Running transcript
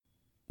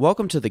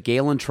Welcome to the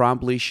Galen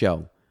Trombley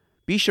Show.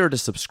 Be sure to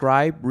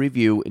subscribe,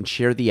 review, and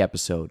share the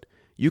episode.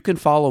 You can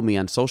follow me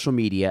on social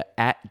media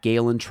at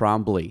Galen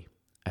Trombley.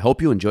 I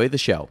hope you enjoy the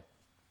show.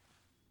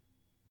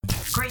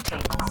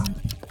 Greetings.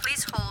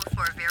 Please hold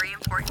for a very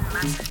important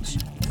message.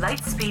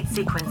 Light speed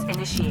sequence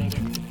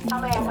initiated. How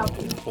may I help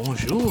you?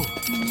 Bonjour.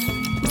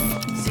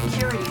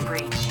 Security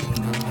breach.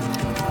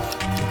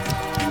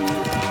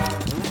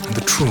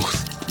 The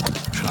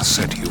truth shall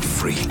set you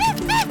free.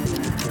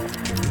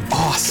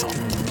 Awesome.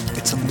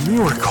 It's a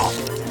miracle.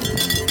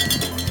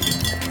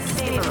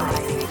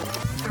 Stabilizing.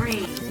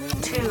 3,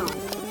 2,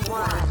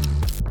 1.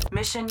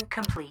 Mission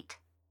complete.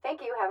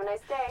 Thank you. Have a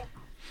nice day.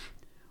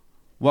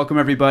 Welcome,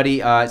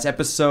 everybody. It's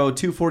episode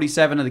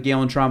 247 of the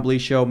Galen Trombley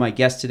Show. My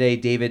guest today,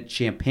 David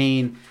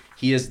Champagne.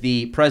 He is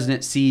the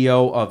president,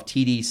 CEO of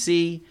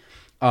TDC.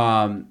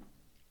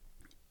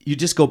 You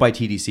just go by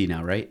TDC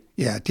now, right?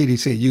 Yeah,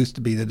 TDC used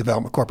to be the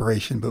Development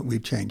Corporation, but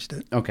we've changed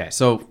it. Okay,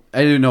 so I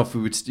didn't know if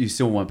you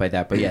still went by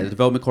that, but yeah, the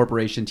Development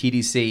Corporation,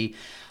 TDC.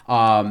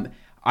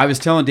 I was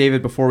telling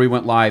David before we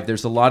went live,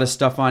 there's a lot of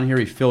stuff on here.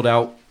 He filled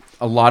out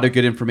a lot of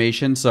good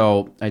information,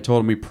 so I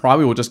told him we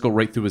probably will just go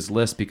right through his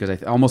list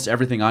because almost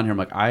everything on here, I'm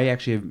like, I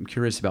actually am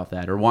curious about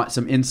that or want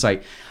some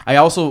insight. I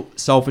also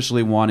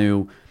selfishly want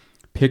to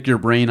pick your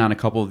brain on a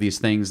couple of these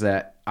things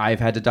that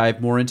I've had to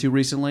dive more into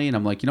recently, and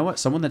I'm like, you know what?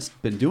 Someone that's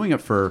been doing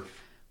it for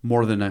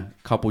more than a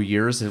couple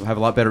years will have a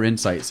lot better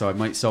insight, so I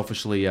might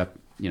selfishly,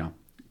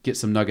 get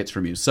some nuggets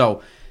from you.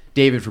 So,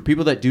 David, for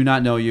people that do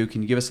not know you,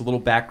 can you give us a little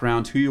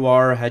background, who you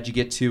are, how'd you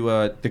get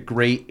to the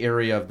great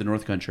area of the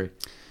North Country?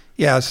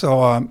 Yeah,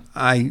 so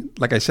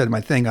like I said,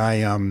 my thing,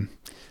 I'm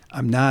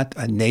not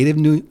a native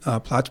New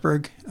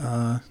Plattsburgh,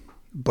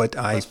 but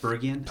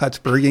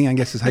Plattsburghian, I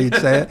guess is how you'd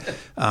say it.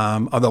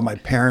 Although my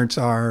parents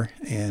are,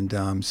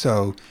 and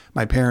so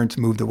my parents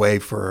moved away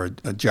for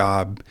a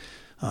job.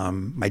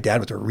 My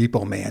dad was a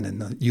repo man in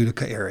the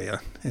Utica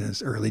area in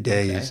his early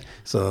days. Okay.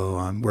 So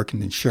I'm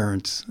working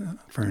insurance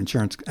for an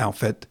insurance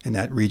outfit in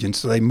that region.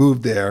 So they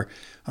moved there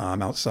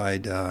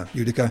outside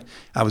Utica.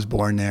 I was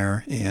born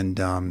there, and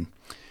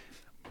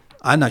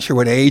I'm not sure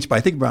what age, but I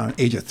think around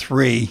age of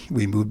 3,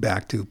 we moved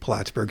back to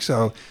Plattsburgh.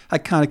 So I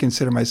kind of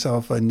consider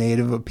myself a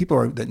native.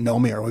 People that know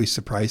me are always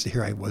surprised to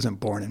hear I wasn't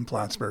born in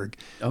Plattsburgh.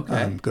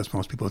 Okay. Because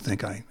most people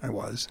think I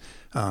was.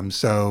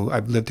 So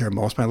I've lived here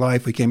most of my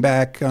life. We came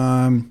back.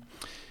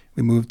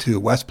 We moved to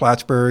West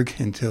Plattsburgh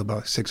until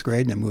about 6th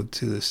grade, and then moved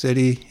to the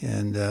city,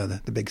 and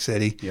the big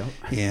city,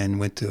 and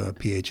went to a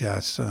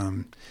PHS.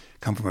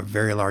 Come from a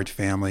very large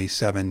family,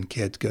 7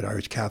 kids, good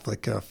Irish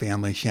Catholic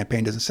family.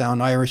 Champagne doesn't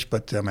sound Irish,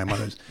 but my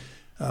mother's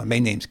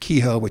main name's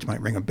Kehoe, which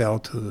might ring a bell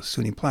to the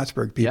SUNY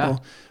Plattsburgh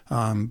people.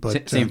 Yeah.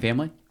 But same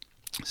family?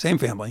 Same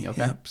family,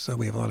 okay. Yeah. So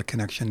we have a lot of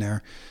connection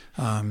there.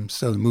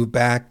 So moved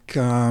back.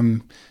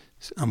 I'm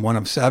one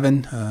of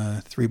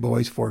 7, 3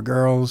 boys, 4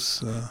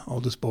 girls,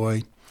 oldest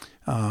boy.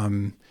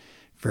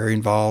 Very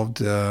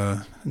involved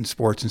in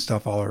sports and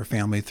stuff, all our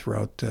family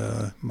throughout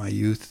my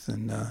youth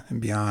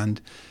and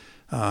beyond.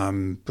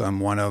 I'm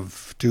one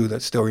of 2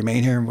 that still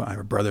remain here. I have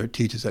a brother that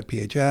teaches at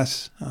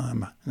PHS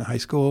in high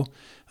school.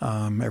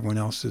 Everyone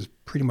else has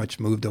pretty much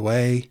moved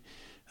away.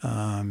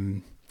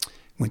 Went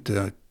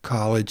to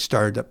college,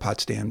 started at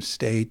Potsdam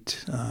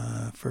State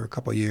for a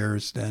couple of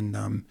years,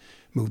 then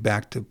moved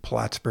back to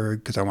Plattsburgh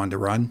because I wanted to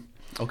run.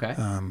 Okay.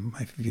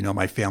 If you know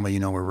my family, you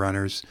know we're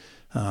runners.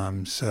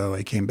 So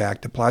I came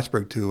back to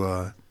Plattsburgh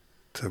to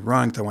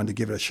run because I wanted to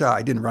give it a shot.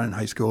 I didn't run in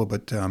high school,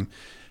 but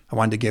I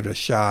wanted to give it a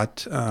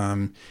shot.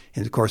 And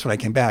of course, when I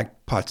came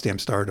back, Potsdam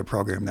started a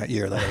program that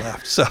year that I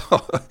left.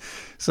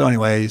 So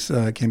anyways,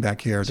 I came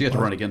back here. So you had to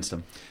run against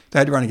them. I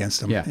had to run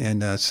against them. Yeah.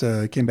 And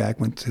so I came back,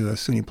 went to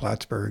SUNY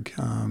Plattsburgh,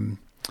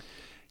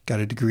 got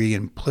a degree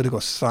in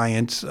political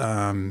science,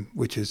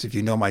 which is, if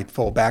you know my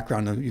full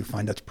background, you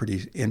find that's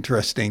pretty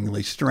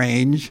interestingly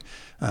strange,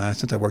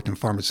 since I worked in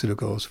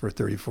pharmaceuticals for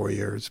 34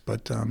 years.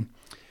 But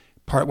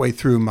partway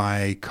through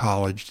my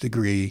college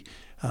degree,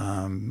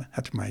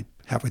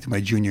 halfway through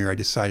my junior year, I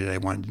decided I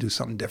wanted to do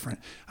something different.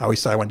 I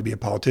always thought I wanted to be a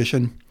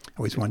politician. I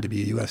always wanted to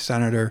be a U.S.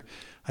 Senator.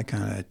 I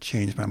kind of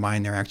changed my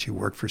mind there. I actually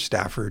worked for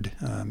Stafford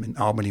in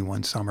Albany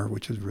one summer,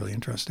 which was really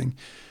interesting.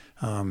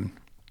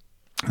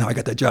 Now I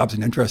got that job. It's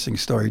an interesting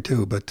story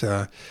too, but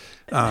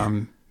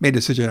made a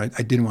decision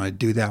I didn't want to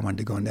do that. I wanted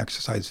to go into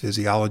exercise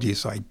physiology,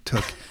 so I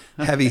took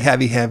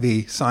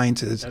heavy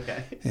sciences,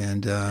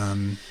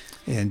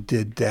 and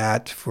did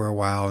that for a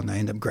while, and I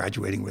ended up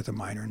graduating with a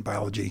minor in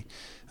biology.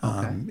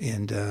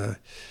 And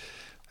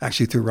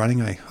actually through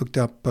running, I hooked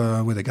up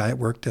with a guy that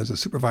worked as a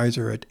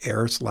supervisor at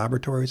Aris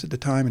Laboratories at the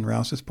time in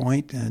Rouse's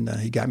Point, and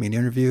he got me an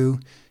interview.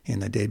 And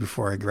the day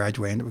before I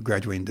graduated, I ended up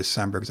graduating in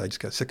December because I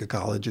just got sick of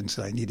college and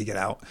said I need to get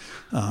out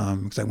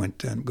because I went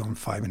going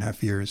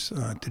 5.5 years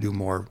to do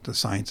more of the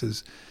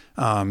sciences.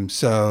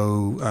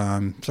 So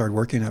started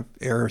working at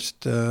Aris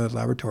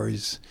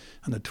Laboratories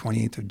on the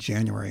 20th of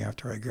January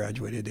after I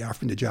graduated. They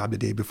offered me the job the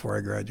day before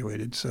I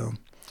graduated. So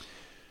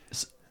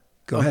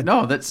Go ahead.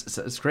 No,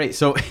 that's great.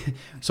 So,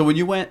 so when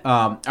you went,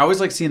 I always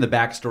like seeing the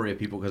backstory of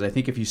people because I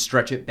think if you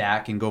stretch it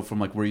back and go from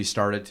like where you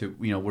started to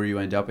where you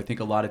end up, I think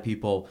a lot of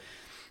people,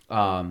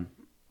 in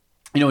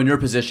your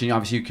position,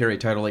 obviously you carry a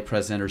title like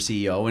president or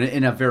CEO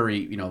in a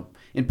very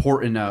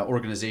important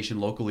organization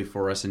locally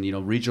for us and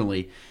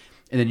regionally,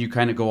 and then you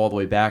kind of go all the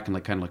way back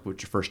and kind of like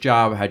what's your first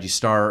job, how'd you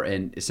start,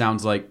 and it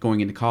sounds like going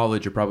into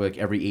college, you're probably like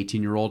every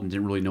 18-year-old and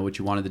didn't really know what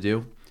you wanted to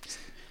do.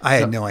 I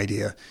had no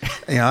idea.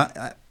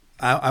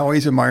 I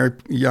always admire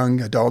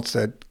young adults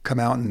that come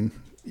out and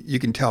you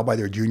can tell by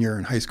their junior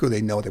in high school they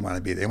know what they want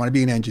to be. They want to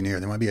be an engineer.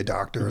 They want to be a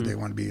doctor. Mm-hmm. They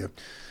want to be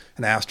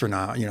an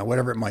astronaut.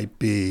 Whatever it might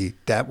be.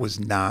 That was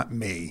not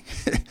me.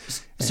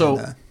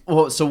 So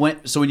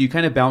when you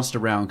kind of bounced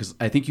around, because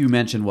I think you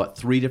mentioned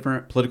 3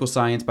 different political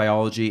science,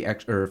 biology,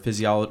 or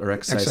physiology, or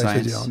exercise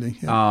science. Physiology.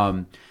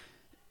 Yeah.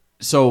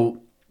 So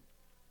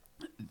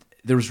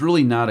there was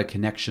really not a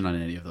connection on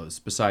any of those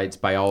besides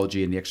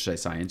biology and the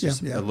exercise science,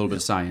 just a little bit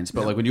of science.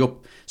 But like when you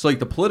go, so like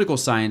the political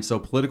science,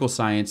 political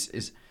science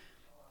is,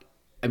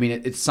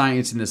 it's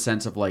science in the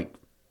sense of like,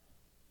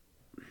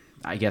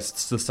 I guess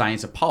it's the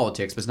science of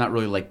politics, but it's not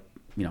really like,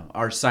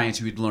 our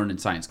science we'd learn in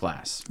science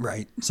class.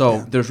 Right.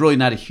 So there's really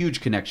not a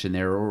huge connection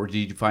there, or did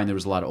you find there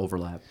was a lot of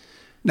overlap?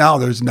 No,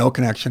 there's no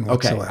connection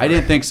whatsoever. Okay, I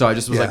didn't think so. I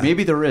just was like,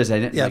 maybe there is. I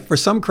didn't. For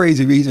some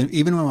crazy reason,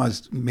 even when I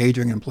was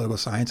majoring in political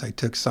science, I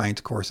took science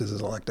courses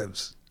as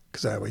electives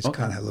because I always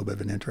kind of had a little bit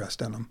of an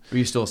interest in them. Are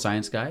you still a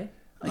science guy?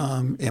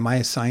 Am I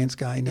a science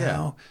guy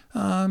now?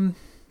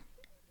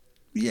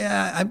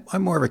 Yeah,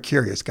 I'm more of a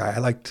curious guy. I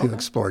like to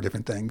explore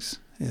different things.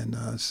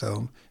 And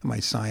so my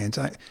science,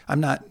 I'm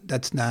not,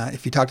 that's not,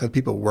 if you talk to the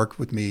people who work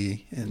with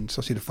me in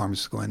Associated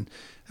Pharmaceutical, and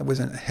it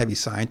wasn't heavy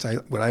science.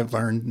 What I've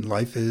learned in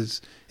life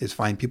is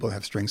find people that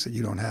have strengths that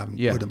you don't have and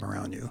put them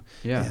around you.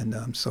 Yeah.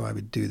 And so I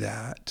would do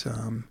that.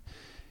 So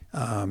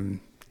I'm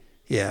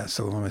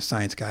a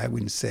science guy. I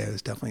wouldn't say I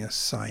was definitely a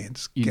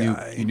science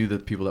guy. You knew the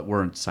people that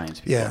weren't science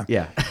people.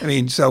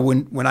 Yeah. So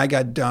when I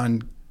got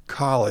done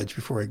college,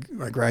 before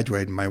I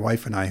graduated, my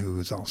wife and I, who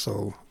was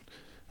also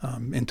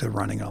into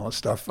running and all that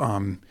stuff,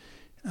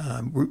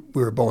 we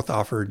were both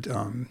offered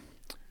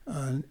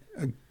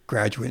a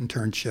graduate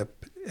internship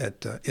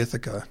at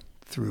Ithaca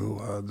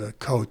through the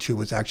coach who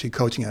was actually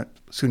coaching at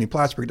SUNY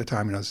Plattsburgh at the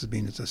time, and I was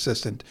being his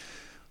assistant.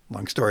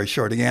 Long story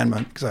short again,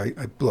 because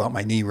I blew out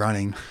my knee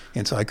running,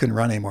 and so I couldn't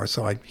run anymore.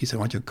 So he said,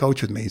 "Why don't you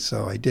coach with me?"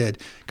 So I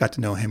did. Got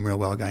to know him real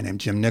well. A guy named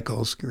Jim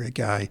Nichols, great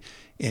guy,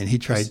 and he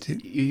tried to.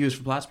 He was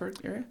from Plattsburgh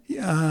area?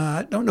 Yeah,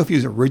 I don't know if he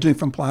was originally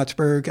from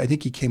Plattsburgh. I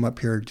think he came up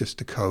here just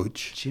to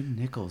coach. Jim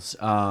Nichols.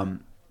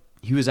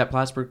 He was at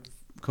Plattsburgh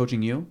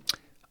coaching you?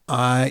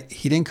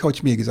 He didn't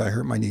coach me because I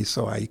hurt my knee,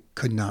 so I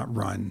could not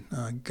run.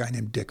 A guy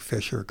named Dick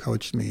Fisher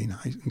coached me in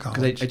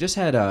college. Because I just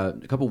had a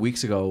couple of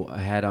weeks ago, I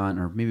had on,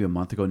 or maybe a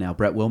month ago now,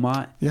 Brett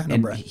Wilmot. Yeah, no,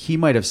 and Brett. He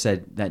might have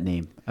said that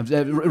name.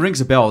 It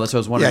rings a bell. That's what I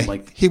was wondering.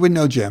 Yeah, he would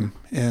know Jim.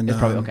 And it's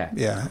probably okay.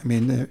 Yeah,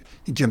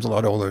 Jim's a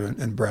lot older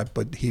than Brett,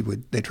 but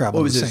they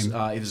traveled the same.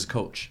 He was his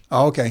coach.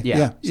 Oh, okay.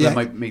 Yeah. So that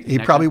might make the he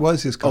connection. probably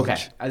was his coach.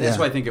 Okay, that's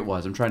what I think it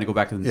was. I'm trying to go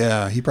back to the.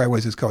 Yeah, he probably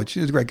was his coach. He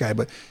was a great guy,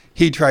 but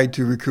he tried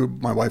to recruit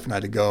my wife and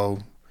I to go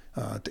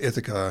to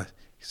Ithaca,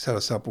 set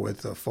us up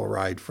with a full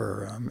ride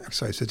for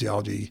exercise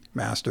physiology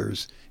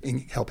masters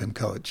and help him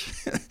coach.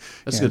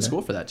 That's a good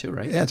school for that too,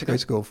 right? Yeah, it's a great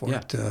school for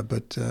it.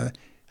 But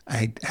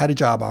I had a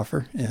job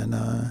offer and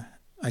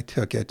I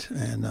took it,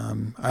 and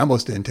I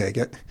almost didn't take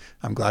it.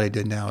 I'm glad I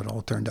did now. It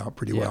all turned out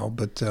pretty well,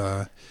 but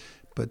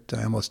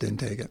I almost didn't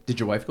take it. Did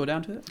your wife go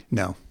down to it?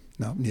 No,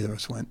 neither of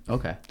us went.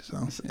 Okay.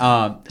 So,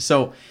 yeah.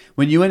 So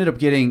when you ended up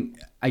getting,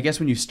 I guess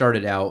when you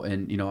started out,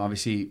 and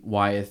obviously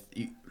Wyeth.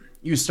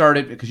 You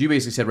started, because you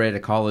basically said right out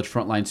of college,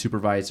 frontline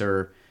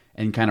supervisor,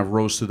 and kind of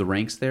rose through the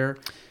ranks there.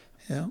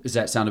 Yeah. Does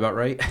that sound about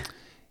right?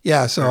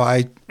 Yeah. So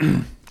I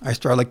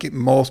started like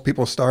most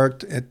people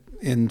start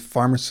in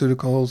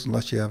pharmaceuticals,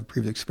 unless you have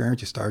previous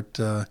experience. You start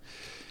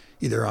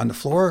either on the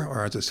floor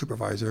or as a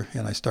supervisor.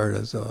 And I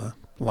started as a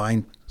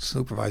line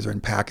supervisor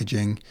in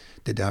packaging.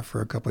 Did that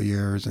for a couple of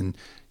years, and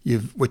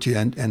what you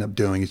end up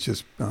doing is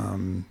just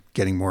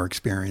getting more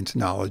experience,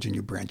 knowledge, and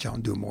you branch out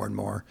and do more and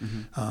more.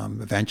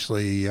 Mm-hmm.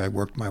 Eventually, I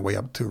worked my way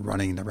up to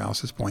running the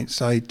Rouse's Point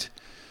site,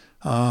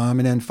 and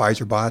then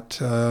Pfizer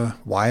bought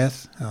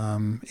Wyeth,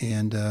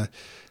 and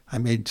I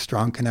made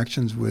strong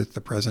connections with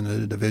the president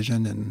of the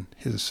division and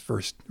his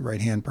first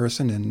right-hand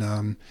person,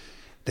 and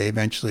they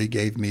eventually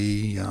gave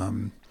me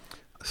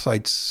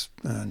sites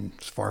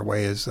as far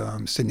away as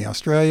Sydney,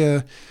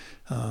 Australia,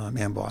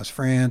 Amboise,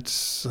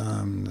 France,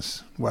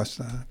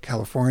 West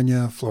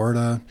California,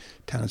 Florida,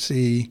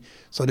 Tennessee,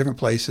 so different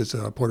places,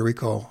 Puerto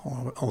Rico,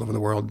 all over the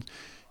world.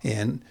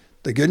 And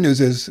the good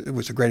news is it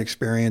was a great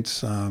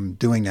experience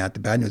doing that. The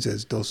bad news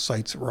is those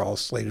sites were all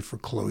slated for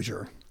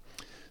closure.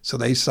 So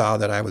they saw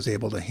that I was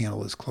able to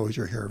handle this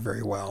closure here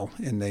very well,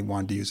 and they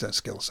wanted to use that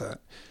skill set.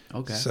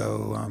 Okay.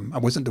 So I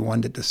wasn't the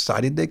one that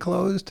decided they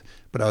closed,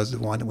 but I was the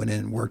one that went in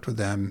and worked with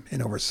them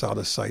and oversaw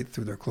the site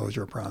through their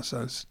closure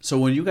process. So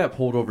when you got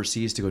pulled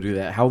overseas to go do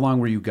that, how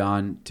long were you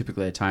gone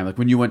typically at a time? Like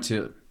when you went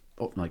to,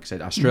 like I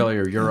said,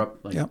 Australia or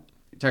Europe?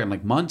 Talking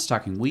like months,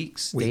 talking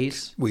weeks,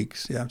 days?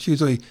 Weeks, yeah. It's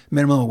usually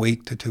minimum a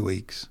week to 2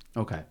 weeks.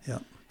 Okay. Yeah.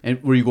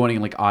 And were you going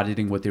and like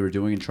auditing what they were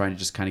doing and trying to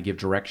just kind of give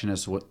direction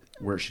as to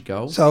where it should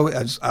go? So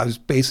I was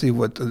basically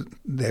what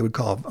they would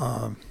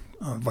call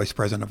vice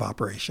president of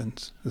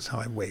operations. Is how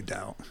I waved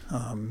out.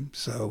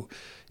 So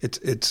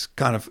it's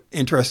kind of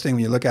interesting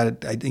when you look at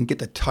it. I didn't get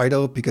the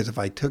title because if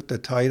I took the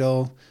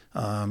title,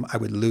 I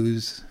would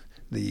lose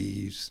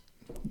this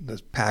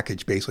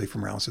package basically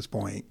from Rouse's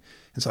Point,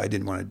 and so I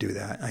didn't want to do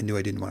that. I knew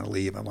I didn't want to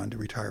leave. I wanted to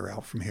retire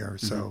out from here.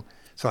 So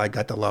I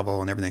got the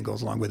level and everything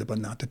goes along with it, but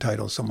not the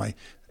title. So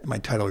my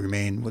title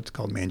remained what's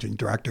called managing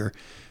director,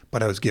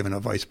 but I was given a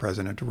vice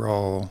president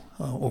role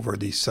over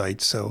these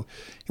sites. So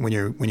when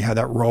you have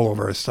that role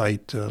over a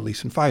site, at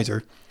least in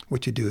Pfizer,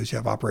 what you do is you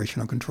have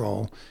operational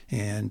control,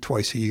 and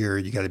twice a year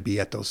you got to be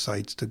at those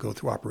sites to go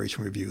through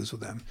operational reviews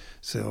with them.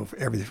 So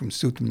everything from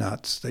soup to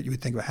nuts that you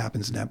would think what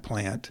happens in that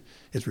plant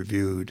is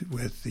reviewed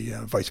with the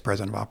vice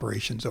president of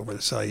operations over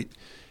the site.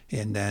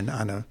 And then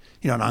on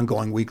an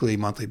ongoing weekly,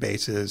 monthly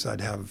basis,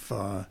 I'd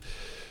have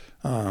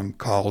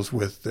calls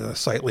with the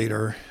site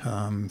leader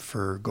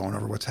for going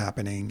over what's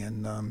happening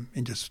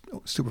and just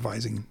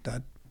supervising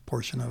that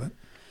portion of it.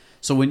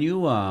 So when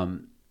you,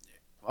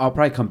 I'll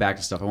probably come back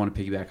to stuff. I want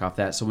to piggyback off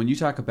that. So when you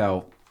talk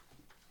about,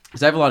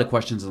 because I have a lot of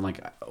questions on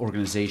like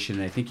organization,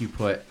 and I think you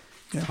put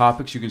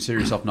topics you consider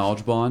yourself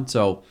knowledgeable on.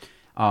 So,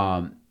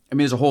 I mean,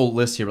 there's a whole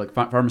list here, like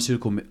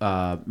pharmaceutical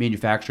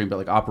manufacturing, but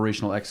like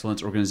operational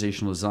excellence,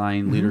 organizational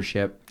design,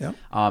 leadership.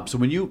 Yeah. So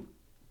when you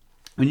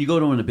go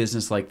to a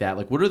business like that,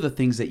 like what are the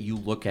things that you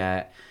look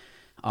at?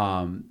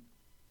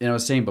 And I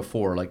was saying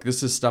before, like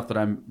this is stuff that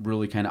I'm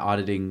really kind of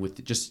auditing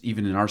with just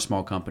even in our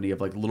small company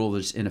of like little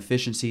there's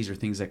inefficiencies or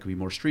things that could be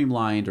more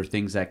streamlined or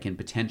things that can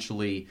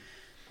potentially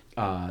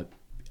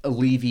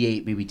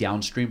alleviate maybe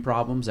downstream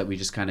problems that we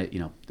just kind of,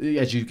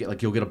 as you get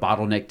like you'll get a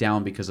bottleneck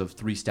down because of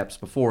 3 steps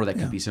before that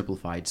can be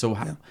simplified. So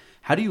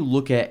how do you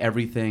look at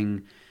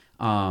everything,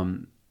 I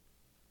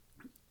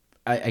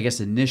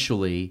guess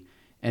initially,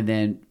 and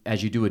then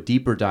as you do a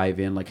deeper dive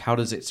in, like how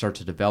does it start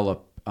to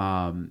develop?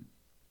 And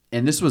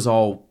this was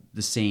all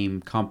the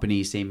same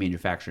company, same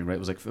manufacturing, right? It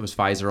was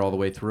Pfizer all the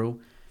way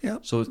through. Yeah.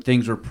 So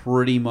things were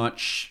pretty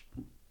much,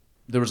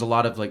 there was a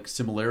lot of like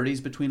similarities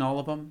between all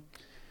of them.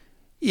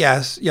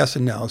 Yes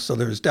and no. So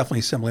there's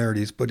definitely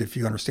similarities, but if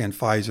you understand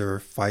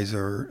Pfizer,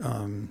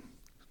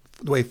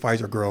 the way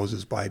Pfizer grows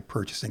is by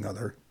purchasing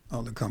other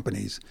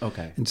companies.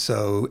 Okay. And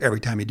so every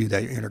time you do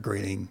that, you're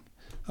integrating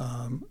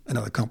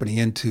another company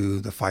into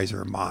the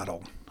Pfizer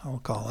model, I'll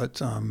call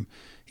it.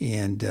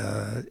 And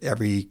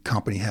every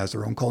company has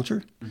their own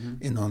culture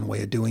and own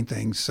way of doing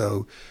things.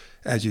 So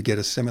as you get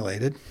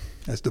assimilated,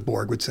 as the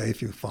Borg would say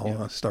if you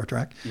follow Star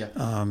Trek,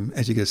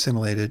 as you get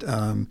assimilated,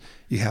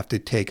 you have to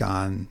take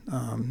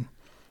on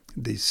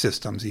these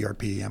systems,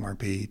 ERP,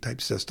 MRP type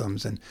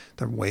systems, and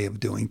the way of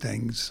doing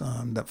things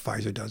that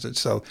Pfizer does it.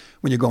 So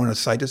when you go on a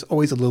site, there's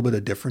always a little bit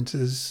of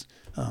differences.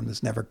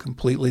 It's never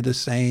completely the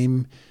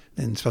same,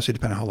 and especially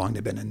depending on how long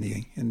they've been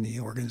in the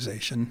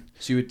organization.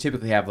 So you would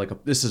typically have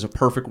like this is a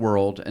perfect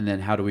world, and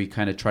then how do we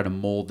kind of try to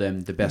mold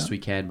them the best we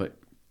can, but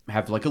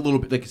have like a little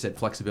bit, like I said,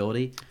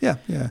 flexibility. Yeah.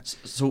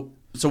 So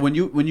when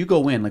you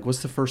go in, like,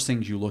 what's the first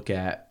things you look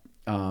at?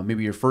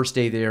 Maybe your first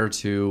day there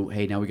to,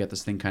 hey, now we got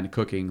this thing kind of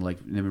cooking, like,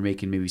 and then we're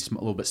making maybe a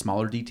little bit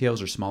smaller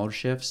details or smaller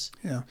shifts.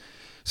 Yeah.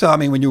 So, I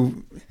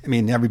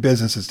mean, every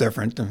business is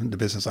different. The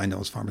business I know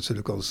is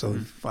pharmaceuticals. So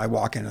if I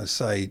walk in a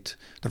site,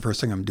 the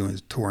first thing I'm doing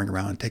is touring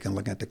around and taking a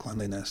look at the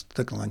cleanliness,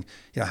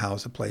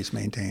 how's the place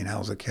maintained,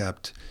 how's it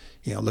kept,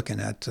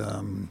 looking at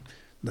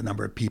the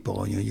number of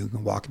people. You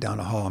can walk down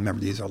a hall. Remember,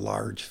 these are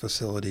large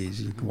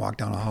facilities. You can walk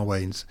down a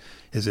hallway, and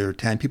is there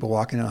 10 people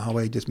walking in a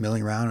hallway just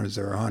milling around, or is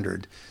there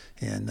 100?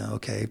 And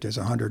okay, if there's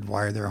 100,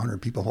 why are there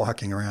 100 people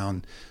walking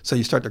around? So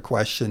you start to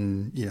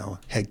question,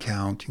 head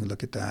count. You can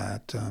look at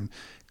that,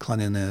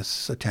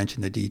 cleanliness,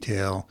 attention to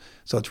detail.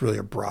 So it's really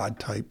a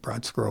broad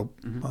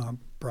scope,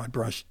 broad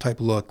brush type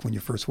look when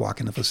you first walk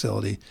in the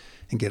facility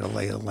and get a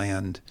lay of the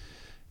land.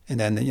 And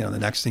then, the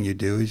next thing you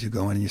do is you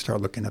go in and you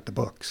start looking at the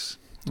books.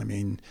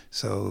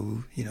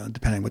 So,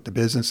 depending on what the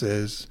business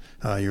is,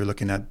 you're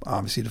looking at,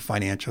 obviously, the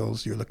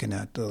financials. You're looking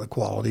at the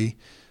quality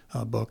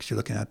books. You're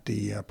looking at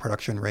the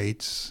production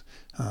rates.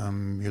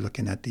 You're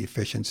looking at the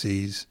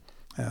efficiencies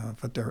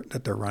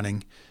that they're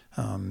running.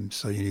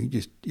 So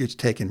you're just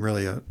taking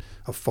really a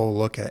full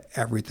look at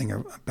everything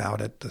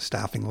about it, the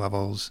staffing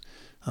levels,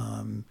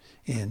 and,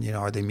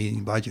 are they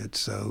meeting budgets?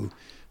 So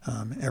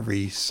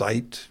every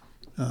site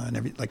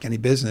and like any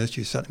business,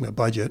 you're setting a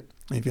budget.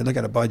 And if you look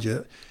at a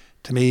budget,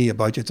 to me, a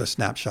budget's a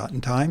snapshot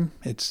in time.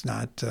 It's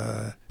not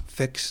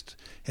fixed.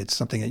 It's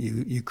something that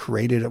you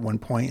created at one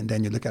point, and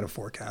then you look at a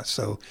forecast.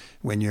 So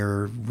when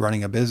you're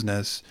running a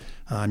business,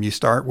 you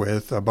start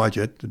with a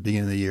budget at the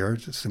beginning of the year,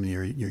 assuming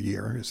your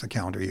year is a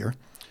calendar year.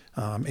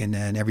 And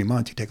then every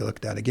month you take a look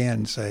at that again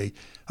and say,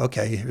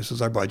 okay, this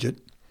is our budget.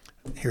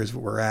 here's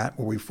where we're at,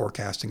 what we're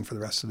forecasting for the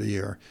rest of the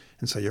year.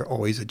 And so you're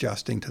always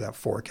adjusting to that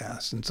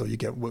forecast. And so you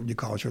get what you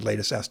call your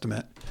latest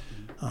estimate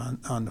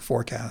on the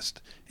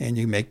forecast. And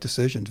you make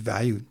decisions,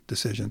 value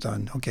decisions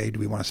on, okay, do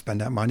we want to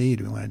spend that money?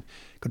 Do we want to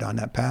go down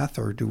that path?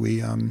 Or do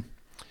we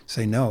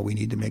say, no, we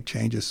need to make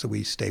changes so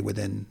we stay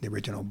within the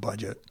original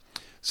budget?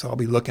 So I'll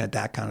be looking at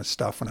that kind of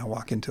stuff when I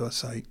walk into a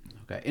site.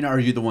 Okay. And are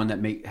you the one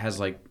that has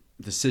like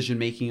decision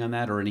making on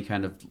that, or any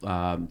kind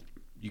of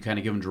you kind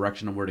of give them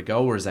direction on where to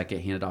go, or does that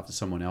get handed off to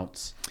someone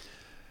else?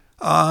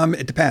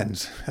 It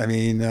depends. I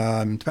mean,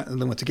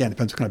 once again, it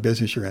depends what kind of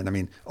business you're in. I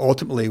mean,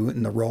 ultimately,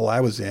 in the role I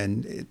was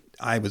in,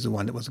 I was the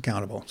one that was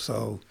accountable.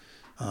 So,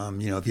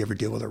 if you ever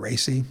deal with a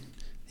RACI,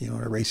 you know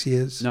what a RACI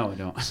is? No, I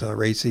don't. So a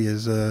RACI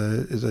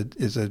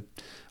is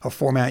a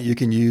format you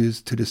can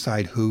use to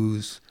decide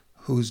who's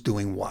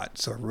doing what.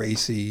 So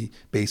RACI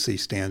basically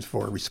stands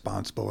for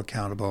responsible,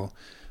 accountable,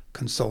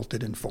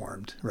 consulted,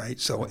 informed, right?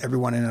 So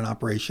everyone in an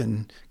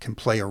operation can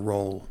play a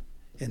role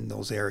in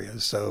those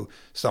areas. So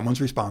someone's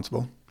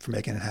responsible for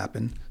making it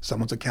happen.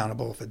 Someone's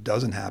accountable if it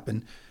doesn't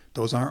happen.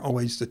 Those aren't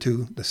always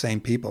the same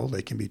people.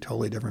 They can be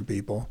totally different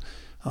people.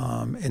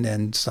 And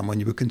then someone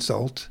you would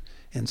consult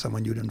and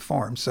someone you'd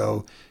inform.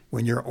 So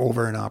when you're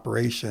over an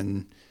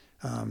operation,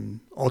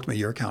 ultimately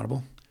you're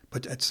accountable.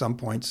 But at some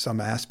point,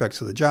 some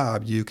aspects of the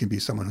job, you can be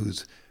someone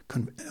who's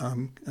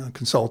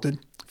consulted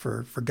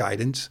for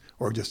guidance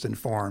or just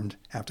informed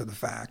after the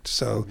fact.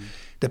 So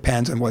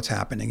depends on what's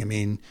happening. I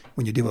mean,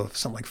 when you deal with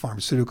something like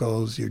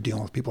pharmaceuticals, you're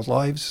dealing with people's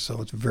lives.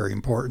 So it's very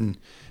important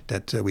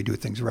that we do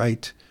things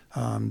right.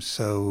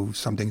 So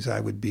some things I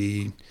would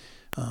be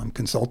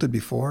consulted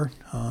before,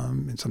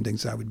 and some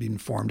things I would be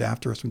informed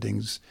after. Some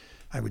things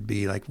I would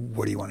be like,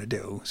 what do you want to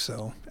do?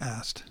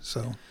 Asked.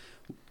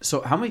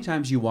 So how many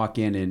times you walk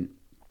in and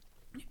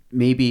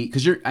maybe,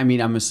 because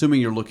I'm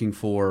assuming you're looking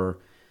for,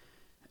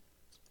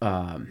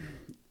 I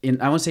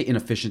won't say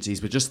inefficiencies,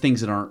 but just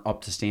things that aren't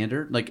up to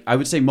standard. Like I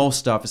would say most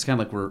stuff is kind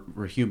of like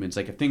we're humans.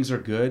 Like if things are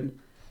good,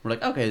 we're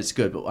like, okay, it's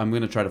good, but I'm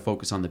going to try to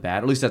focus on the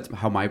bad. At least that's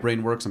how my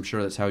brain works. I'm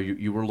sure that's how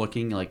you were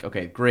looking. Like,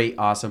 okay, great,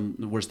 awesome.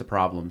 Where's the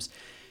problems?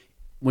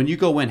 When you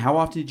go in, how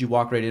often did you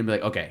walk right in and be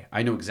like, okay,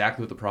 I know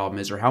exactly what the problem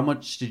is? Or how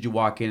much did you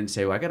walk in and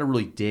say, well, I got to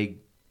really dig,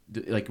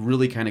 like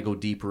really kind of go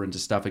deeper into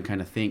stuff and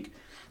kind of think,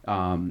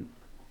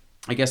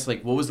 I guess,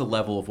 like, what was the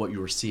level of what you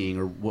were seeing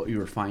or what you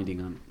were finding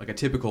on like a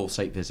typical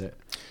site visit?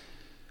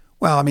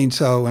 Well, I mean,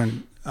 so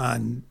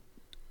in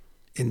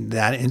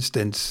that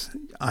instance,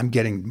 I'm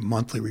getting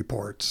monthly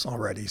reports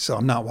already, so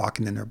I'm not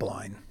walking in there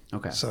blind.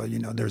 Okay. So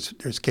there's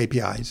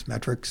KPIs,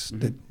 metrics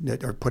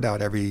that are put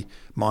out every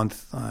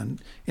month,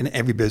 and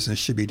every business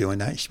should be doing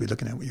that. You should be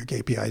looking at what your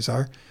KPIs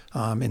are,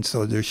 and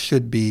so there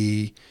should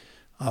be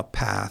a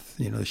path.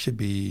 There should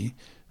be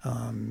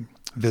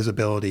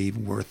visibility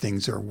where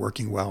things are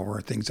working well,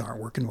 where things aren't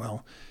working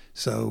well.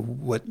 So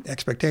what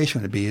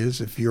expectation would be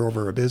is if you're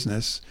over a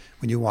business,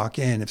 when you walk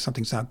in, if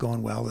something's not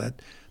going well,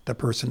 that the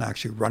person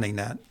actually running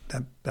that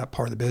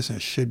part of the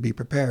business should be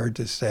prepared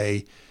to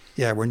say,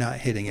 yeah, we're not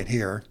hitting it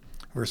here.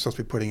 We're supposed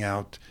to be putting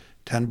out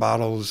 10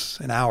 bottles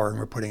an hour and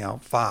we're putting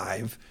out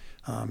 5.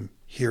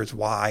 Here's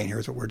why, and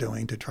here's what we're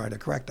doing to try to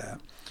correct that.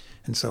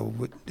 And so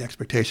the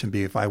expectation would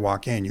be if I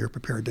walk in, you're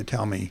prepared to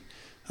tell me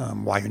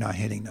why you're not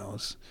hitting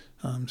those.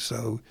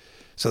 So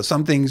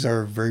some things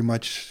are very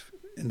much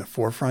in the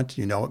forefront.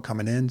 You know it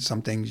coming in.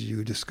 Some things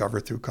you discover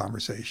through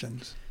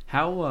conversations.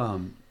 How,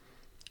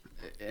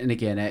 and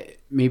again,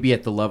 maybe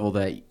at the level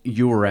that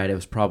you were at, it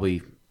was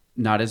probably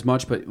not as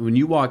much, but when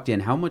you walked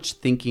in, how much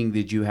thinking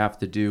did you have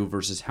to do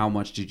versus how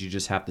much did you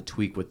just have to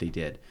tweak what they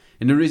did?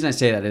 And the reason I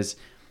say that is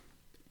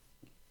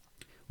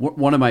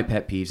one of my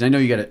pet peeves. I know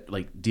you got to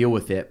like deal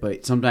with it,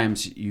 but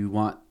sometimes you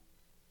want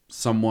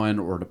someone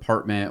or a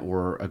department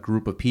or a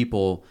group of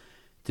people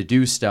to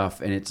do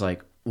stuff, and it's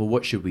like, well,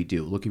 what should we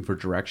do? Looking for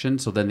direction.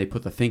 So then they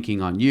put the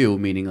thinking on you,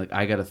 meaning like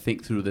I got to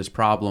think through this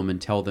problem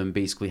and tell them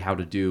basically how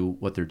to do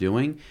what they're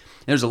doing.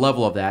 And there's a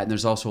level of that, and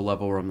there's also a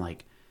level where I'm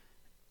like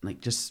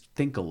just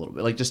think a little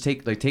bit, like just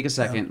take a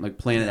second, like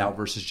plan it out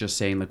versus just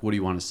saying like, what do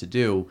you want us to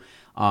do?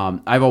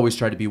 I've always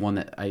tried to be one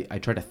that I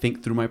try to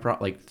think through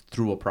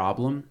through a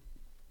problem,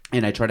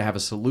 and I try to have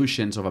a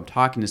solution. So if I'm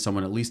talking to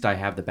someone, at least I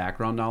have the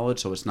background knowledge,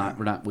 so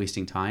we're not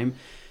wasting time.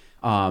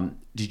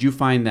 Did you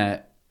find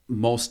that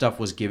most stuff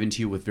was given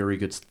to you with very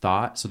good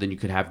thought, so then you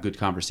could have good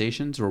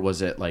conversations, or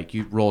was it like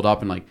you rolled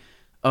up and like,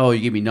 oh, you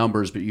gave me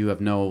numbers, but you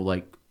have no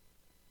like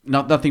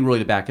nothing really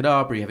to back it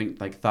up, or you haven't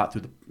like thought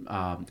through the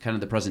kind of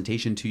the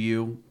presentation to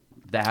you?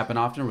 That happen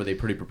often, or were they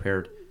pretty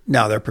prepared?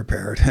 No, they're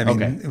prepared. I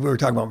mean, we were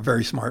talking about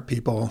very smart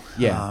people.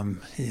 Yeah.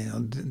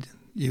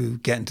 You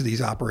get into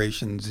these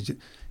operations,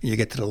 you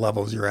get to the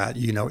levels you're at,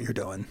 you know what you're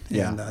doing.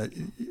 Yeah.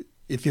 And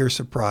if you're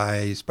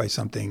surprised by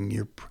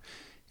something,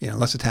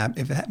 unless it's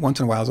once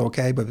in a while is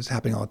okay, but if it's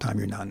happening all the time,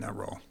 you're not in that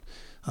role.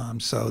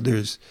 So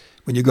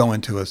when you go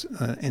into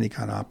any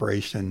kind of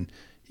operation,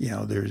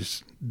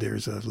 there's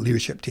a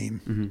leadership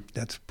team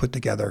that's put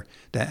together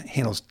that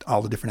handles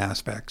all the different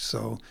aspects.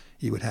 So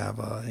you would have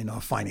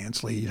a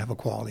finance lead, you'd have a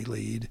quality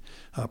lead,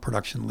 a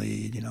production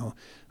lead,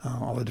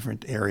 all the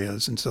different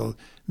areas, and so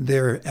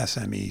they're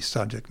SME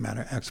subject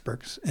matter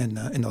experts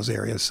in those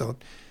areas. So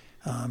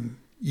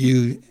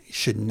you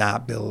should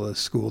not be able to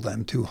school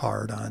them too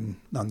hard on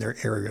their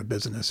area of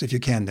business. If you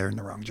can, they're in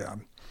the wrong job,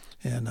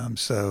 and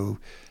so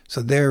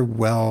they're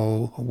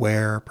well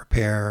aware,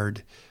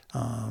 prepared.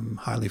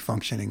 Highly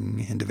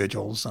functioning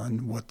individuals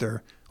on what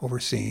they're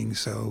overseeing.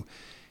 So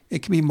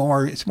it can be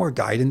it's more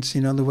guidance,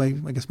 the way,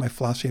 I guess my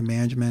philosophy of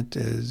management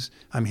is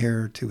I'm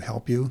here to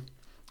help you.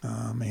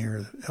 I'm here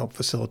to help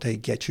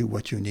facilitate, get you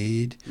what you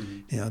need,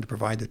 to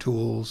provide the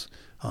tools.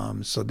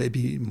 So they'd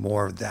be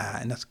more of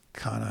that. And that's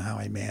kind of how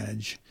I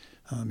manage.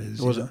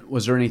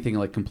 Was there anything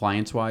like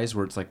compliance-wise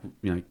where it's like,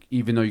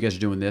 even though you guys are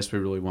doing this, we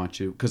really want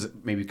you, because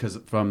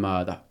from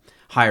the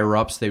higher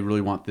ups, they really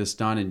want this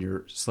done, and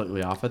you're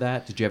slightly off of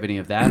that. Did you have any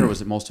of that, or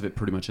was it most of it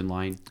pretty much in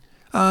line?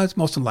 It's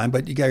most in line,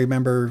 but you got to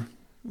remember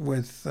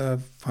with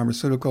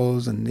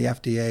pharmaceuticals and the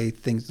FDA,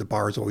 the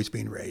bar is always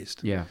being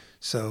raised. Yeah.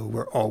 So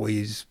we're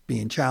always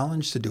being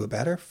challenged to do it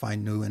better,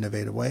 find new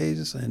innovative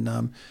ways,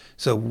 and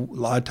so a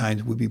lot of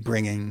times we'll be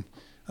bringing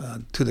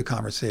to the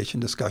conversation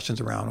discussions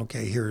around,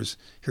 okay, here's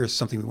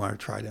something we want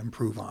to try to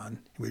improve on.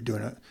 You're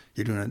doing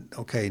it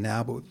okay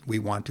now, but we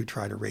want to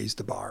try to raise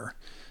the bar.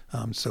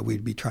 So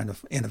we'd be trying to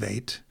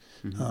innovate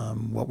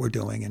what we're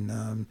doing,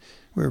 and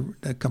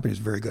that company is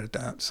very good at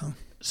that.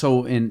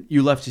 So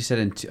you left, you said,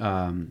 in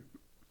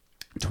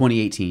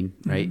 2018,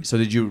 right? So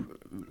did you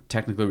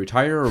technically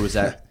retire, or was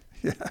that?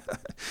 Yeah.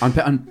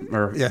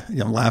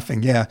 I'm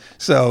laughing. Yeah.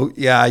 So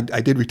I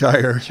did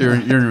retire. So you're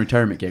in a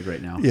retirement gig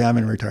right now. Yeah, I'm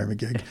in a retirement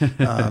gig.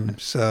 I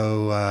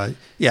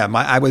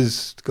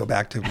was, to go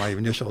back to my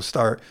initial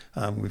start,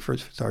 when we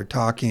first started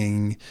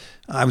talking,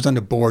 I was on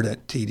the board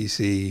at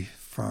TDC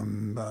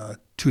from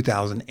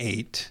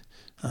 2008.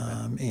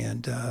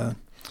 And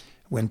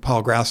when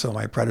Paul Grasso,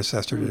 my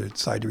predecessor,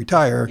 decided to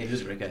retire. Yeah, he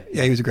was a great guy.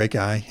 Yeah, he was a great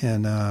guy.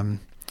 And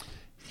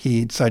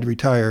he decided to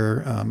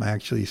retire. I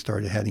actually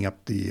started heading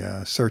up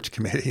the search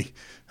committee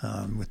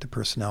with the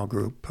personnel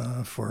group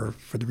for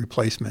the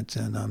replacement.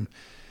 And,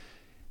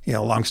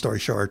 long story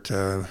short,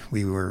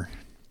 we were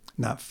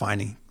not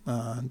finding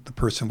the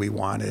person we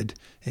wanted.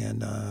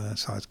 And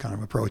so I was kind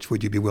of approached,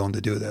 would you be willing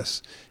to do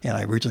this? And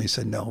I originally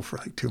said no for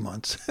like 2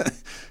 months.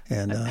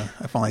 And I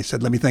finally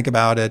said, let me think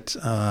about it.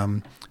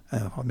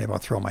 Maybe I'll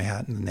throw my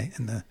hat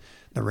in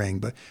the ring.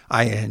 But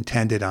I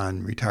intended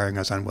on retiring.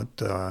 I was on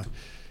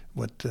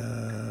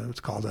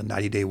what's called a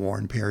 90-day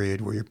warrant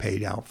period, where you're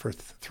paid out for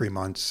 3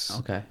 months.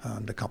 Okay.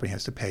 The company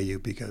has to pay you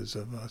because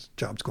of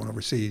jobs going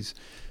overseas.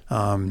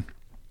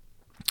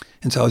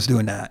 And so I was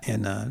doing that,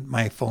 and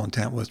my full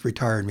intent was to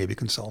retire and maybe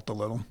consult a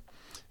little.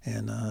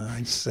 And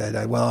I said,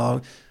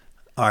 all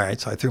right.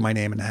 So I threw my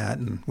name in the hat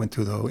and went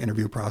through the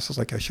interview process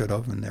like I should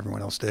have, and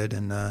everyone else did.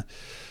 And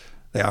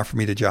they offered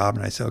me the job,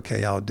 and I said,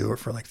 okay, I'll do it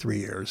for like 3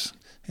 years.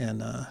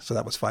 And so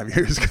that was 5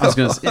 years ago. I was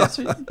going to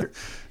say,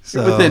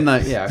 so within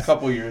a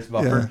couple of years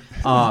buffer.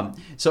 Yeah.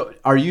 So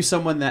are you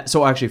someone that?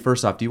 So actually,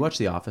 first off, do you watch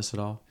The Office at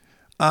all?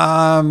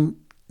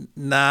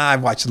 Nah,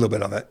 I've watched a little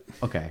bit of it.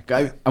 Okay,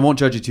 I won't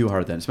judge you too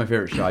hard then. It's my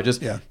favorite show. My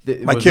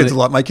kids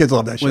love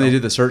that show. When they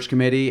did the search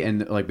committee,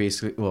 and like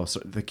basically, one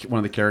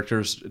of the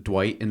characters,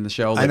 Dwight in the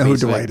show, I know who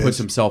Dwight puts is.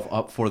 himself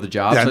up for the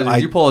job. Yeah, so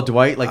if you pull a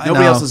Dwight, like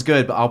nobody else is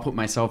good, but I'll put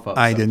myself up.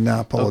 I did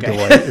not pull a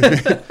Dwight.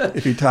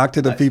 If you talk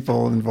to the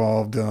people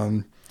involved,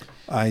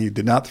 I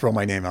did not throw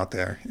my name out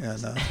there.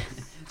 And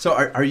so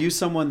are you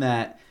someone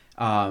that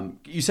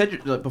you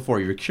said before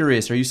you were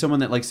curious? Are you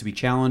someone that likes to be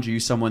challenged? Are you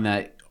someone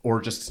that, or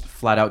just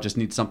flat out just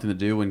needs something to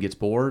do and gets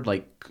bored?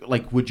 Like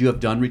would you have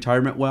done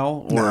retirement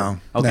well? Or? No,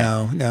 okay.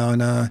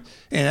 no.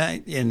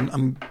 And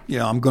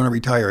I'm going to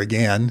retire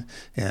again,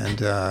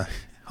 and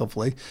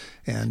hopefully,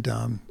 and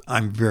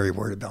I'm very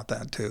worried about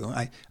that too.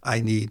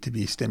 I need to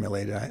be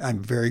stimulated. I'm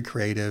very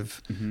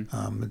creative.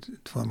 Mm-hmm.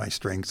 It's one of my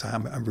strengths.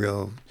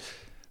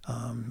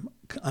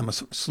 I'm a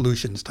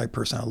solutions type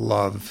person. I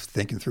love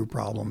thinking through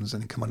problems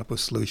and coming up with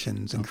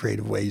solutions and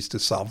creative ways to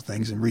solve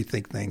things and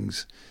rethink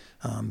things.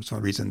 It's one of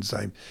the reasons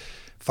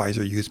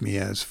Pfizer used me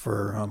as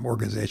for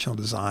organizational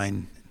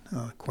design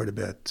quite a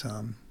bit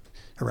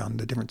around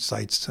the different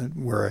sites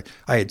where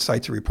I had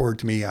sites that reported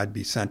to me. I'd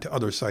be sent to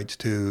other sites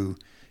too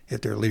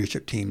if their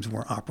leadership teams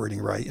weren't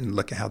operating right, and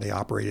look at how they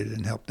operated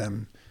and help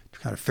them to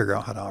kind of figure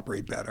out how to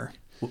operate better.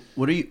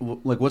 What are you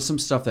like? What's some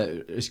stuff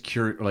that is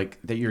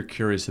that you're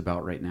curious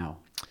about right now?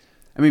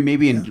 I mean,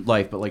 maybe in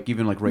life, but like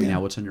even like right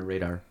now, what's on your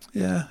radar?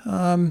 Yeah,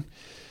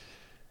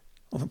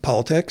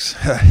 politics.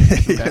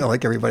 Okay.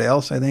 Like everybody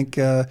else, I think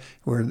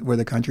where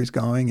the country's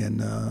going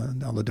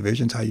and all the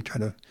divisions, how you try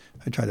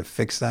to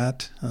fix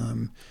that.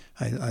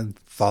 I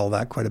follow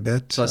that quite a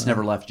bit. So that's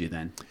never left you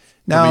then.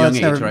 No, From a young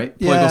it's never, age, right?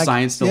 Political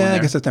science still in there. I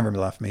guess it's never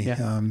left me.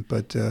 Yeah.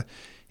 But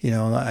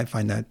I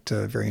find that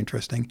very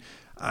interesting.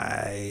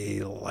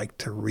 I like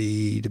to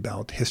read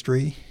about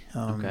history.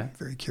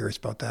 Very curious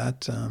about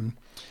that.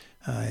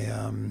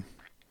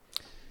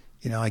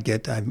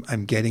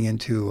 I'm getting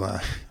into,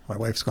 my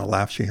wife's going to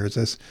laugh, she hears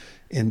this,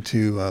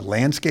 into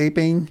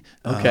landscaping.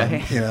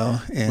 Okay.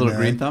 And, little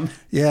green thumb.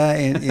 Yeah.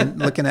 And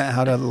looking at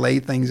how to lay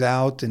things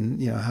out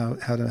and,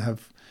 how to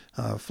have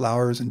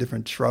flowers and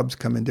different shrubs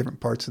come in different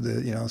parts of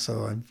the,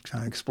 so I'm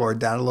trying to explore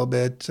that a little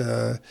bit.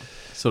 So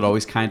it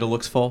always kind of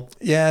looks full?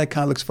 Yeah, it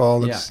kind of looks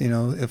full. It's,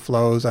 it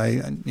flows.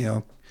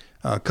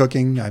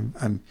 Cooking,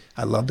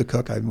 I love to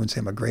cook. I wouldn't say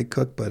I'm a great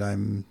cook, but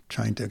I'm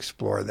trying to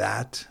explore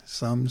that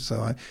some.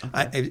 So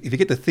if you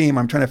get the theme,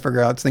 I'm trying to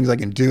figure out things I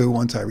can do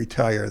once I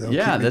retire.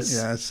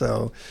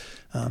 So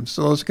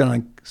those are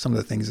kind of some of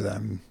the things that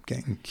I'm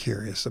getting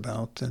curious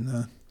about.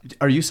 And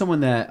are you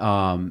someone that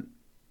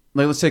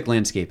let's take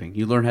landscaping.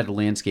 You learn how to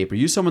landscape. Are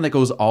you someone that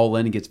goes all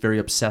in and gets very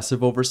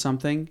obsessive over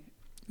something?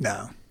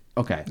 No.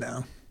 Okay.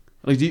 No.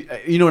 Like, do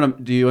you know what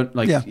I'm? Do you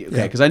like? Yeah.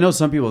 Okay, because I know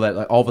some people that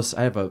like all of us.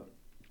 I have a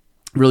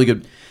really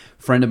good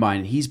friend of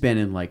mine. He's been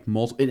in like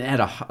multiple, at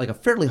a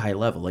fairly high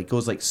level. Like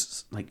goes like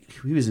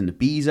he was in the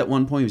bees at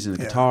one point. He was in the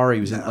guitar.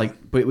 He was in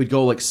but it would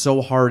go like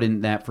so hard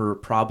in that for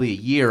probably a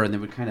year, and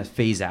then would kind of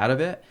phase out of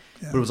it.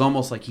 Yeah. But it was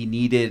almost like he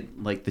needed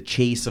like the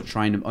chase of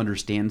trying to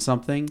understand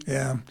something.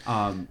 Yeah.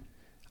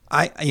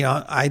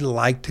 I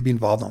like to be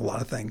involved in a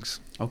lot of things.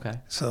 Okay.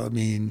 So I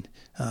mean,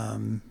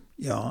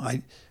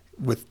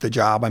 with the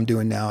job I'm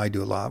doing now, I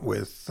do a lot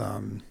with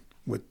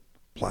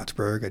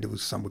Plattsburgh. I do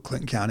some with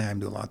Clinton County. I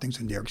do a lot of things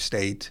in New York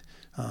State.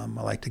 I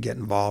like to get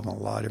involved in a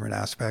lot of different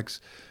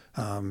aspects.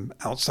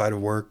 Outside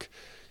of work,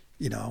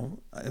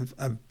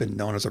 I've been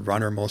known as a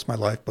runner most of my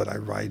life, but I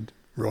ride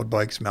road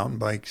bikes, mountain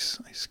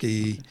bikes, I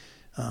ski,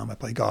 I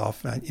play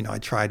golf. I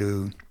try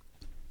to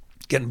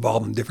get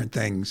involved in different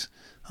things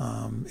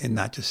and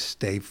not just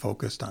stay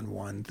focused on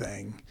one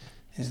thing.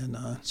 And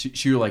so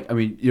you're like, I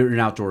mean, you're an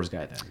outdoors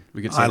guy then.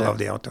 We could say I love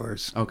the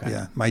outdoors. Okay.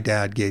 Yeah, my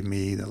dad gave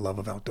me the love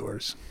of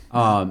outdoors.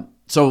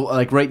 So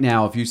like right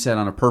now, if you said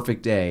on a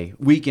perfect day,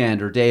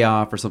 weekend or day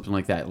off or something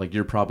like that, like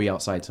you're probably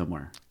outside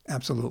somewhere.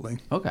 Absolutely.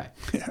 Okay.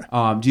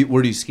 Yeah.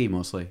 Where do you ski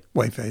mostly?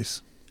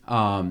 Whiteface.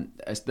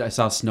 I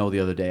saw snow the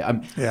other day.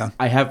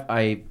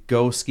 I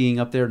go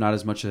skiing up there, not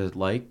as much as I'd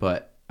like,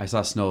 but I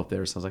saw snow up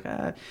there, so I was like,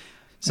 ah.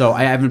 So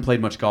I haven't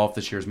played much golf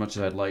this year as much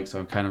as I'd like, so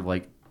I'm kind of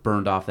like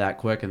burned off that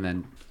quick, and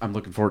then I'm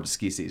looking forward to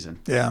ski season.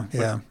 Yeah.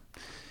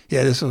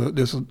 This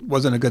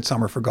wasn't a good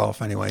summer for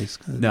golf, anyways.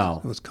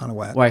 No, it was kind of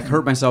wet. Well, I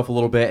hurt myself a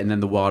little bit, and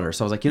then the water.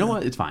 So I was like, you know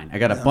what? It's fine. I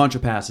got a bunch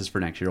of passes for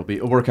next year.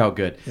 It'll work out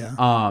good.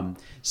 Yeah.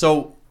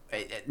 So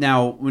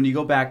now, when you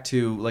go back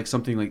to like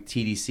something like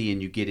TDC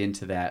and you get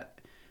into that,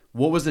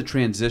 what was the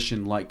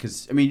transition like?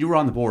 Because I mean, you were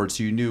on the board,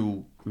 so you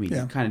knew. I mean,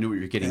 you kind of knew what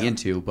you're getting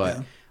into,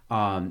 but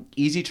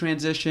easy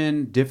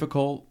transition,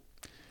 difficult.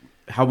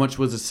 How much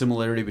was the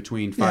similarity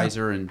between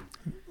Pfizer and?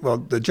 Well,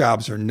 the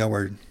jobs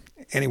are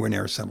anywhere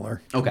near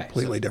similar. Okay.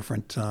 Completely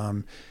different.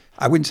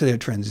 I wouldn't say the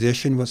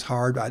transition was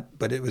hard,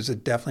 but it was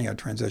definitely a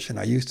transition.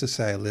 I used to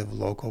say I live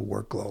local,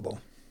 work global.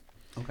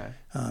 Okay.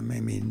 I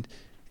mean,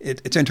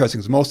 it's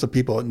interesting because most of the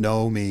people that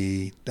know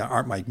me that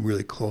aren't my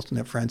really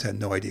close-knit friends had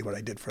no idea what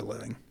I did for a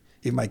living.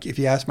 If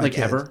you ask my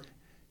kids, ever?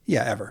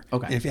 Yeah, ever.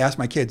 Okay. And if you ask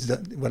my kids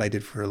what I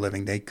did for a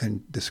living, they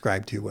couldn't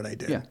describe to you what I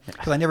did. Yeah.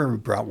 Because I never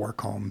brought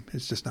work home.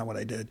 It's just not what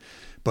I did.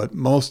 But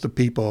most of the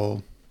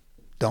people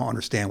don't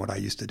understand what I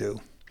used to do.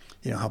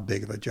 How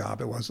big of a job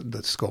it was,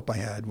 the scope I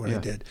had, what I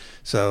did.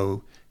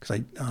 So, so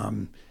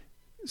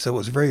it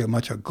was very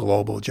much a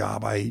global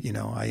job. I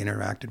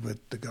interacted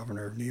with the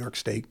governor of New York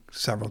State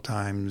several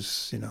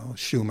times,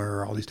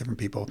 Schumer, all these different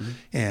people,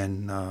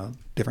 and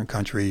different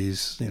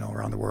countries,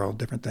 around the world,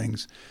 different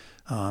things.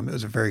 It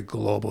was a very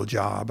global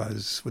job. I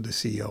was with the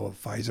CEO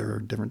of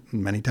Pfizer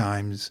many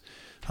times,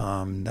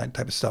 that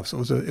type of stuff. So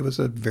it was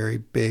a very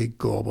big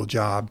global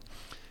job.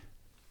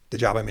 The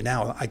job I'm in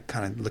now, I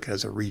kind of look at it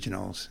as a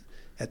regional,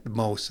 at the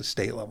most, a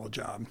state level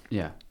job.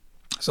 Yeah.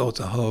 So it's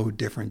a whole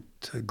different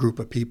group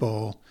of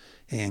people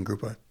and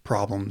group of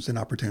problems and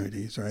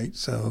opportunities, right?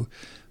 So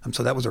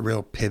that was a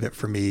real pivot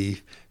for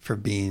me for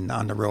being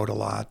on the road a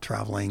lot,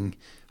 traveling.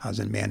 I was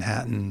in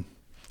Manhattan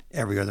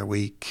every other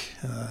week,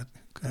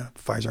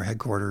 Pfizer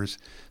headquarters.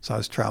 So I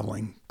was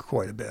traveling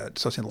quite a bit,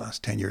 especially in the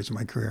last 10 years of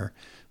my career.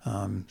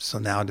 So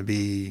now to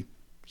be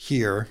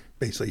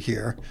basically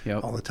here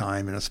all the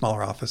time in a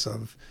smaller office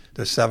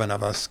there's 7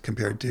 of us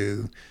compared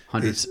to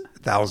hundreds,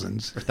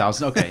 thousands. Or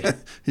thousands, okay.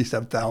 He used to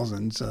have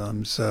thousands.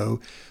 So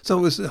it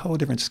was a whole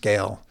different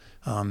scale.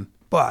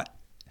 But,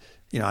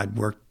 I'd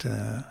worked,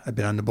 I'd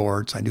been on the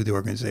board, so I knew the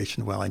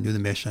organization well. I knew the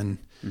mission.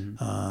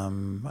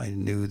 Mm-hmm. I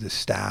knew the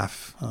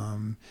staff. I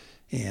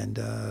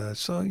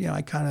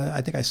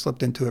think I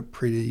slipped into it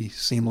pretty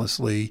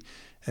seamlessly.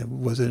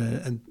 Was it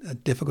a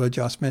difficult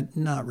adjustment?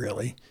 Not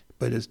really,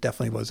 but it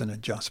definitely was an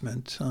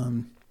adjustment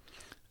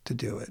to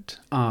do it.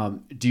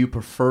 Do you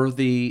prefer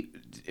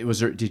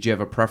did you have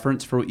a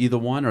preference for either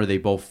one, or are they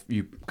both,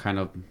 you kind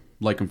of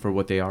like them for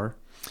what they are?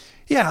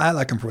 Yeah, I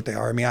like them for what they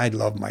are. I mean, I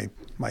love my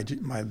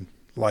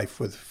life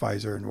with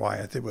Pfizer and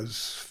Wyeth. It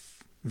was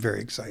very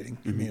exciting.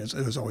 Mm-hmm. I mean, it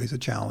was always a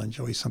challenge,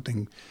 always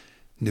something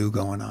new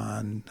going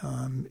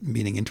on,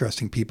 meeting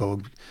interesting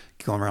people,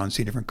 going around,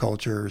 seeing different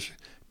cultures,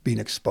 being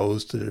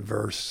exposed to the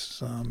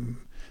diverse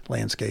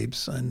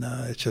landscapes, and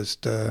it's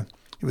just it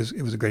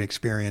was a great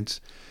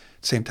experience.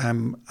 At the same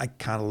time, I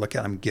kind of look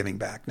at I'm giving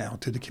back now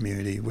to the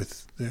community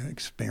with the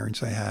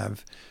experience I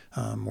have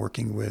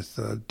working with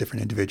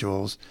different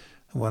individuals.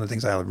 One of the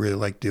things I really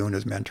like doing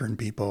is mentoring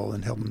people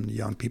and helping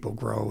young people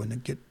grow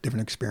and get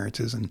different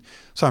experiences. And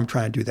so I'm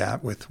trying to do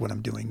that with what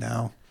I'm doing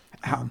now.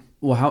 How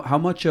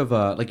much of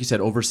like you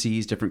said,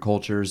 overseas, different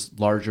cultures,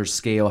 larger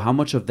scale, how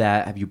much of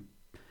that have you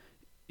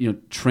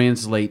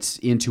translates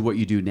into what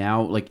you do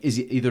now? Like, is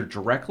it either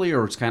directly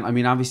or it's kind of, I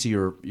mean, obviously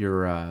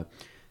you're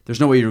there's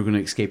no way you're going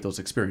to escape those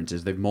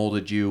experiences. They've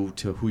molded you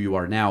to who you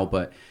are now,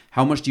 but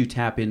how much do you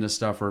tap into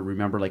stuff or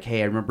remember like,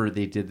 hey, I remember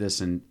they did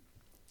this in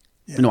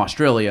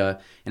Australia,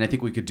 and I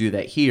think we could do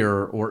that here,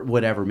 or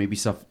whatever. Maybe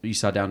stuff you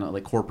saw down at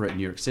like corporate in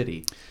New York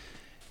City.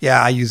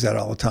 Yeah, I use that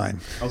all the time.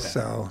 Okay.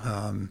 So,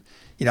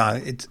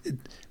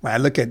 when I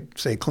look at,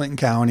 say, Clinton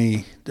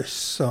County,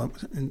 there's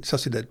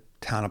especially the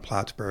town of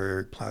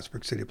Plattsburgh,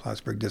 city of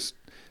Plattsburgh, this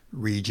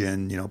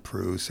region,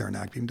 Peru,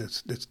 Saranac,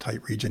 this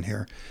tight region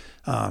here.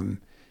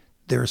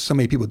 There are so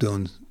many people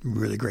doing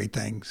really great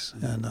things,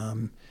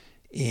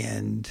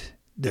 and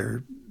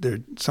they're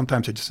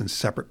sometimes they're just in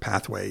separate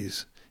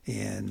pathways.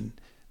 And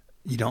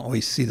you don't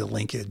always see the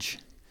linkage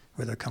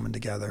where they're coming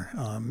together.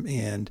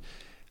 And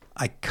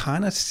I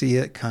kind of see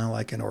it kind of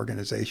like an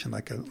organization,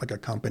 like a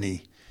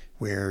company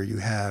where you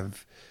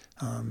have,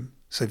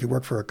 so if you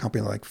work for a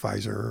company like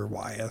Pfizer or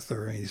Wyeth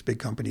or any of these big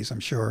companies, I'm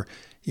sure,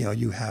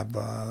 you have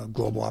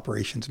global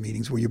operations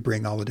meetings where you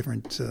bring all the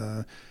different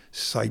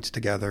sites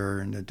together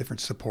and the different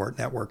support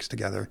networks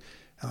together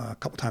a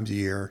couple times a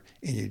year,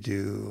 and you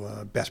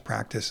do best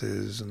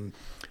practices and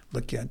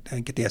look at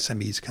and get the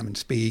SMEs come and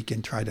speak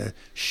and try to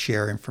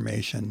share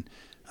information.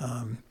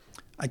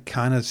 I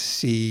kind of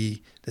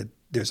see that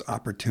there's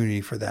opportunity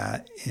for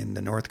that in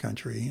the North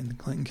Country, in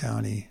Clinton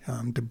County,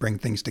 to bring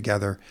things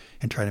together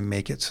and try to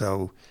make it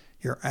so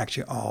you're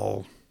actually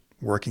all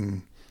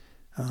working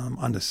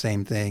on the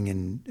same thing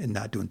and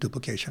not doing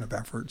duplication of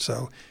effort.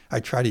 So I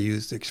try to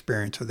use the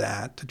experience of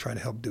that to try to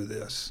help do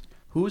this.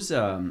 Who's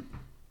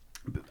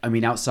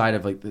outside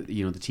of like the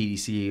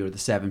TDC or the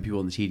 7 people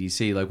in the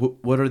TDC, like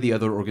what are the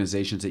other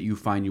organizations that you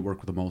find you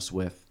work the most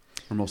with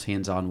or most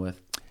hands-on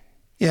with?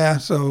 Yeah,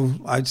 so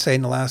I'd say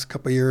in the last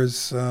couple of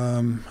years,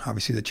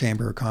 obviously the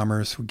Chamber of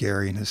Commerce with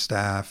Gary and his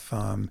staff,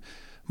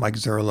 Mike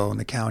Zerlo in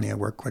the county I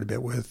work quite a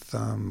bit with,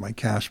 Mike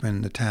Cashman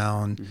in the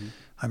town. Mm-hmm.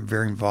 I'm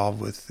very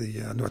involved with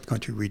the North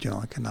Country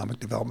Regional Economic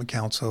Development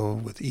Council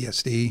with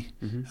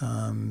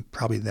ESD,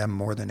 probably them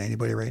more than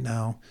anybody right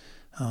now.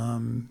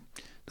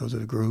 Those are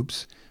the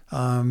groups.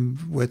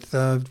 With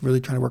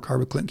really trying to work hard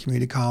with Clinton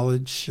Community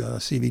College,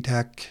 CV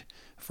Tech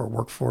for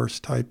workforce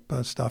type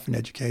stuff in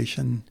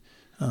education.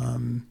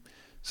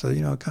 So,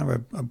 kind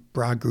of a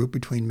broad group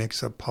between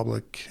mix of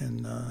public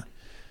and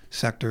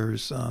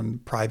sectors.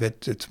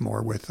 Private, it's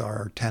more with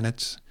our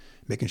tenants,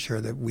 making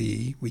sure that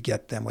we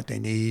get them what they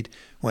need.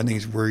 One of the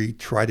things we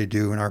try to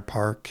do in our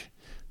park,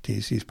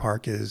 TDC's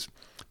park, is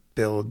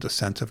build a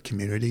sense of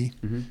community.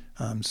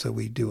 Mm-hmm. So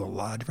we do a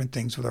lot of different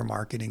things with our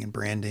marketing and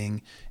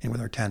branding and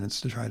with our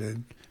tenants to try to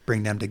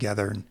bring them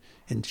together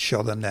and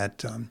show them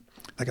that,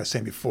 like I was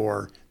saying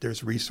before,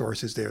 there's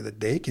resources there that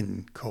they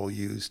can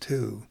co-use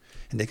too,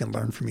 and they can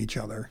learn from each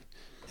other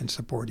and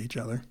support each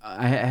other.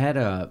 I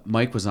had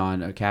Mike was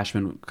on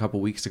Cashman a couple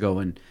weeks ago,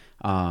 and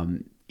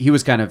he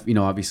was kind of,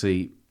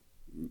 obviously,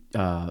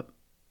 like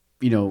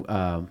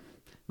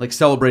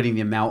celebrating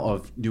the amount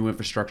of new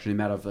infrastructure, the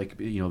amount of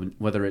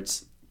whether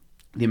it's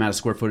the amount of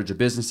square footage of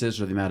businesses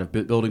or the amount of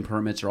building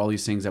permits or all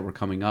these things that were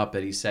coming up,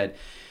 that he said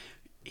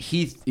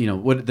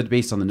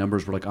based on the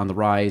numbers were like on the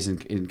rise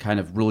and kind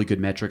of really good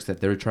metrics that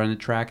they're trying to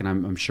track. And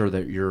I'm sure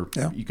that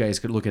you guys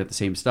could look at the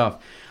same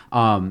stuff.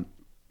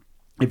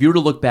 If you were to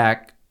look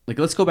back, like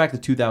let's go back to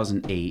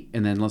 2008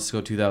 and then let's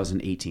go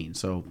 2018.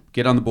 So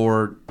get on the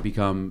board,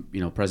 become,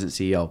 president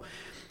CEO.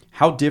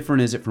 How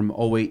different is it from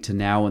 2008 to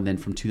now and then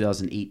from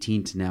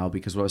 2018 to now?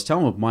 Because what I was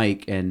telling with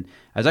Mike, and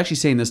I was actually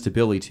saying this to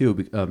Billy too,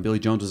 Billy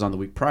Jones was on the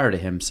week prior to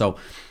him. So,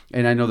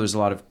 and I know there's a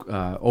lot of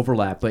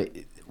overlap, but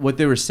what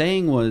they were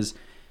saying was,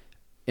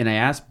 and I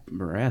asked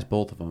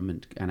both of them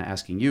and kind of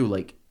asking you,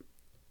 like,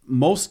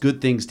 most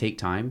good things take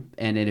time.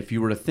 And if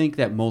you were to think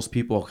that most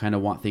people kind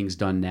of want things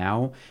done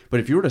now, but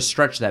if you were to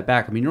stretch that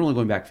back, I mean, you're only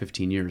going back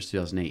 15 years,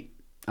 2008.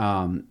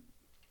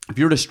 If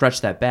you were to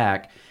stretch that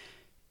back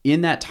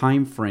in that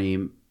time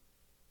frame,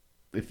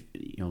 if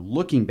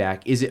looking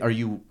back, are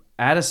you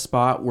at a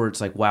spot where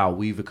it's like, wow,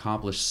 we've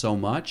accomplished so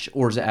much,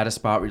 or is it at a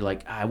spot where you're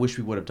like, I wish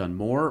we would have done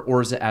more,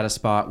 or is it at a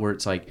spot where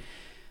it's like,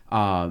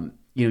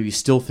 you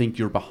still think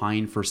you're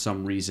behind for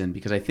some reason?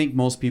 Because I think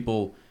most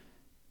people,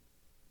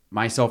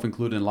 myself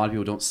included, and a lot of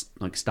people don't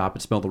like stop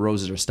and smell the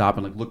roses or stop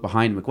and like look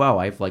behind them like, wow,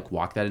 I've like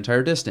walked that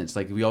entire distance.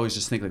 Like we always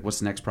just think like, what's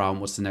the next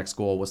problem? What's the next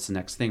goal? What's the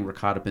next thing? We're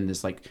caught up in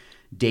this like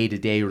day to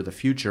day or the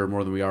future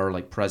more than we are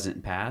like present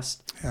and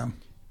past. Yeah.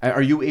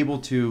 Are you able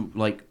to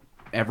like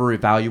ever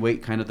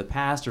evaluate kind of the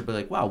past or be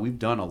like, wow, we've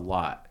done a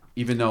lot?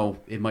 even though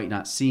it might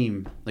not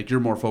seem like you're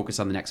more focused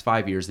on the next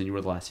 5 years than you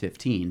were the last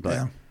 15. But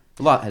Yeah.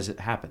 a lot has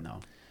happened, though.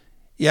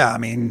 Yeah, I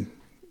mean,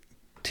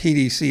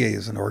 TDC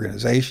as an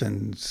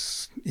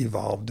organization's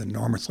evolved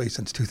enormously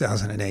since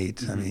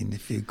 2008. I mean,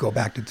 if you go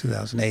back to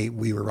 2008,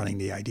 we were running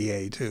the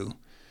IDA too.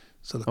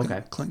 So the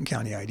Clinton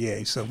County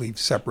IDA. So we've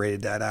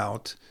separated that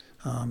out.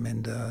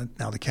 And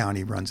now the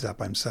county runs that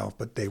by himself,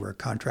 but they were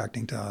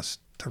contracting to us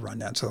to run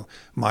that. So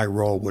my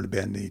role would have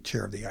been the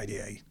chair of the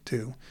IDA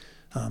too.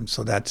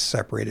 So that's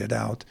separated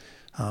out.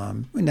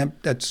 And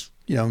that's,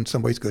 in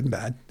some ways good and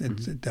bad.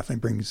 It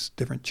definitely brings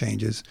different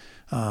changes.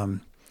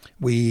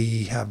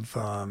 We have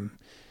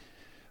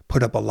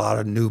put up a lot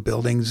of new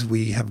buildings.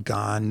 We have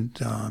gone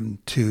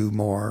to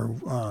more,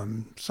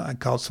 so I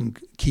call it some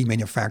key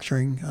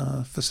manufacturing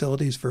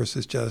facilities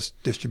versus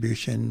just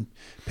distribution,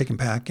 pick and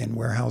pack, and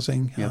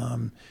warehousing. Yep.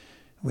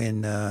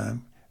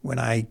 When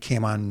I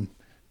came on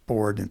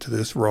board into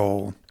this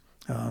role,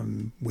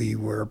 we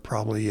were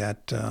probably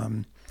at,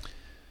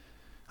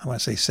 I want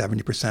to say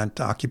 70%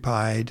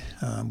 occupied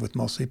with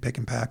mostly pick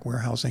and pack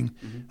warehousing.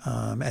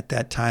 At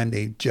that time,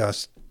 they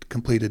just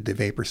completed the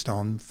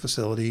Vaporstone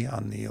facility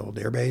on the old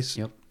airbase,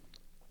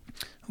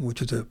 which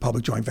was a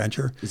public joint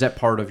venture. Is that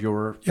part of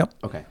your? Yep.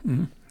 Okay.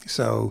 Mm-hmm.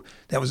 So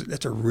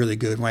that's a really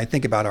good. When I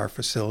think about our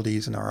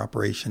facilities and our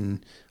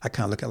operation, I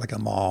kind of look at like a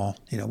mall.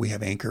 We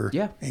have anchor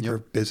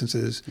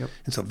businesses,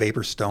 and so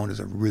Vaporstone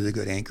is a really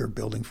good anchor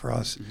building for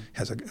us.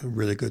 Has a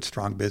really good,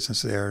 strong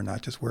business there,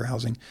 not just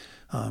warehousing.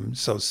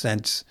 So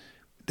since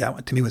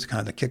that, to me, was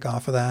kind of the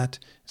kickoff of that.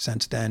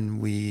 Since then,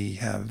 we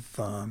have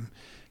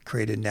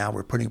created. Now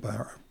we're putting up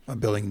a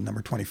building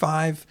number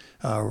 25,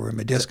 where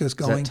Medisca's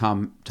going. Is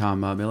that Tom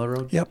Miller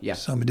Road? Yep. Yeah.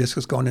 So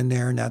Medisca's going in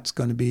there, and that's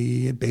going to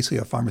be basically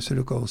a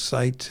pharmaceutical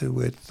site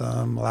with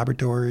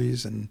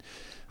laboratories and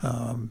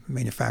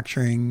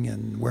manufacturing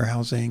and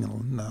warehousing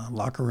and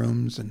locker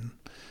rooms and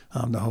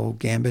the whole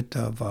gambit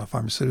of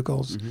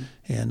pharmaceuticals.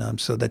 And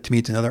so that, to me,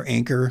 it's another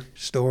anchor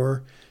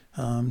store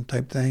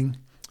type thing.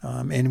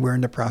 And we're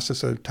in the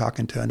process of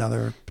talking to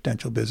another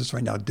potential business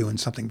right now, doing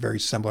something very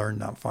similar,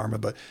 not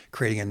pharma, but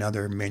creating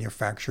another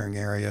manufacturing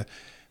area,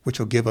 which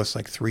will give us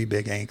like 3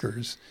 big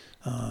anchors.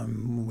 I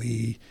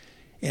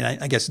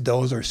guess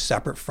those are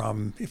separate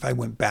from, if I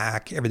went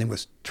back, everything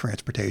was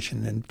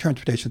transportation. And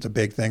transportation is a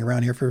big thing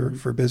around here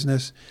for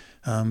business.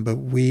 But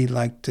we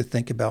like to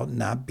think about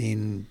not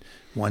being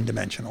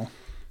one-dimensional.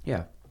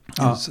 Yeah.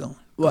 So.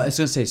 Well, I was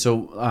going to say,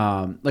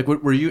 so like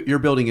where your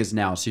building is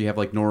now, so you have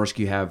like Norrisk,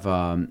 you have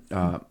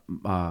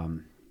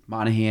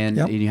Monahan,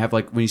 and you have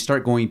like, when you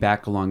start going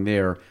back along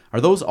there, are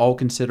those all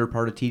considered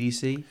part of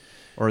TDC?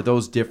 Or are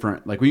those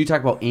different? Like when you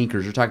talk about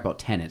anchors, you're talking about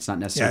tenants, not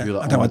necessarily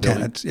I'm talking about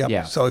tenants. Yep.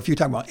 Yeah. So if you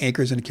talk about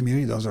anchors in the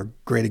community, those are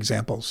great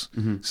examples.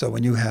 So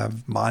when you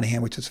have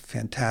Monahan, which is a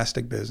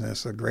fantastic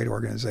business, a great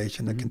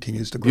organization that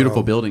continues to grow.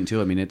 Beautiful building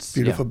too. I mean, it's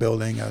beautiful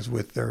building. I was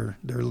with their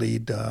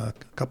lead a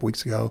couple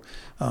weeks ago.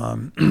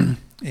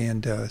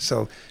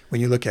 So when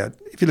you look at,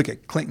 if you look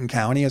at Clinton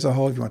County as a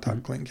whole, if you want to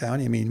talk Clinton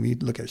County, I mean, we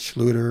look at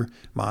Schluter,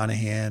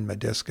 Monahan,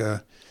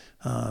 Medisca,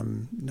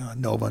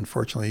 Nova,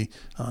 unfortunately,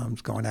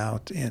 is going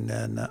out, and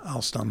then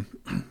Alstom,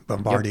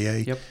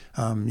 Bombardier.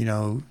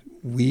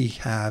 We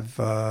have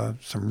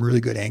some really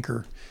good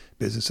anchor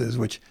businesses,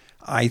 which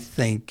I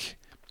think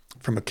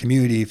from a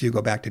community, if you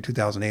go back to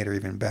 2008 or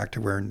even back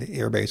to where the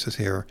air base is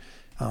here,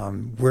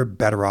 we're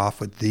better off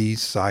with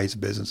these size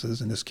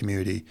businesses in this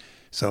community.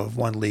 So if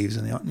one leaves,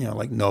 and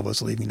like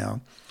Nova's leaving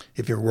now,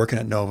 if you're working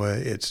at Nova,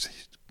 it's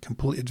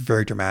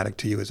very dramatic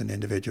to you as an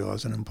individual,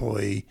 as an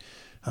employee.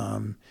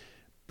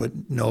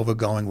 But Nova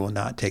going will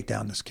not take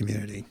down this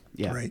community,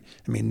 right?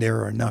 I mean, there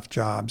are enough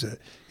jobs that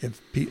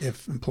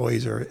if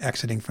employees are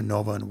exiting from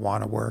Nova and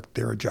want to work,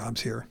 there are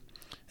jobs here,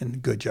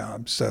 and good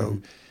jobs.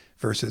 So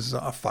versus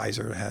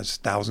Pfizer has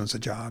thousands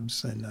of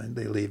jobs, and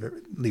they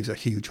leaves a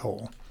huge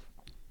hole.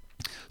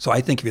 So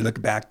I think if you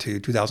look back to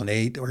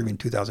 2008 or even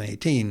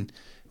 2018,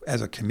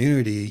 as a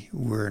community,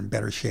 we're in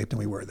better shape than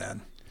we were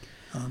then.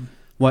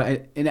 Well,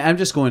 and I'm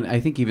just going, I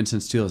think even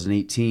since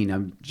 2018,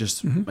 I'm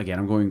just, again,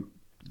 I'm going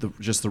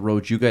just the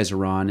road you guys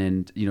are on,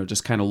 and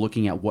just kind of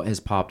looking at what has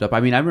popped up. I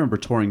mean, I remember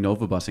touring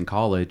Nova Bus in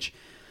college,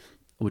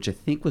 which I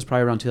think was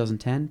probably around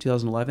 2010,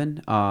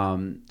 2011.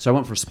 So I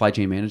went for supply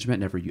chain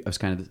management. I was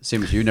kind of the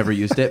same as you, never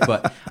used it,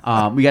 but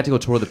we got to go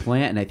tour the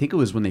plant, and I think it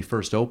was when they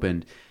first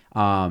opened,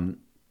 and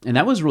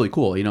that was really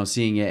cool,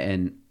 seeing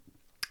it.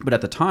 But at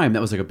the time,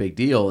 that was like a big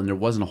deal, and there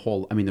wasn't a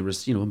whole. I mean, there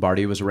was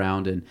Bombardier was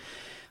around, and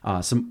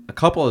a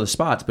couple of the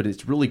spots, but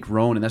it's really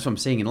grown, and that's what I'm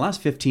saying. In the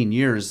last 15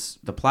 years,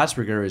 the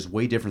Plattsburgh area is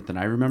way different than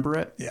I remember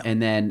it. Yeah.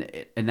 And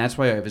that's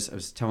why I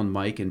was telling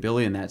Mike and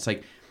Billy and that, it's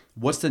like,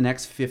 what's the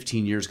next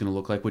 15 years going to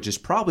look like? Which is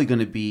probably going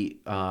to be,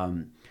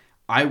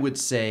 I would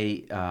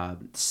say,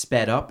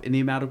 sped up in the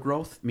amount of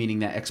growth, meaning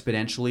that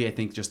exponentially. I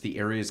think just the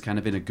area is kind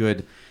of in a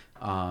good.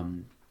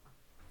 And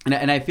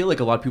I feel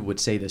like a lot of people would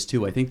say this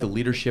too. I think the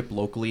leadership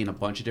locally in a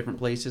bunch of different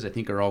places, I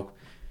think, are all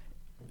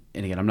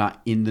and again, I'm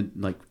not in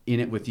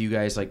it with you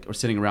guys or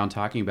sitting around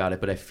talking about it,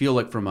 but I feel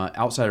like from an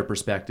outsider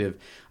perspective,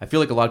 I feel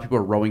like a lot of people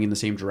are rowing in the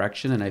same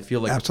direction, and I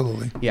feel like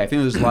absolutely, yeah, I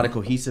think there's a lot of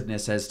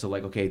cohesiveness as to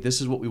okay,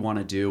 this is what we want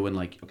to do, and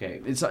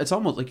okay, it's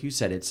almost like you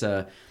said, it's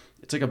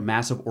like a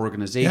massive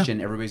organization.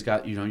 Yeah. Everybody's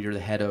got you're the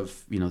head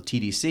of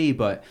TDC,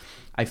 but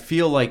I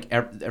feel like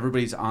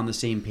everybody's on the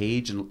same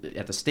page, and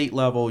at the state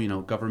level,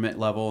 government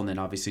level, and then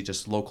obviously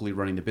just locally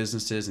running the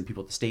businesses and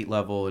people at the state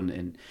level,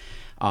 and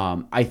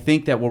I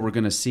think that what we're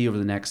going to see over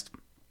the next,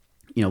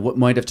 what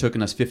might have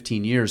taken us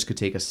 15 years could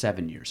take us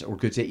 7 years, or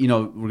could take, we're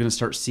going to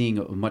start seeing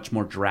a much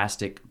more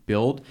drastic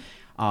build,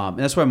 and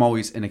that's why I'm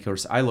always, and of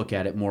course I look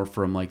at it more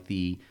from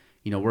the.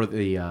 We're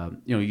the,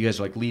 you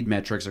guys are lead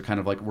metrics are kind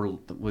of we're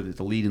with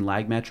the lead and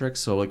lag metrics.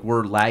 So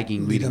we're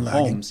lagging leading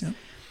homes. Yeah.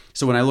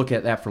 So when I look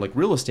at that for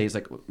real estate,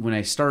 it's when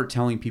I start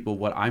telling people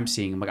what I'm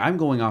seeing, I'm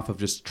going off of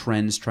just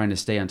trends, trying to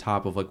stay on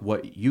top of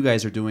what you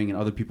guys are doing and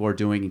other people are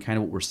doing and kind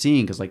of what we're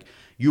seeing. Cause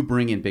you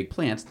bring in big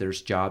plants,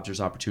 there's jobs, there's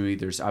opportunity,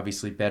 there's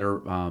obviously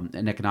better,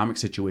 an economic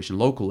situation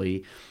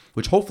locally,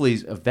 which hopefully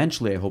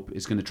eventually I hope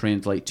is going to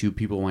translate to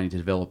people wanting to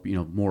develop,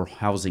 more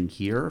housing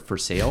here for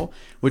sale,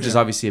 which is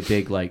obviously a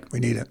big, we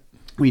need it.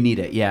 We need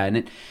it, yeah,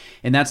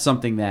 and that's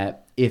something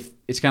that if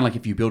it's kind of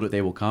if you build it,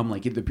 they will come.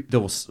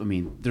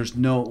 There's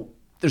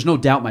no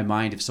doubt in my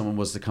mind if someone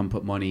was to come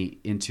put money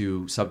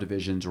into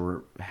subdivisions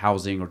or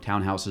housing or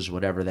townhouses or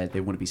whatever that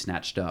they wouldn't be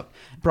snatched up.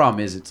 The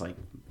problem is it's then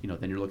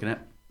you're looking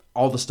at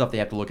all the stuff they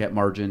have to look at,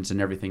 margins and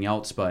everything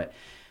else, but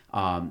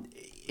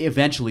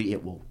eventually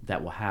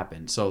that will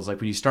happen. So it's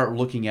when you start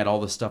looking at all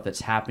the stuff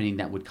that's happening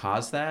that would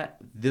cause that,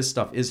 this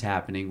stuff is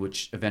happening,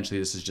 which eventually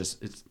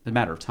it's a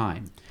matter of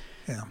time.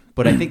 Yeah.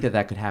 But I think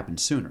that could happen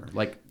sooner.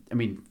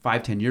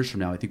 5-10 years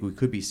from now, I think we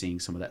could be seeing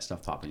some of that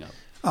stuff popping up.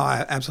 Oh,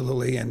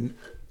 absolutely. And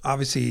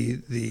obviously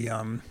the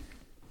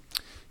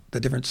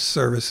different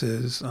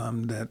services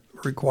that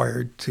are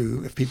required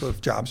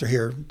if jobs are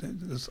here,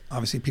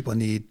 obviously people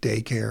need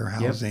daycare,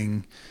 housing.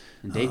 Yep.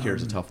 And daycare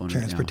is a tough one.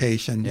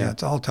 Transportation. Right now. Yeah,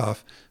 it's all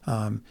tough.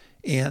 And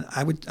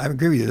I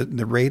agree with you.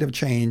 The rate of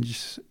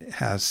change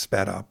has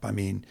sped up.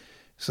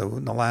 So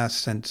in the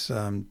last since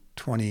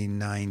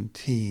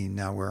 2019,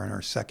 now we're in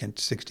our second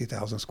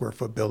 60,000 square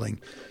foot building.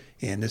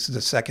 And this is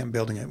the second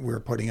building that we're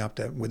putting up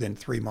that within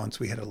 3 months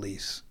we had a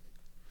lease.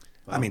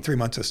 Wow. 3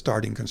 months of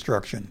starting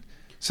construction.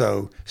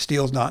 So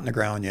steel's not in the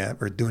ground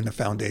yet. We're doing the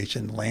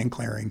foundation, land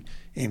clearing,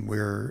 and we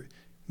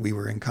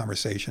were in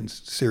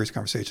serious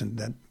conversation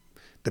that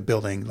the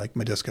building,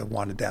 Madiska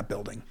wanted that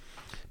building.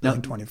 Now,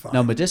 25.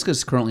 Now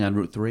Madiska's currently on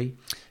Route 3?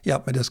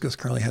 Yep, Madiska's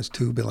currently has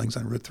 2 buildings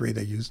on Route 3.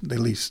 They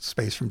lease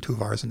space from 2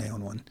 of ours and they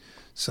own one.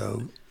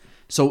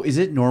 So is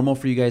it normal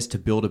for you guys to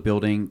build a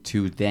building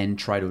to then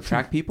try to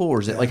attract people?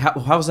 Or is it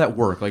how does that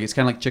work? It's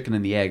kind of like chicken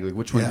and the egg.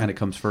 Which one kind of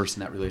comes first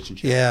in that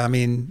relationship? Yeah,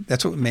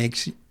 that's what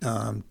makes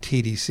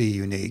TDC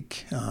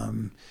unique.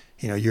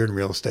 You're in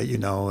real estate,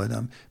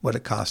 and what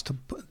it costs to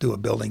do a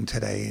building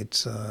today.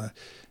 It's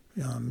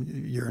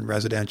you're in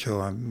residential,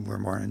 we're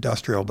more in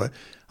industrial, but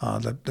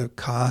the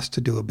cost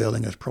to do a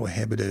building is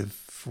prohibitive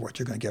for what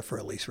you're going to get for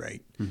a lease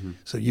rate. Mm-hmm.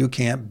 So you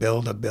can't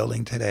build a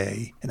building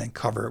today and then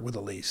cover it with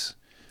a lease.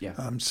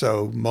 Yeah.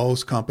 So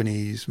most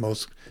companies,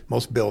 most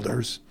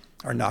builders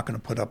are not going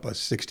to put up a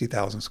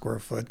 60,000 square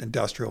foot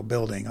industrial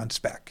building on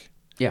spec.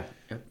 Yeah.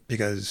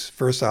 Because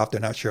first off, they're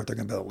not sure if they're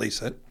going to be able to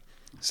lease it.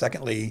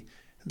 Secondly,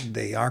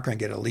 they aren't going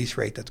to get a lease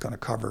rate that's going to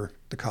cover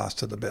the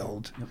cost of the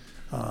build. Yep.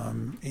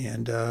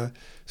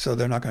 So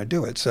they're not going to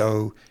do it.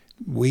 So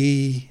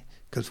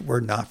because we're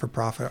not for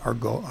profit, our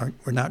goal,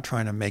 we're not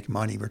trying to make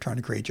money. We're trying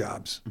to create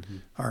jobs. Mm-hmm.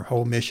 Our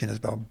whole mission is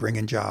about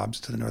bringing jobs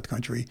to the North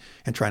Country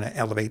and trying to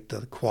elevate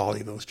the quality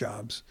of those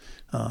jobs.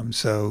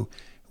 So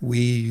we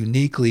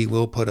uniquely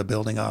will put a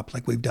building up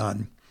like we've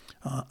done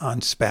on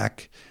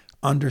spec,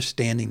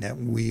 understanding that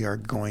we are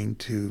going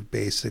to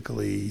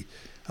basically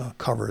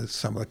cover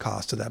some of the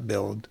cost of that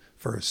build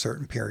for a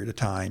certain period of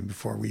time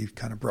before we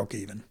kind of broke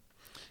even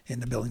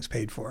and the building's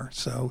paid for.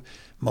 So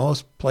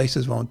most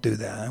places won't do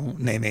that. I won't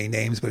name any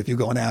names, but if you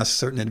go and ask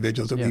certain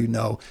individuals that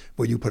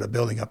will you put a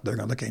building up, they're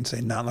going to look at it and say,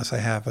 not unless I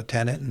have a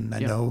tenant and I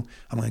know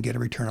I'm going to get a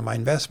return on my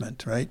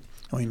investment, right?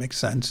 It only makes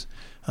sense.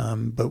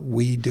 But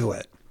we do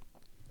it.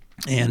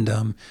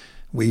 And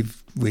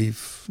we've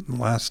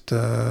last,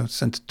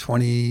 since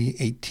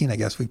 2018, I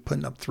guess, we've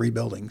put up 3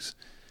 buildings.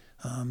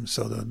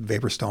 So the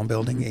Vapor Stone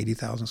building,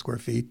 80,000 square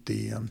feet,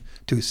 the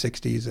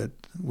 260s that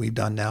we've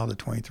done now,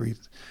 the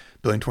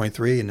Building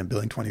 23 and then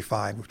Building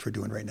 25, which we're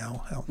doing right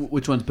now.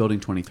 Which one's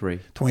Building 23?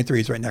 23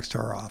 is right next to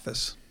our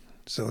office.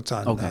 So it's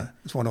on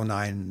it's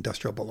 109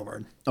 Industrial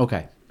Boulevard.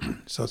 Okay.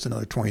 So it's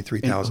another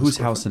 23,000. Who's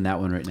house in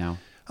that one right now?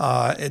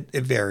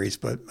 It varies,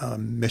 but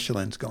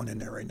Michelin's going in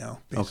there right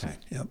now. Basically. Okay.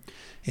 Yep.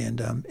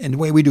 And the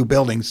way we do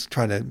buildings,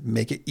 try to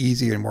make it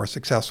easier and more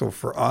successful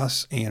for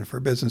us and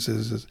for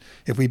businesses, is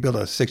if we build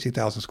a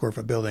 60,000 square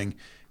foot building,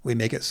 we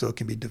make it so it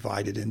can be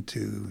divided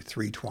into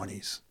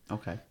 320s.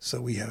 Okay. So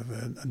we have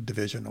a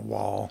division, a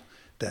wall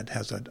that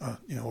has a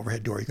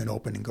overhead door you can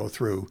open and go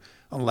through,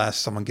 unless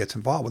someone gets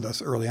involved with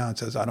us early on and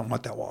says, I don't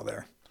want that wall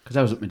there.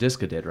 Because that was what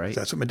Mediska did, right?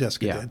 That's what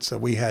Mediska Yeah. did. So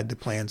we had the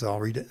plans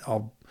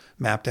all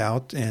mapped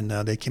out, and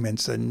they came in and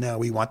said, no,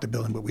 we want the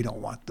building, but we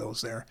don't want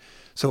those there.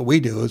 So what we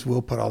do is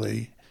we'll put all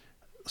the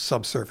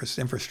subsurface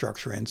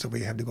infrastructure in, so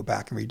we have to go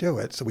back and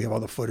redo it. So we have all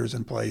the footers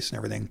in place and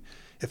everything.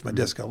 If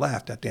Mediska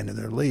left at the end of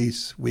their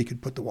lease, we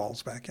could put the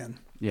walls back in.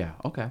 Yeah.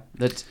 Okay.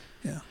 That's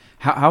Yeah.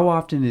 How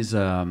often is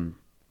do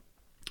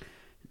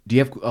you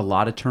have a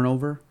lot of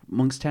turnover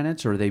amongst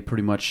tenants, or are they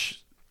pretty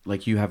much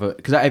like you have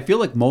because I feel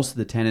like most of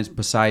the tenants,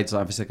 besides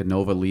obviously like a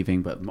Nova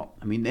leaving, but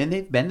I mean, and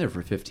they've been there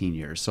for 15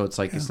 years, so it's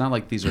like it's not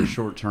like these are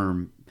short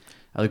term.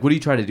 Like, what do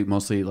you try to do?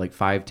 Mostly like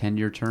 5-10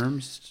 year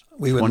terms,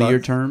 20-year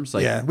terms.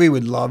 Like, yeah, we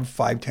would love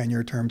 5-10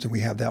 year terms, and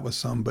we have that with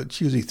some, but it's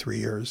usually 3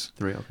 years.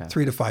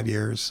 3 to 5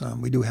 years.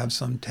 We do have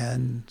some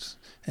 10s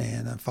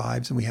and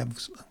 5s, and we have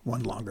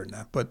one longer than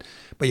that. But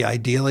yeah,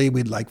 ideally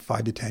we'd like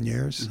 5 to 10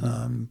 years.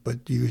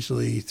 But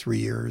usually 3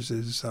 years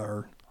is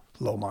our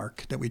low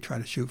mark that we try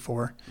to shoot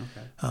for.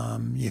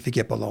 Okay. If you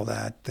get below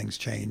that, things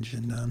change,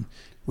 and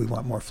we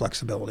want more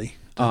flexibility.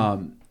 I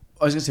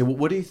was gonna say,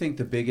 what do you think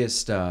the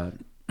biggest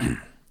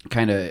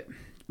kind of,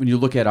 when you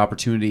look at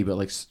opportunity, but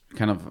like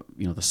kind of,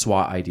 the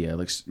SWOT idea,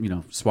 like,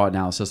 SWOT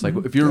analysis, like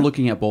if you're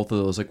looking at both of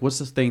those, like what's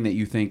the thing that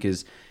you think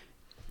is,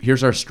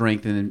 here's our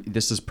strength, and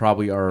this is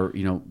probably our,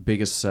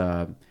 biggest,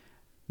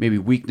 maybe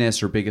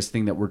weakness or biggest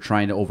thing that we're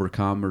trying to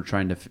overcome or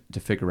trying to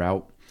figure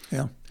out?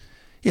 Yeah.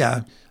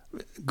 Yeah.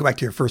 Go back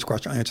to your first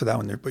question. I'll answer that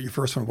one there. But your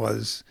first one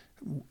was,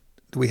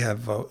 do we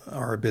have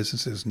our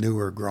businesses new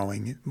or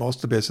growing? Most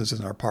of the businesses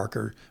in our park,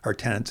 our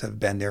tenants have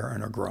been there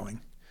and are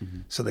growing.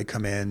 So they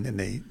come in and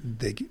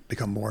they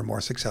become more and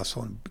more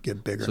successful and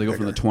get bigger. So they go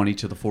from the 20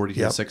 to the 40 to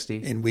the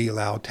 60? And we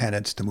allow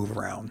tenants to move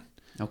around.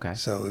 Okay.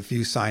 So if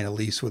you sign a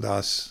lease with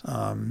us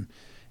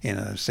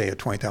in say a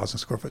 20,000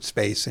 square foot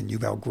space and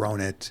you've outgrown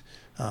it,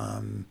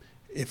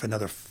 if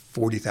another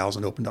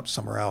 40,000 opened up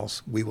somewhere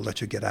else, we will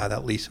let you get out of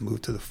that lease and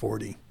move to the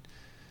 40.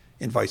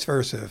 And vice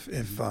versa.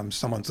 If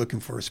someone's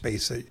looking for a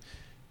space that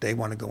they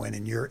want to go in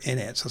and you're in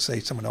it, so say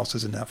someone else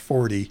is in that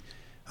 40,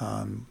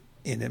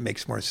 and it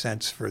makes more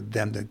sense for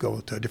them to go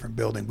to a different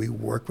building, we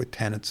work with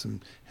tenants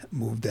and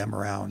move them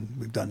around.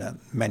 We've done that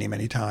many,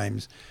 many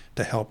times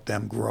to help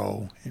them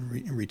grow and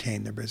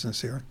retain their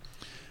business here.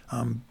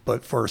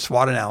 But for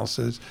SWOT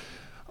analysis,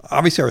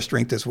 obviously our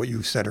strength is what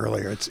you said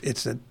earlier.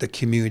 It's that the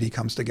community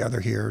comes together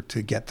here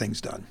to get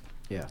things done.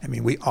 Yeah. I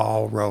mean, we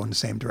all row in the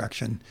same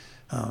direction.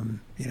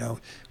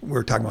 We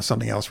were talking about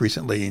something else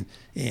recently,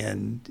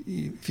 and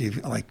if you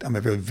like, I'm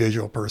a very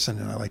visual person,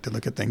 and I like to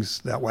look at things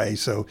that way.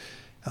 So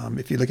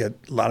if you look at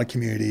a lot of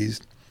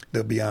communities,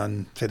 they'll be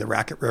on, say, the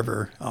Racket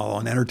River, all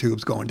on inner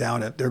tubes going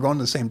down it. They're going in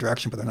the same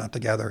direction, but they're not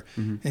together.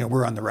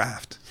 We're on the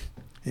raft.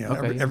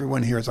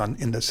 Everyone here is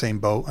in the same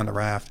boat on the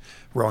raft,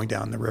 rowing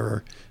down the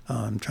river,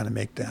 trying to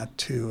make that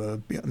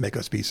to make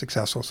us be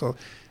successful. So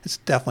it's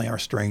definitely our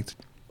strength.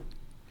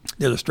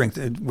 The other strength,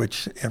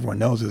 which everyone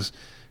knows, is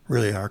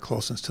really our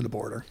closeness to the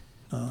border.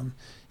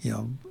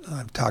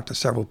 I've talked to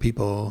several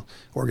people,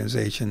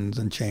 organizations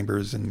and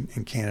chambers in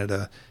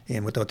Canada,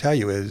 and what they'll tell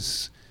you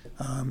is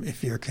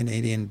if you're a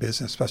Canadian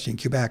business, especially in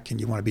Quebec, and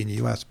you want to be in the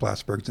U.S.,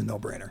 Plattsburgh's a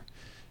no-brainer.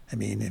 I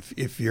mean,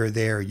 if you're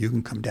there, you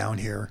can come down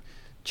here,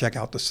 check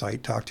out the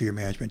site, talk to your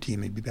management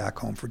team, and be back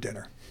home for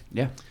dinner.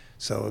 Yeah.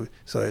 So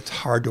it's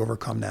hard to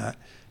overcome that.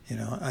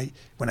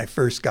 When I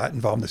first got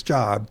involved in this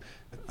job,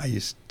 I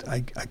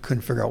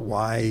couldn't figure out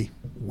why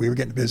we were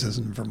getting business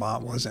in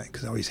Vermont wasn't,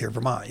 because I always hear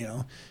Vermont,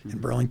 in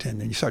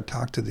Burlington, and you start to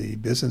talk to the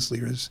business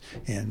leaders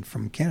and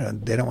from Canada,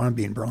 they don't want to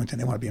be in Burlington,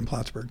 they want to be in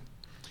Plattsburgh.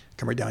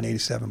 Come right down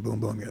 87,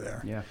 boom, boom, you're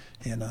there. Yeah.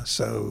 And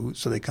so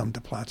they come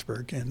to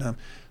Plattsburgh, and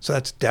so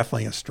that's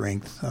definitely a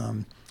strength.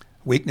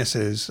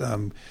 Weaknesses,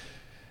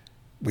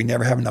 we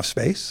never have enough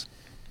space.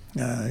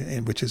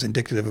 Which is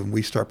indicative of when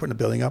we start putting a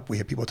building up, we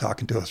have people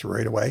talking to us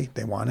right away.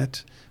 They want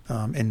it.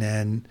 And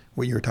then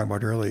what you were talking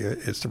about earlier,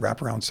 it's the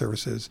wraparound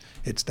services,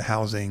 it's the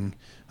housing,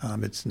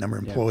 it's the number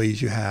of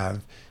employees you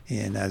have.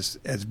 And as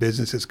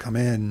businesses come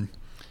in,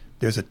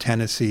 there's a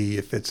tendency,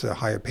 if it's a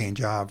higher paying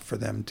job, for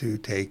them to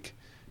take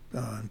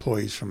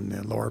employees from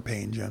the lower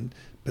paying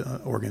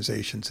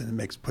organizations,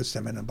 and puts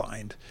them in a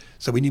bind.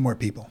 So we need more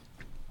people.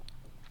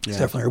 It's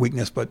definitely our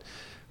weakness, but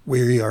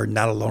we are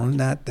not alone in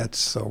that.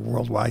 That's a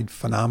worldwide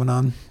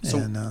phenomenon. So,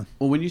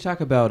 when you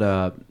talk about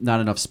not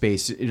enough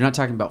space, you're not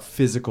talking about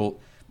physical,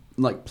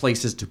 like,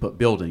 places to put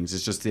buildings.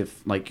 It's just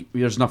if, like,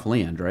 there's enough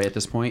land, right? At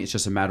this point, it's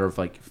just a matter of,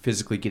 like,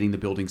 physically getting the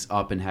buildings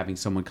up and having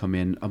someone come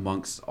in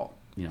amongst all,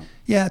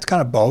 Yeah, it's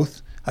kind of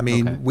both. I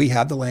mean, we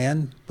have the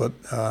land, but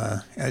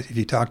if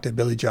you talk to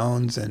Billy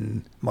Jones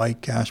and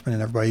Mike Cashman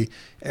and everybody,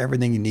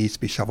 everything needs to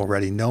be shovel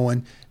ready. No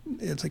one,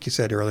 it's like you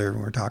said earlier when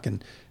we were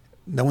talking,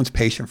 no one's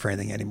patient for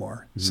anything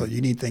anymore. So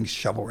you need things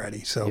shovel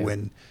ready. So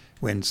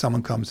when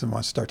someone comes and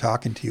wants to start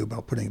talking to you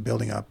about putting a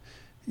building up,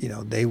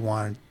 they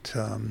want,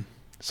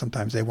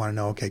 sometimes they want to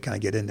know, okay, can I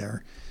get in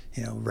there,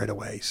 right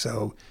away?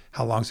 So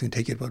how long is it going to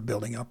take you to put a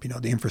building up?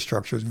 The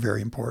infrastructure is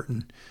very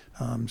important.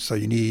 So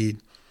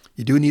you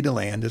you do need the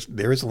land.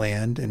 There is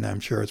land, and I'm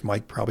sure, as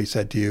Mike probably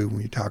said to you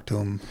when you talked to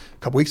him a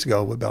couple weeks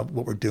ago about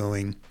what we're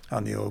doing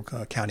on the old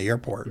county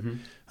airport.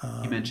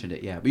 You mentioned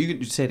it, yeah. But you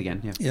can say it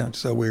again, yeah. Yeah,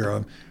 so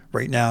we're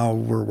right now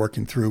we're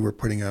working through. We're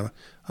putting about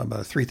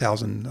a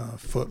 3,000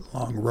 foot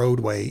long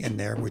roadway in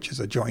there, which is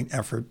a joint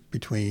effort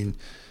between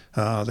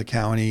the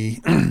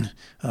county,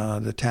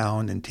 the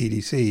town, and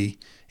TDC,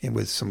 and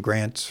with some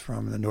grants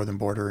from the Northern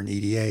Border and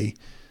EDA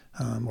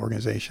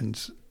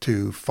organizations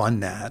to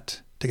fund that,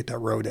 to get that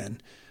road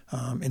in.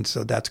 And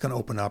so that's going to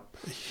open up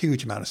a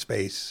huge amount of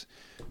space.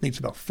 It needs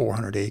about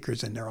 400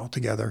 acres in there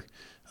altogether.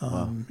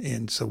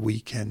 And so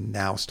we can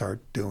now start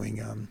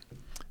doing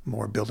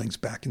more buildings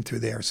back and through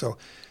there. So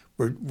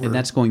we're and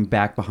that's going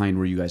back behind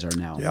where you guys are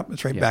now. Yep,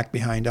 it's right back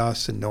behind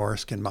us in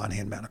Norrisk and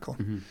Monahan Medical.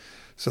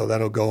 So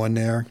that'll go in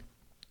there.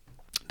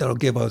 That'll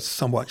give us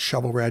somewhat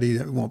shovel ready.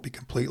 It won't be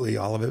completely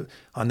all of it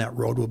on that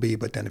road will be,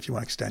 but then if you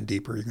want to extend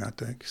deeper, you're going to have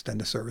to extend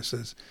the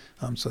services.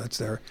 So that's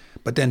there.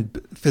 But then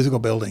physical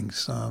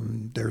buildings,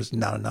 there's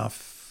not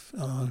enough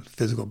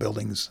physical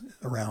buildings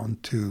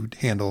around to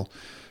handle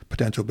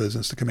potential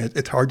business to come in.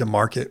 It's hard to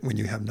market when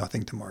you have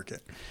nothing to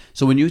market.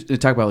 So when you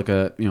talk about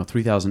like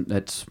 3,000,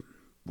 that's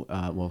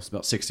it's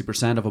about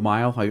 60% of a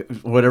mile,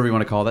 whatever you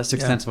want to call that,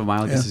 6/10 of a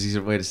mile, I guess is the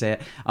easier way to say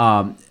it.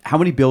 How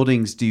many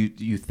buildings do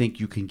you think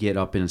you can get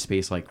up in a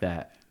space like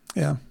that?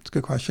 Yeah, it's a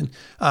good question.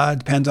 It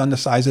depends on the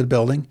size of the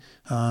building.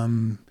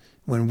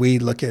 When we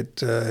look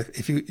at,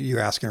 if you're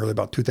asking earlier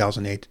about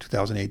 2008 to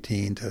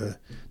 2018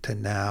 to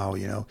now,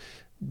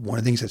 one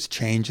of the things that's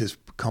changed is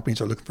companies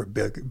are looking for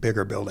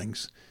bigger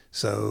buildings.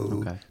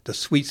 So the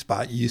sweet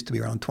spot used to be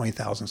around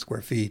 20,000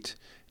 square feet.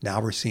 Now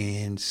we're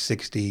seeing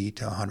 60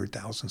 to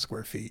 100,000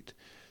 square feet.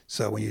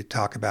 So when you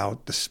talk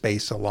about the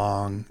space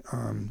along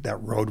that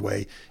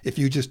roadway, if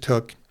you just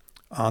took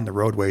on the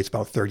roadway, it's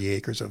about 30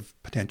 acres of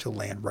potential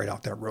land right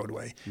off that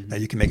roadway. Now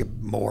you can make it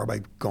more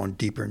by going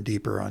deeper and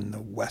deeper on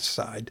the west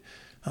side.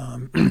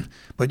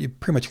 But you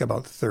pretty much got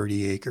about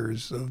 30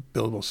 acres of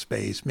buildable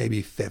space,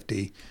 maybe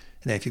 50.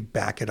 And then if you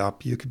back it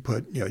up, you could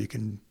put, you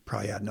can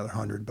probably add another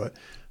 100. But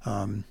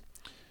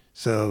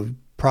so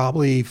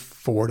probably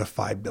 4 to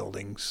 5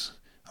 buildings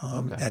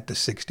at the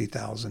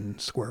 60,000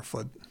 square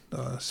foot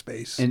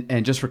space.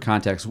 And just for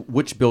context,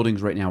 which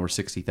buildings right now are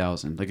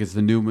 60,000? Like, is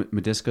the new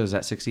Medisca, is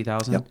that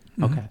 60,000? Yep.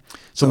 Okay.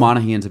 So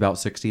Monahan's about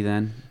 60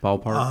 then,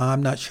 ballpark?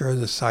 I'm not sure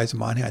the size of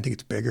Monahan. I think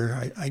it's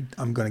bigger.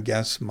 I'm going to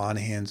guess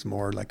Monahan's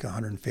more like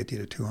 150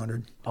 to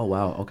 200. Oh,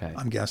 wow. Okay.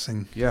 I'm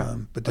guessing. Yeah.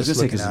 But I was going to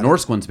say, because the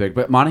North one's big,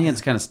 but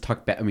Monahan's kind of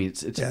tucked back. I mean,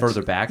 it's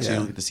further back, so you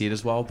don't get to see it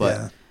as well.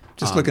 But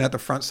just looking at the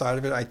front side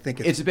of it, I think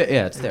it's a bit,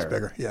 it's there. It's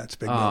bigger. Yeah, it's a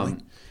big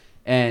building.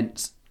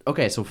 And,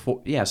 okay, so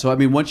I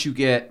mean, once you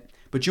get...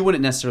 But you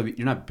wouldn't necessarily,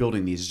 you're not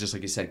building these. It's just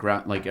like you said,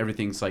 ground, like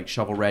everything's like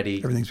shovel ready.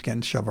 Everything's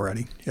getting shovel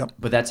ready. Yep.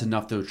 But that's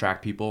enough to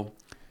attract people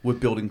with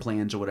building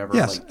plans or whatever.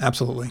 Yes,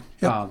 absolutely.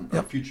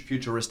 Yep.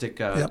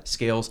 Futuristic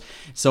scales.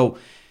 So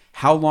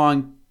how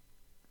long,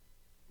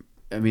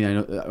 I mean,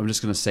 I'm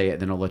just going to say it,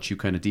 then I'll let you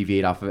kind of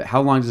deviate off of it.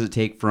 How long does it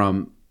take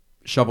from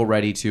shovel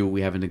ready to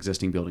we have an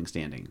existing building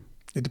standing?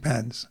 It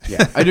depends.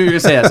 Yeah, I knew you were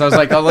going to say that. So I was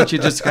like, I'll let you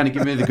just kind of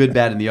give me the good,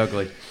 bad, and the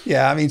ugly.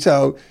 Yeah, I mean,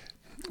 so...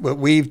 What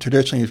we've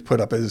traditionally put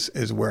up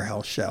is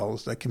warehouse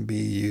shells that can be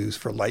used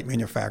for light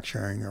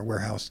manufacturing or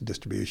warehouse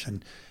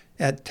distribution.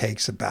 That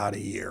takes about a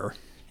year,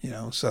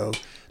 So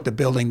the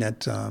building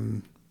that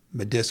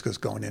Medisca's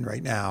going in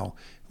right now,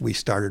 we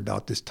started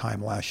about this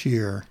time last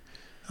year.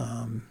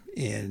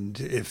 And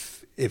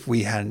if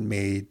we hadn't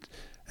made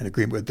an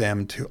agreement with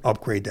them to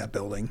upgrade that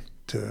building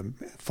to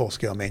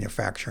full-scale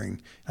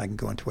manufacturing, I can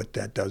go into what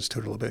that does to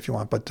it a little bit if you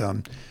want, but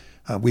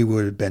we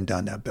would have been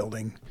done that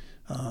building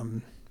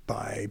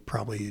by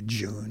probably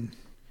June,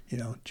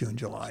 June,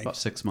 July. It's about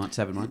 6 months,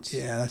 7 months?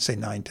 Yeah, I'd say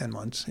 9-10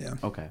 months, yeah.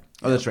 Okay.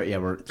 Oh, that's right. Yeah,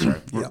 we're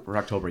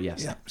October,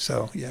 yes. Yeah,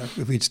 so,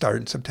 if we'd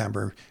started in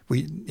September,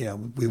 we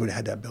would have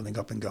had that building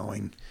up and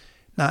going.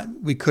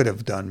 We could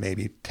have done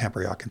maybe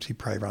temporary occupancy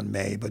probably around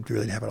May, but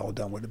really to have it all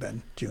done would have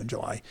been June,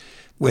 July.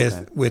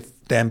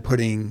 With them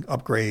putting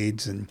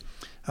upgrades and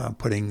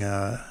putting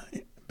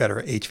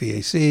better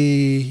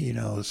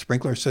HVAC,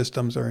 sprinkler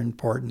systems are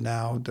important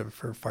now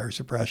for fire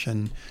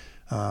suppression.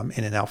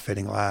 In and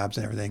outfitting labs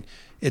and everything,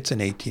 it's an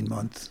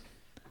 18-month.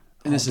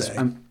 And this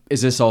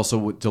is this also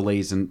with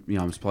delays in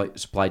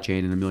supply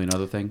chain and a million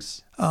other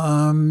things?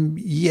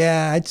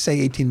 Yeah, I'd say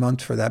 18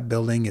 months for that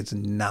building is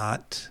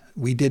not.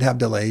 We did have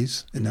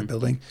delays in that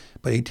building,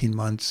 but 18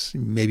 months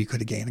maybe could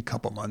have gained a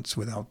couple months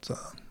without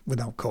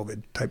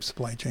COVID type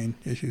supply chain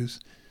issues.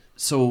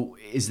 So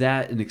is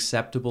that an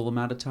acceptable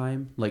amount of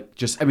time? Like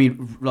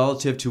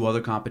relative to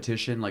other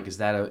competition, like does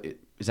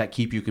that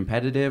keep you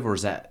competitive, or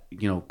is that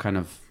kind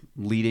of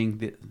leading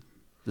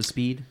the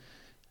speed?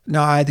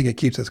 No, I think it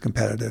keeps us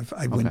competitive.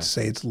 I wouldn't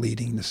say it's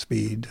leading the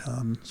speed.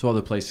 So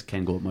other places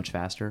can go much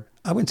faster?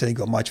 I wouldn't say they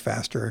go much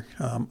faster.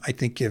 I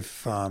think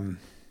if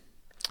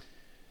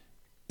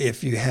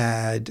you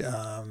had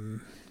a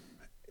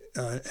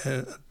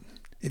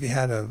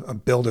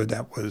builder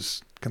that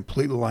was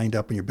completely lined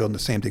up and you're building the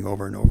same thing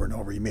over and over and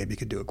over, you maybe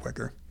could do it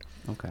quicker.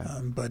 Okay.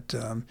 But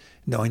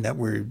knowing that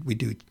we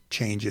do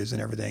changes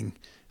and everything,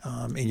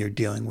 and you're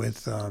dealing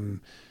with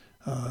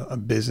a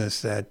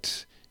business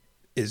that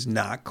is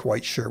not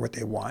quite sure what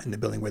they want in the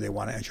building where they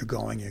want it as you're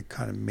going, you're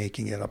kind of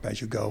making it up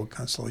as you go. It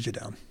kind of slows you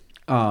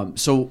down.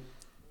 So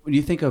when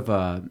you think of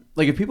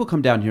like if people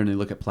come down here and they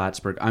look at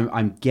Plattsburgh,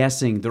 I'm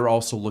guessing they're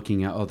also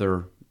looking at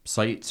other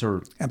sites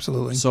or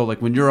Absolutely. So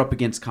like when you're up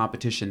against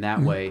competition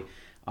that way,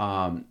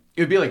 it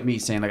would be like me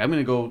saying like I'm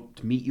going to go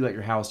to meet you at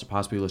your house to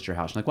possibly list your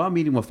house. I'm like, well, I'm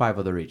meeting with 5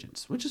 other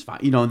agents, which is fine,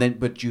 And then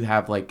but you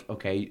have like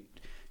okay,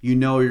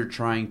 you're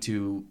trying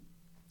to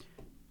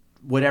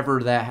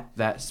whatever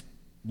that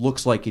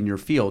looks like in your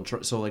field.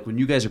 So like when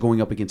you guys are going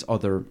up against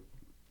other.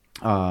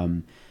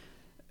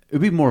 It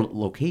would be more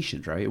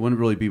locations, right? It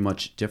wouldn't really be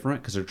much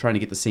different because they're trying to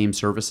get the same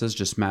services.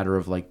 Just matter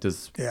of like,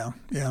 Yeah.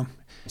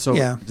 So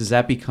does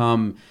that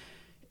become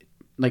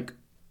like,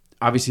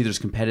 obviously there's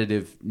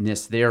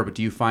competitiveness there, but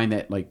do you find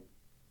that like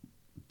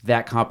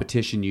that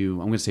competition I'm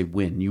going to say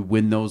you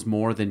win those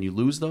more than you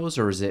lose those?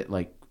 Or is it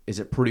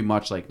pretty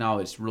much like, no,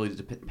 it's really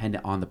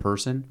dependent on the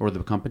person or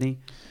the company?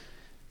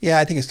 Yeah,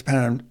 I think it's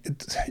dependent on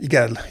you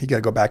got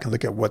to go back and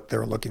look at what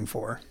they're looking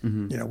for,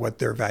 what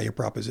their value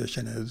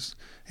proposition is.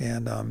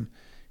 And,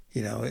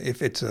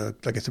 if it's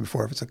like I said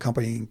before, if it's a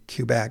company in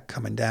Quebec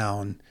coming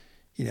down,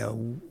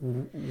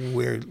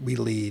 where we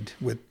lead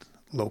with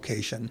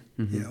location,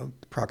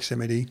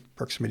 proximity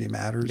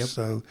matters. Yep.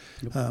 So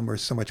we're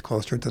so much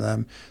closer to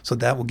them. So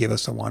that will give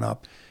us a one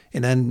up.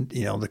 And then,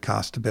 the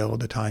cost to build,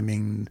 the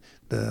timing,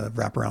 the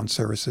wraparound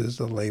services,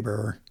 the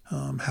labor,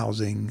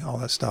 housing, all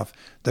that stuff,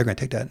 they're going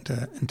to take that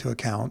into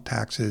account,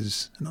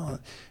 taxes and all that.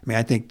 I mean,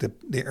 I think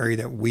the area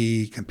that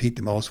we compete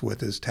the most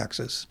with is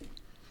Texas.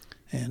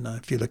 And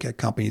if you look at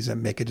companies that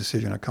make a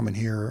decision on coming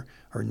here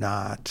or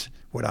not,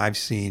 what I've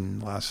seen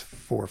the last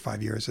 4 or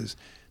 5 years is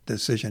the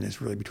decision is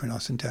really between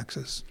us and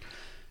Texas.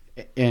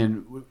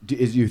 And do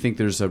you think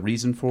there's a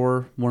reason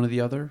for one or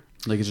the other?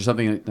 Like, is there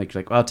something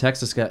like well,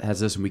 Texas has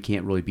this and we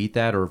can't really beat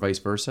that, or vice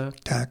versa?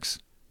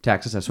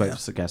 Taxes, that's what I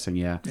was guessing,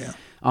 yeah. Yeah.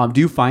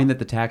 Do you find that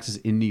the taxes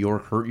in New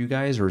York hurt you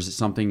guys, or is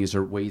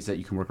there ways that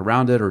you can work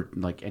around it, or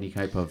like any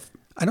type of...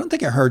 I don't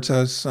think it hurts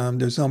us.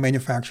 There's no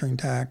manufacturing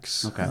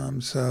tax. Okay.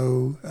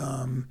 So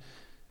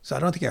I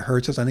don't think it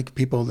hurts us. I think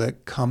people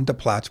that come to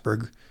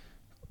Plattsburgh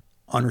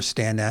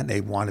understand that and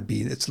they want to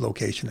be, it's the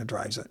location that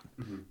drives it.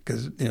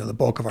 Because, the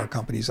bulk of our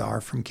companies are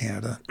from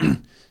Canada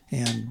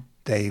and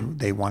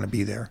they want to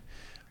be there.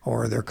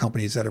 Or they're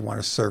companies that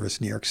want to service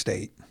New York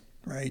State,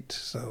 right?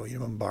 So,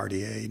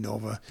 Bombardier,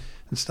 Nova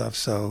and stuff.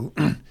 So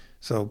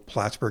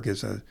Plattsburgh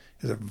is a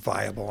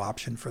viable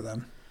option for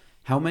them.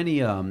 How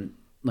many, I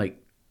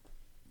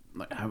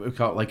would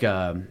call it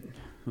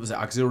what was it,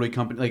 auxiliary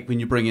company? Like when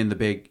you bring in the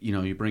big,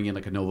 you bring in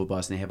like a Nova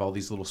Bus and they have all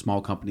these little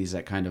small companies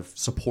that kind of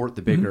support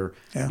the bigger,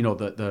 Yeah.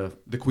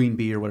 The Queen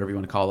Bee or whatever you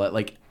want to call it.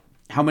 Like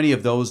how many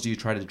of those do you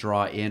try to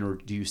draw in or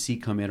do you see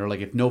come in? Or like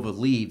if Nova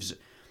leaves,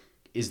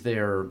 is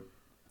there,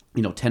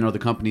 10 other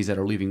companies that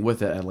are leaving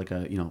with it at like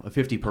a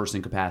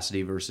 50-person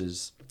capacity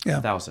versus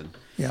 1,000?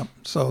 Yeah.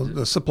 So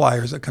the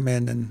suppliers that come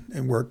in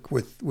and work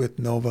with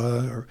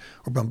Nova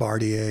or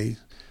Bombardier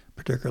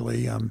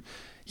particularly,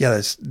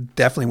 that's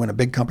definitely when a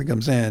big company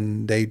comes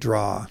in, they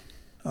draw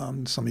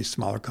some of these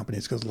smaller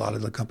companies because a lot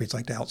of the companies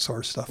like to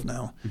outsource stuff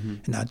now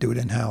and not do it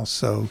in-house.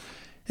 So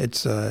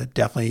it's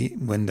definitely,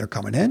 when they're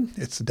coming in,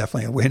 it's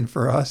definitely a win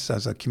for us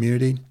as a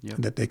community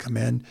that they come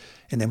in.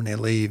 And then when they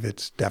leave,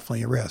 it's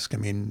definitely a risk. I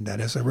mean, that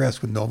is a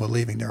risk with Nova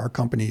leaving. There are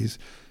companies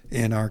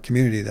in our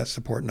community that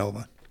support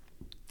Nova.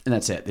 And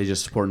that's it? They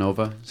just support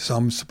Nova?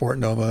 Some support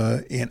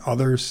Nova and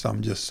others,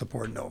 some just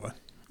support Nova.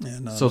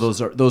 And so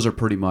those are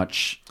pretty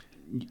much...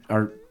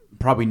 are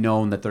probably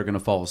known that they're going to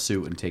follow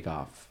suit and take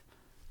off,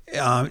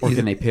 or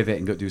can they pivot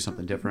and go do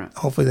something different?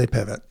 Hopefully they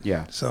pivot.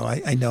 Yeah. So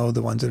I know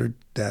the ones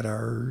that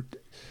are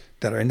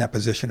in that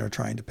position are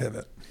trying to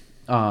pivot.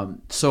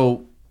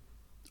 So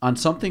on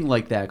something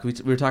like that, we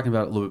were talking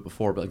about it a little bit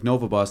before, but like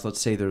Nova Bus,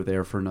 let's say they're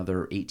there for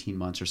another 18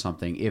 months or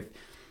something.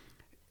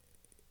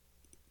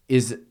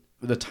 Is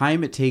the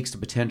time it takes to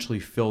potentially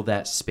fill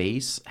that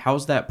space,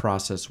 how's that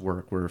process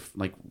work? Where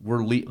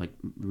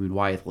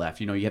Wyeth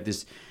left, you have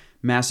this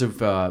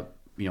massive,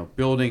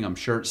 building. I'm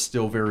sure it's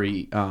still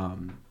very,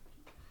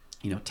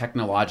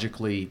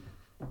 technologically,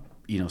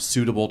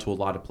 suitable to a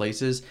lot of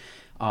places.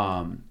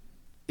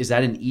 Is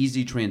that an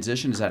easy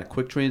transition? Is that a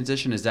quick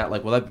transition? Is that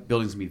like, well, that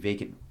building's gonna be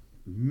vacant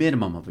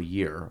minimum of a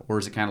year, or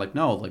is it kind of like,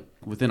 no, like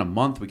within a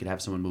month we could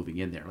have someone moving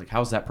in there? Like,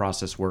 how's that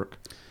process work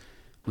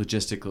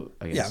logistically?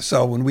 I guess. Yeah.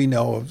 So when we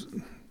know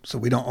so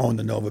we don't own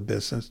the Nova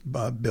business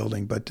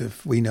building, but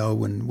if we know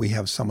when we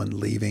have someone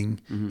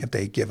leaving, if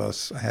they give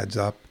us a heads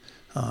up.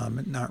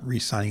 Not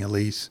re-signing a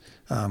lease,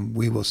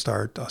 we will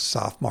start a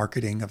soft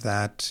marketing of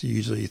that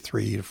usually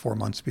 3 to 4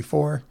 months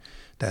before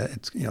that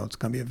it's going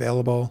to be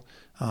available.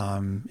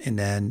 And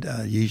then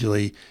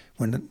usually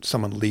when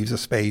someone leaves a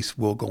space,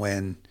 we'll go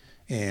in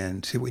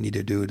and see what we need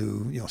to do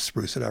to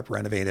spruce it up,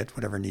 renovate it,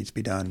 whatever needs to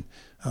be done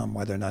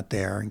while they're not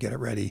there and get it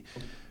ready.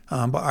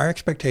 But our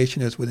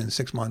expectation is within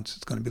 6 months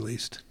it's going to be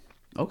leased.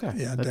 Okay.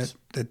 Yeah,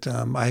 that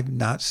I've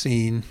not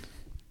seen.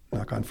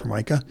 Knock on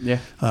Formica. Yeah.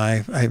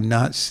 I have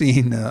not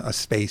seen a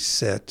space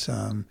sit.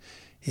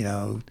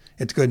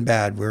 It's good and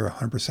bad. We're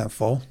 100%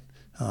 full,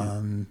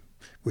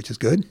 which is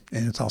good,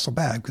 and it's also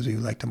bad because we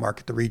like to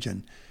market the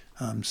region.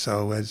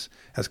 So as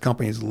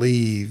companies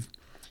leave,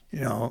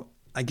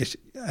 I guess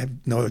I have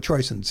no other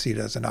choice than see it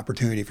as an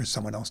opportunity for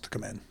someone else to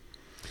come in.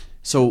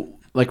 So,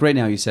 like right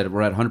now, you said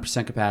we're at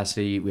 100%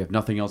 capacity. We have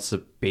nothing else to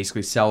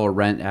basically sell or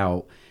rent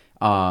out.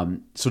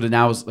 So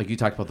now is like you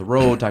talked about the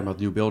road, talking about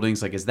the new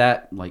buildings. Like, is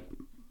that like?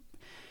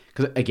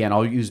 Because again,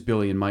 I'll use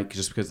Billy and Mike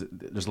just because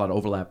there's a lot of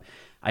overlap.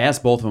 I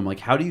asked both of them, like,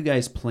 how do you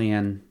guys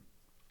plan?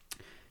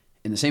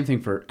 And the same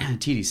thing for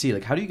TDC.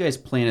 Like, how do you guys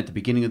plan at the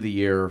beginning of the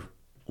year?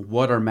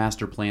 What our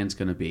master plan's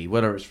going to be?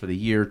 Whether it's for the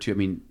year to, I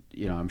mean,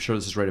 I'm sure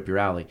this is right up your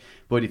alley.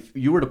 But if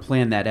you were to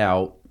plan that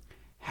out,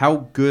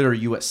 how good are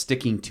you at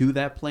sticking to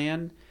that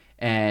plan?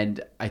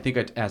 And I think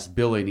I asked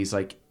Billy, and he's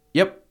like,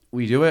 "Yep,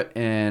 we do it."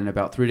 And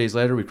about 3 days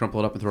later, we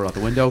crumple it up and throw it out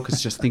the window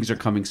because just things are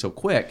coming so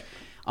quick.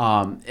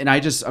 And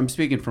I'm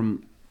speaking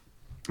from,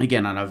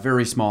 again, on a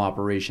very small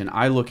operation.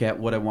 I look at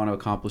what I want to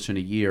accomplish in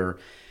a year,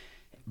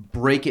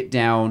 break it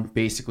down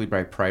basically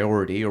by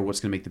priority or what's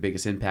going to make the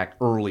biggest impact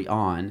early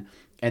on.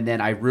 And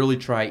then I really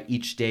try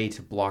each day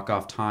to block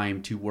off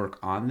time to work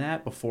on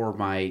that before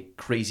my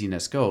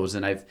craziness goes.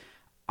 And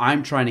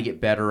I'm trying to get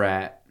better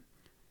at,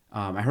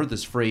 I heard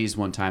this phrase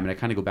one time and I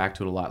kind of go back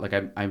to it a lot. Like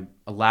I'm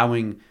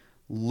allowing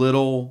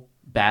little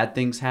bad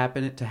things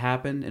happen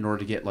in order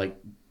to get like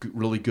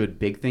really good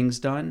big things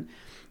done.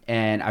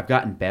 And I've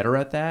gotten better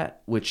at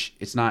that, which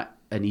it's not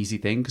an easy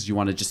thing because you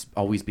want to just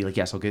always be like,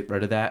 yes, I'll get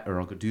rid of that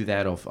or I'll go do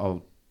that.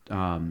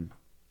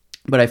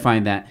 But I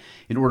find that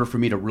in order for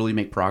me to really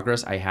make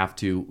progress, I have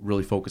to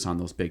really focus on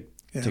those big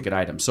ticket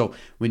items. So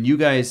when you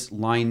guys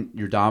line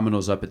your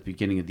dominoes up at the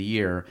beginning of the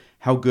year,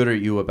 how good are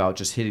you about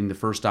just hitting the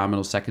first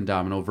domino, second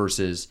domino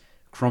versus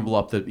crumble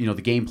up the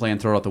game plan,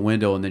 throw it out the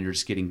window, and then you're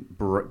just getting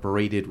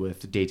berated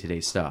with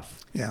day-to-day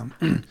stuff? Yeah.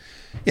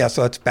 Yeah,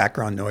 so that's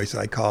background noise,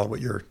 I call it, what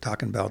you're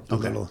talking about, the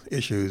little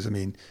issues. I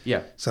mean,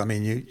 yeah. So, I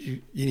mean,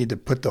 you need to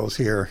put those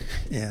here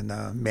and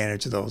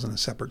manage those in a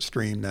separate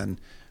stream than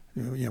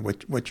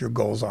what your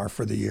goals are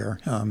for the year.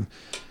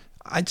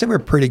 I'd say we're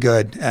pretty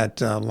good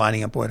at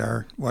lining up what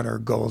our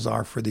goals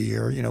are for the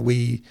year.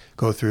 We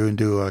go through and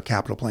do a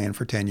capital plan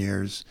for 10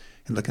 years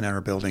and looking at our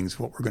buildings,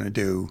 what we're going to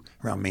do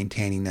around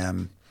maintaining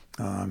them,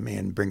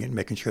 and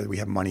making sure that we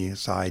have money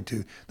aside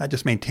to not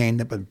just maintain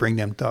them, but bring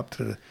them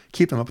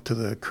keep them up to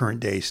the current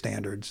day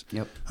standards.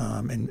 Yep.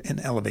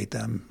 And elevate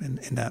them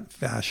in that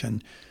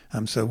fashion.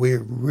 So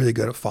we're really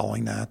good at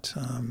following that,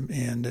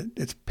 and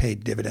it's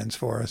paid dividends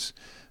for us.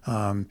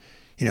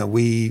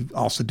 We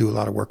also do a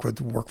lot of work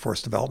with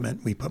workforce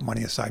development. We put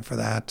money aside for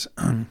that.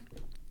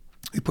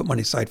 We put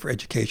money aside for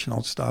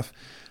educational stuff.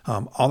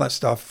 All that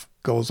stuff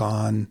goes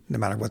on no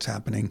matter what's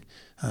happening.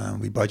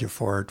 We budget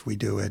for it. We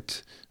do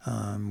it.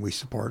 We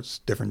support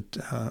different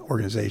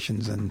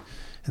organizations and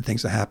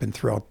things that happen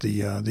throughout the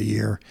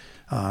year,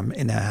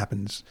 and that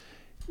happens.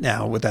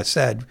 Now, with that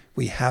said,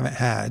 we haven't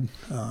had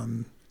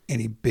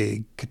any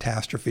big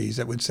catastrophes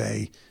that would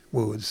say,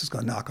 whoa, this is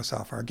going to knock us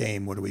off our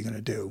game. What are we going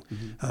to do?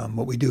 Mm-hmm.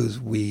 What we do is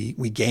we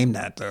game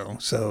that, though.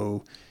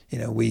 So,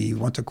 we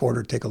once a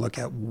quarter take a look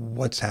at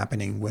what's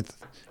happening with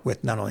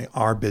not only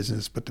our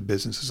business, but the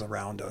businesses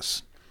around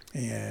us.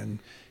 And,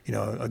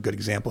 a good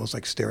example is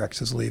like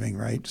SteerX is leaving,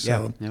 right?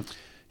 So, yep.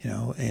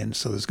 And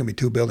so there's going to be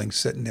 2 buildings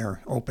sitting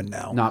there open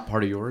now. Not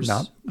part of yours?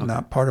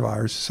 Not part of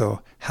ours.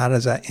 So how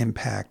does that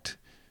impact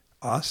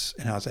us,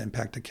 and how does that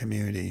impact the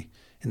community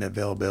and the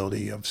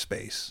availability of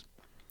space?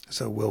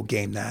 So we'll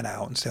game that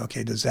out and say,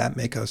 okay, does that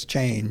make us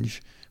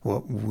change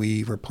what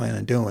we were planning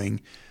on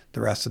doing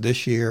the rest of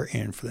this year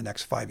and for the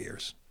next 5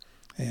 years?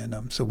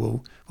 And so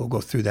we'll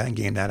go through that and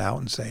game that out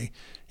and say,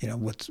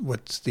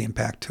 what's the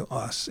impact to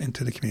us and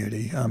to the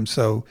community?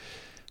 So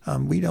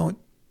we don't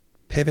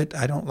pivot.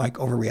 I don't like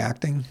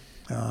overreacting.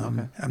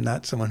 Okay. I'm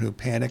not someone who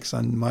panics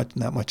on much.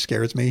 Not much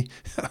scares me.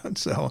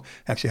 So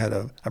actually had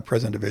a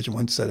president of division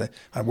once said,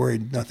 "I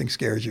worried nothing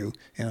scares you,"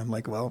 and I'm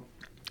like, well,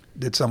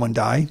 did someone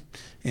die?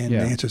 And the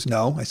answer is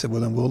no. I said,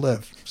 well, then we'll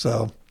live.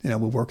 So, we'll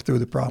work through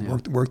the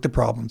problem, work the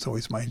problem. It's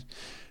always my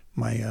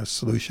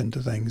solution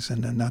to things,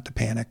 and then not to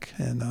panic.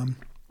 And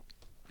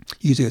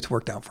usually it's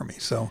worked out for me.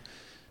 So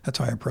that's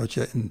how I approach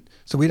it. And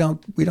so we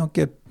don't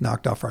get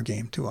knocked off our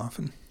game too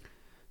often.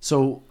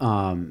 So,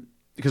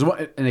 because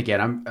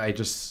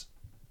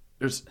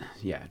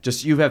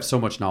you have so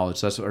much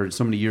knowledge, or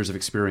so many years of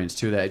experience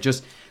too, that it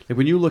just, like,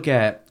 when you look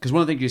at, because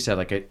one of the things you said,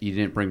 like, you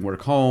didn't bring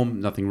work home,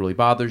 nothing really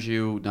bothers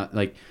you, not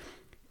like,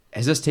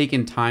 has this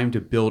taken time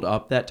to build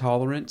up that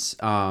tolerance?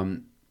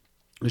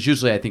 Because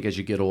usually I think as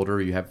you get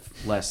older, you have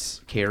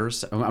less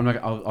cares.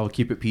 I'll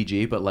keep it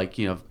PG, but like,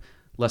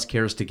 less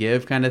cares to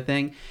give kind of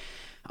thing.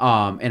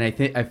 And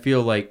I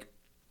feel like,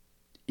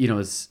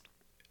 it's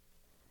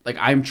like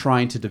I'm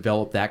trying to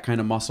develop that kind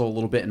of muscle a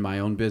little bit in my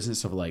own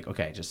business of like,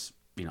 okay, just,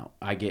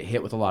 I get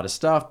hit with a lot of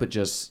stuff, but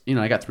just,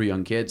 I got 3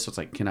 young kids. So it's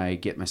like, can I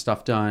get my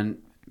stuff done,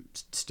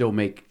 still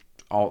make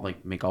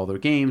make all their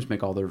games,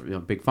 make all their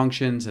big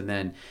functions, and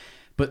then,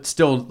 but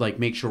still like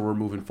make sure we're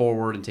moving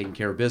forward and taking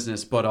care of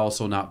business, but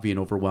also not being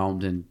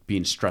overwhelmed and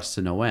being stressed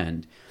to no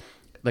end.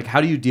 Like,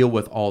 how do you deal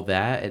with all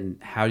that,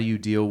 and how do you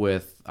deal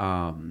with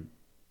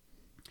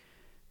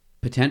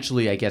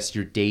potentially, I guess,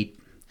 your date?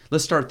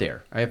 Let's start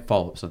there. I have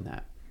follow-ups on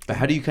that. But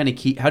how do you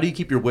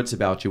keep your wits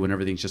about you when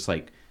everything's just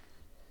like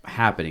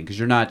happening? Because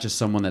you're not just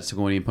someone that's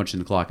going in, punching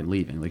the clock and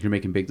leaving. Like, you're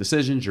making big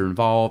decisions, you're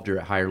involved, you're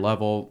at higher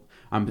level.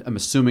 I'm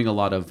assuming a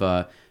lot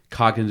of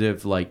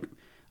cognitive, like,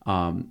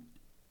 I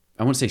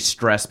wouldn't say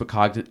stress, but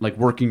cognitive, like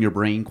working your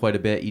brain quite a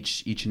bit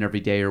each and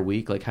every day or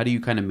week. Like, how do you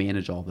kind of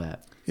manage all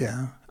that?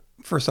 Yeah.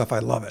 First off, I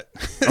love it.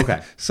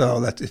 Okay. So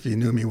that's, if you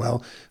knew me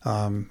well,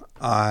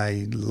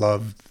 I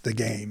love the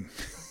game.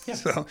 Yeah.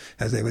 So,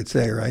 as they would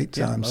say, right?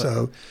 Yeah,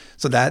 so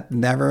that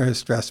never has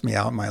stressed me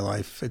out in my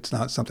life. It's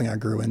not something I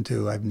grew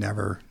into. I've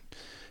never,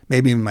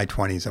 maybe in my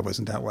 20s, I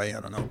wasn't that way.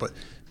 I don't know.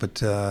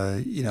 But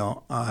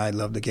I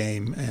love the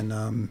game.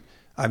 And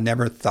I've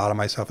never thought of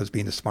myself as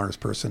being the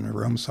smartest person in the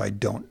room. So I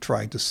don't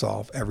try to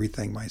solve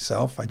everything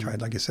myself. I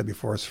tried, like I said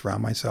before,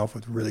 surround myself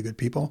with really good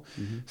people,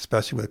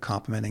 especially with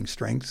complementing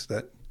strengths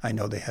that I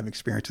know they have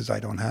experiences I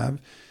don't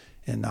have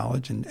and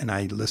knowledge. And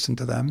I listen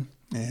to them.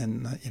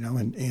 And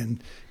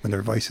and when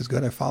their advice is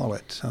good, I follow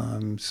it.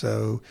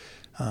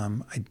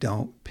 I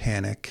don't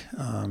panic.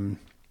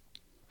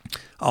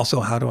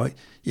 Also, how do I,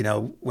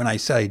 when I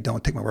say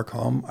don't take my work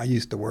home, I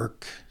used to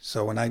work.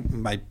 So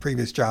my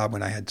previous job,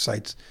 when I had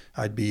sites,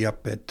 I'd be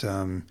up at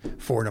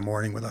 4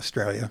 a.m. with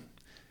Australia,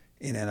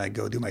 and then I'd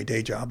go do my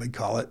day job, I'd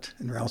call it,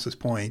 in Rouse's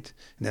Point,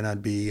 and then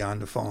I'd be on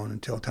the phone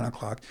until 10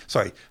 o'clock.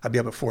 Sorry, I'd be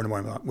up at 4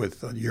 a.m.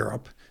 with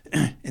Europe,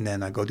 and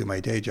then I'd go do my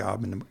day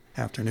job in the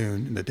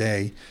afternoon, in the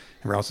day,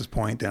 in Rouse's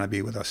Point. Then I'd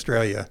be with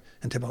Australia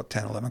until about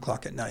 10, 11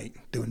 o'clock at night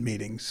doing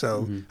meetings.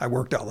 So I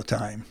worked all the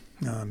time.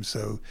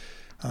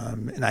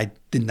 And I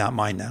did not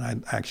mind that. I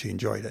actually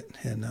enjoyed it.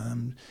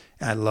 And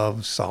I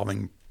love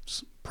solving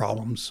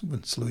problems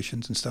with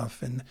solutions and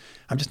stuff. And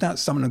I'm just not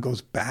someone who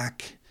goes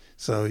back.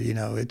 So,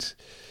 it's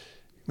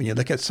when you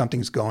look at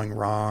something's going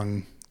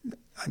wrong,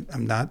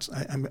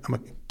 I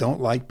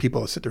don't like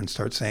people to sit there and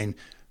start saying,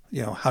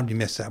 how did you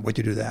miss that? What'd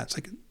you do that? It's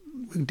like,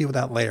 we can deal with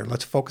that later.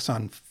 Let's focus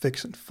on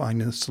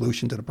finding a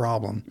solution to the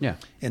problem. Yeah.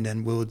 And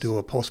then we'll do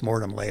a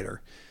postmortem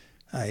later.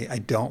 I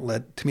don't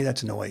to me,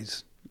 that's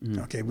noise.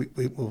 Okay, we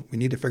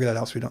need to figure that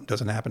out so it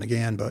doesn't happen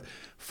again. But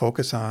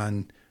focus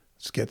on,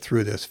 let's get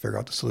through this, figure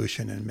out the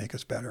solution, and make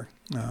us better.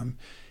 And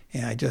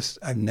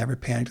I've never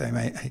panicked.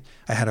 I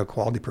had a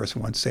quality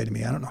person once say to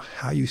me, "I don't know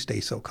how you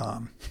stay so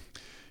calm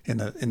in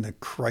the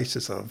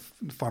crisis of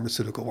the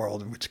pharmaceutical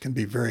world, which can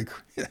be very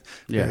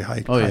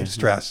high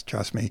stress.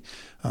 Trust me."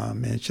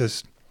 And it's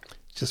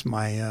just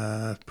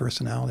my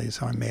personality is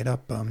how I'm made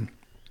up.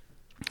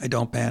 I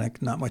don't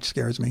panic. Not much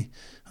scares me,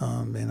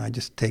 and I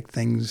just take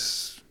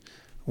things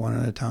one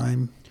at a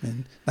time.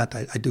 And not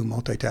that I do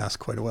multitask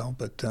quite well,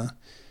 but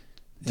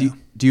do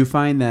you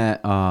find that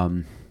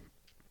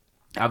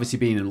obviously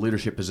being in a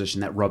leadership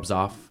position, that rubs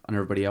off on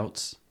everybody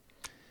else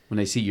when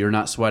they see you're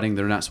not sweating,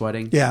 they're not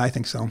sweating? Yeah, I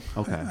think so.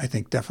 Okay. I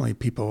think definitely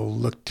people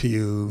look to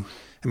you.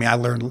 I mean, I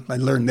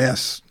learned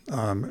this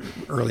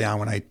early on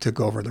when I took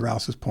over the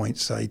Rouse's Point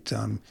site.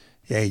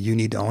 Hey, you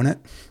need to own it,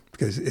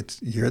 because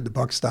the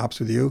buck stops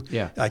with you.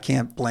 Yeah. I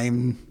can't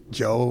blame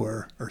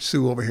Joe or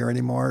Sue over here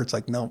anymore. It's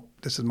like, no,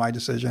 this is my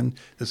decision.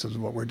 This is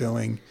what we're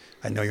doing.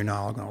 I know you're not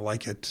all going to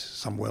like it.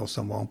 Some will,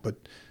 some won't, but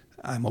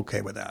I'm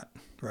okay with that,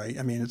 right?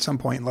 I mean, at some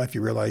point in life,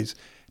 you realize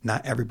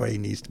not everybody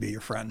needs to be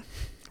your friend,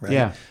 right?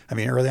 Yeah. I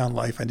mean, early on in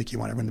life, I think you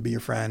want everyone to be your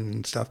friend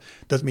and stuff.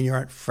 Doesn't mean you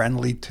aren't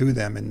friendly to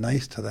them and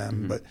nice to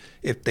them, but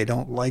if they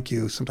don't like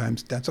you,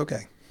 sometimes that's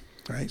okay,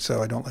 right?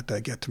 So I don't let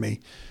that get to me.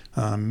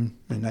 And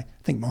I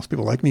think most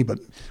people like me, but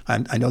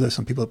I know there's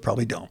some people that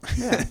probably don't.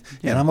 Yeah.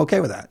 And I'm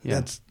okay with that. Yeah.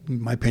 That's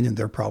my opinion,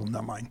 their problem,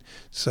 not mine.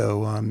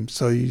 So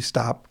so you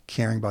stop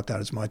caring about that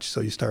as much. So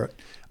you start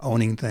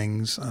owning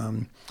things.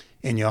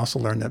 And you also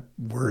learn that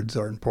words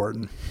are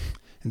important.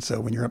 And so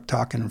when you're up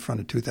talking in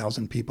front of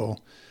 2,000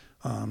 people,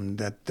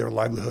 that their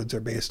livelihoods are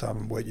based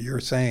on what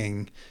you're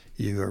saying,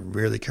 you are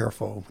really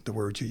careful with the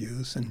words you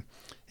use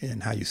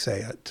and how you say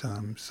it.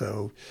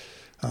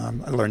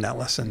 I learned that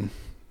lesson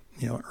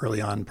early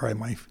on, probably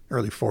my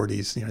early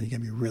 40s. You got to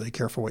be really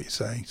careful what you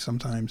say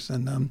sometimes.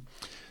 And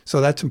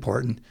so that's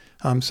important.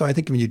 So I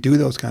think when you do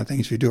those kind of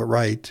things, if you do it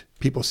right,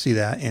 people see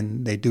that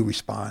and they do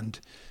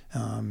respond.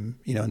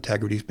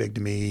 Integrity is big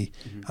to me.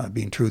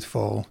 Being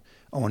truthful,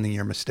 owning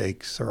your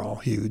mistakes are all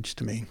huge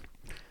to me.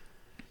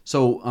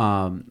 So,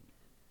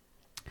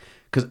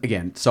 because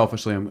again,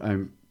 selfishly,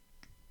 I'm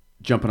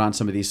jumping on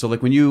some of these. So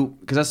like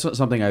because that's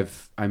something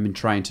I've been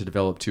trying to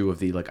develop too, of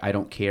the, like, I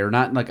don't care,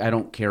 not like I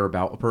don't care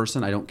about a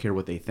person, I don't care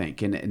what they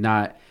think, and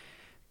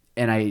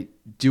I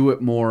do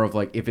it more of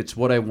like, if it's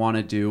what I want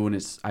to do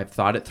and I've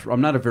thought it through.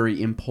 I'm not a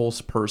very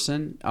impulse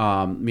person,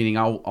 meaning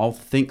I'll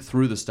think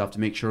through the stuff to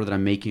make sure that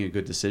I'm making a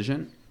good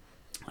decision,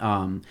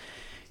 and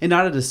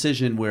not a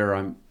decision where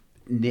I'm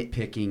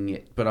nitpicking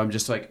it, but I'm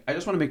just like, I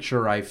just want to make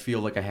sure I feel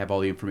like I have all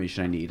the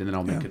information I need, and then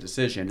I'll make a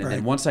decision. And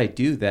then once I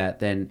do that,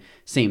 then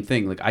same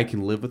thing. Like I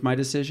can live with my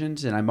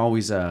decisions, and I'm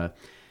always kind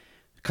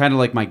of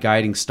like my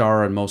guiding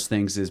star on most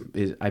things is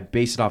I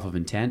base it off of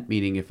intent,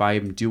 meaning if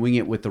I'm doing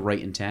it with the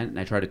right intent and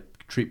I try to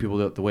treat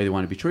people the way they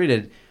want to be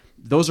treated,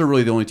 those are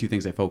really the only two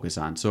things I focus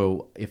on.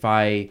 So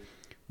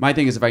my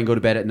thing is if I can go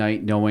to bed at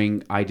night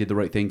knowing I did the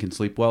right thing, can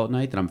sleep well at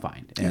night, then I'm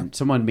fine. And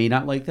someone may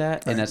not like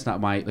that, and that's not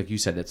like you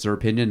said, that's their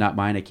opinion, not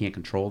mine. I can't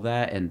control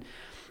that. And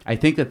I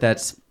think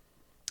that's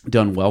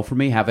done well for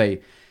me.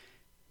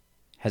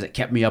 Has it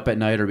kept me up at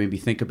night or maybe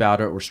think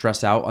about it or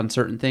stress out on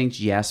certain things?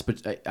 Yes,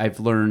 but I've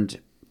learned,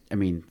 I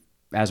mean,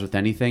 as with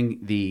anything,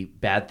 the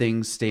bad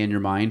things stay in your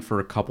mind for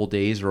a couple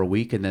days or a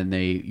week, and then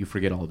you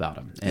forget all about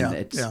them. And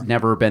it's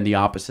never been the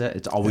opposite.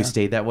 It's always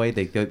stayed that way.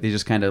 They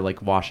just kind of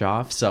like wash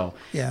off. So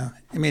yeah,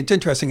 I mean, it's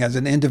interesting. As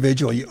an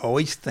individual, you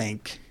always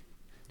think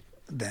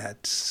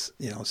that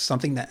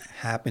something that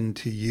happened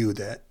to you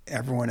that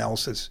everyone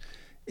else is.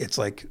 It's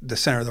like the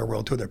center of their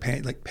world too. They're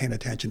paying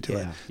attention to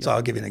it. So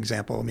I'll give you an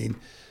example. I mean,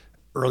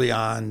 early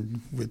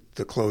on with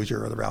the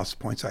closure of the Rouse's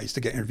Points, I used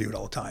to get interviewed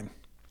all the time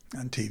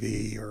on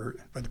TV or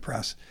by the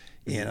press,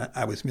 and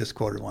I was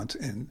misquoted once,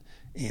 and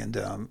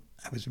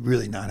I was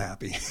really not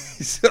happy.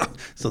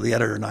 so the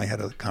editor and I had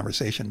a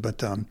conversation, but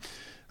the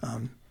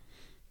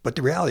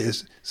reality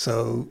is,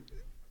 so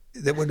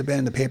that would have been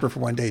in the paper for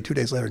one day. 2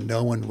 days later,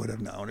 no one would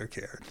have known or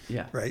cared.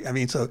 Yeah. Right. I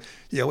mean, so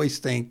you always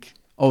think.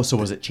 Oh, so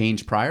was it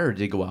changed prior, or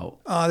did it go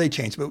out? They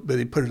changed, but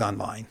they put it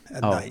online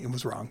at night. It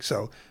was wrong.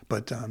 So,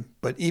 but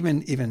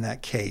even in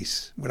that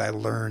case, what I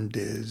learned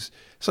is,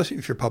 especially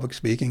if you're public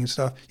speaking and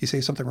stuff, you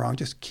say something wrong,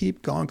 just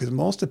keep going, because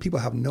most of the people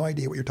have no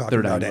idea what you're talking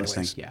about anyways.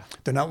 Listening. Yeah.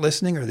 They're not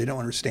listening, or they don't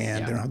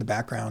understand. They don't have the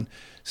background.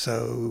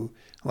 So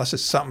unless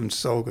it's something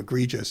so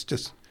egregious,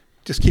 just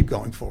keep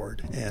going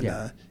forward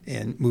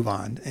and move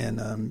on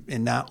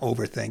and not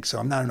overthink. So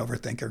I'm not an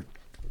overthinker.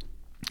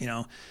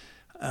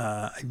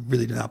 I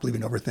really do not believe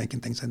in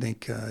overthinking things. I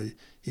think,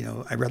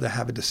 I'd rather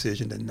have a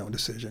decision than no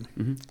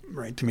decision,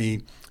 right? To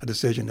me, a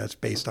decision that's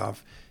based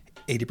off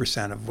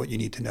 80% of what you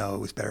need to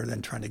know is better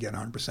than trying to get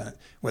 100%,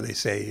 where they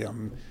say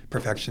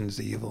perfection's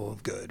the evil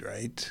of good,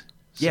 right?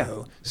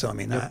 So I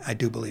mean, I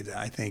do believe that.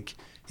 I think,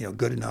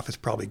 good enough is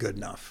probably good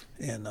enough.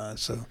 And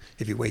so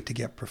if you wait to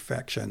get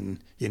perfection,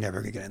 you're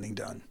never going to get anything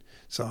done.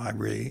 So I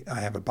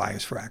have a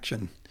bias for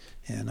action.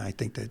 And I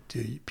think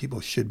that people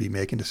should be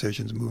making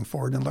decisions, moving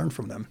forward, and learn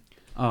from them.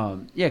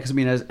 Because I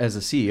mean, as a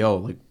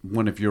CEO, like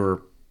one of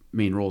your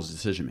main roles is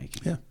decision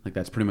making. Yeah, like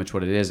that's pretty much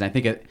what it is. And I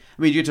think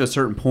you get to a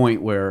certain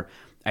point where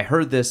I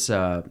heard this,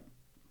 and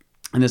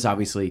this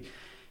obviously,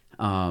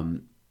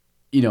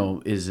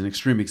 is an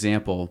extreme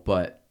example,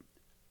 but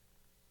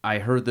I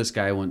heard this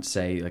guy once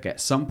say, like, at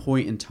some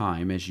point in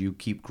time, as you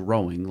keep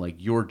growing, like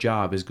your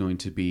job is going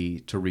to be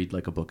to read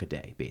like a book a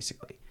day,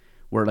 basically.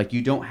 Where like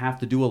you don't have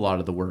to do a lot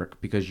of the work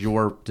because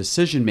your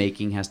decision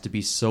making has to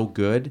be so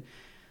good.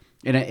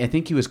 And I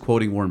think he was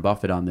quoting Warren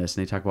Buffett on this,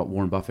 and they talk about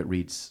Warren Buffett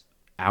reads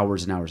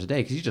hours and hours a day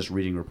because he's just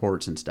reading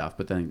reports and stuff.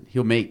 But then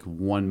he'll make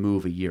one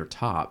move a year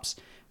tops.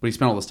 But he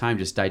spent all this time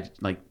just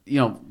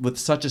with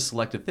such a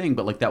selective thing.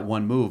 But like that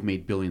one move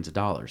made billions of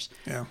dollars.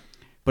 Yeah.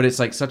 But it's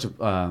like such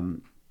a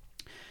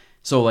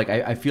so like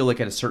I feel like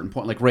at a certain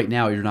point, like right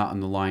now, you're not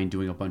on the line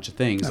doing a bunch of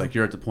things. No. Like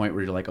you're at the point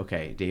where you're like,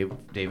 okay,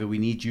 David, we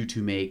need you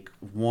to make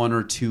one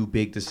or two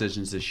big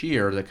decisions this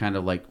year that kind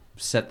of like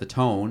set the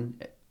tone.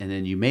 And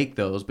then you make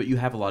those, but you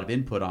have a lot of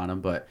input on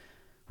them. But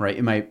right,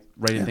 am I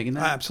right in thinking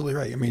that? Absolutely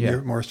right. I mean,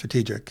 you're more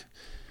strategic.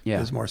 Yeah,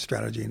 there's more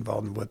strategy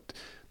involved in what.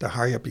 The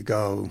higher up you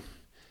go,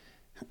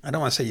 I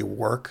don't want to say you don't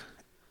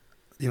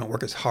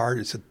work as hard.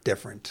 It's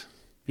different.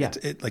 Yeah,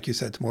 like you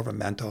said, it's more of a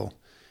mental.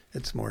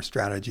 It's more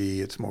strategy.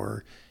 It's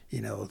more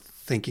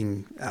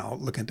thinking out,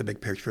 looking at the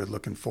big picture,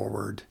 looking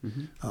forward.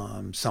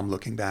 Mm-hmm. Some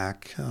looking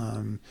back,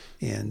 and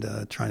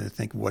trying to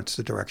think what's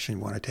the direction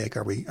you want to take.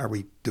 Are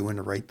we doing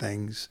the right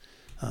things?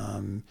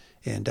 And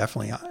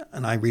definitely,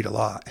 and I read a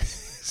lot,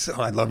 so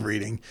I love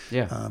reading.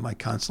 Yeah. I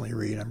constantly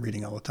read. I'm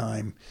reading all the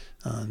time,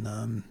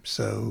 and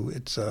so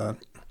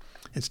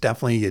it's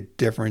definitely a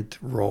different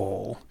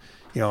role.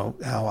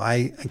 How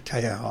I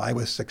tell you how I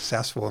was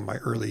successful in my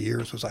early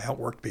years was I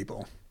outworked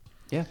people.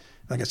 Yeah.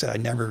 Like I said, I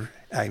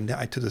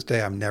to this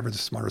day, I'm never the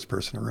smartest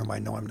person in the room. I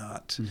know I'm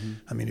not. Mm-hmm.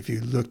 I mean, if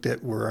you looked at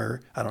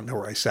I don't know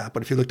where I sat,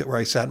 but if you looked at where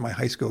I sat in my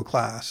high school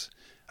class,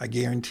 I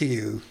guarantee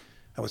you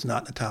I was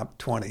not in the top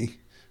 20.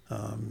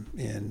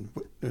 And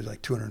there's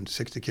like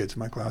 260 kids in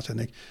my class, I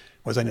think.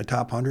 Was I in the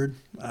top 100?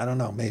 I don't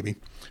know, maybe.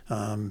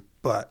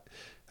 But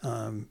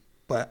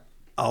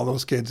all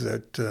those kids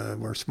that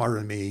were smarter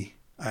than me,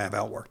 I have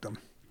outworked them.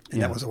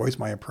 And that was always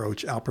my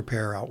approach,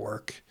 out-prepare,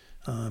 outwork.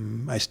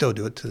 I still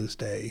do it to this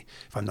day.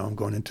 If I know I'm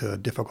going into a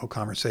difficult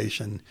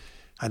conversation,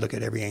 I look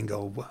at every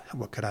angle.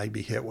 What could I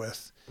be hit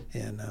with?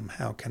 And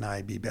how can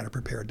I be better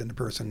prepared than the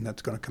person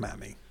that's going to come at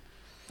me?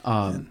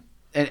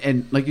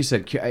 And like you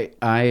said,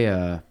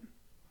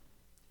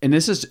 and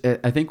this is,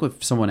 I think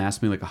if someone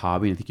asked me like a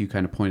hobby, and I think you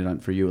kind of pointed on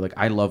for you, like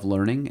I love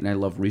learning and I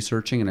love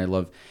researching and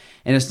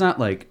and it's not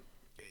like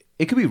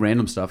it could be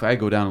random stuff. I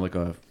go down like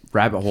a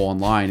rabbit hole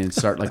online and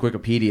start like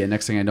Wikipedia.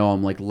 Next thing I know,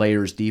 I'm like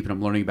layers deep and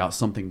I'm learning about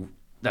something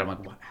that I'm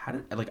like, what, how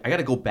did, like, I got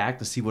to go back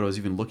to see what I was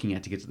even looking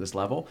at to get to this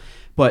level.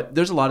 But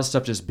there's a lot of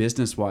stuff just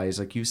business wise,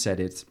 like you said,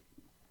 it's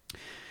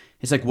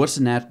like, what's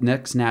the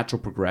next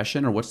natural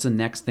progression, or what's the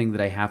next thing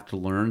that I have to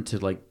learn to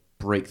like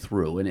break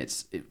through? And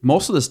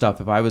most of the stuff,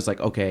 if I was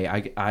like, okay,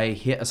 I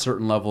hit a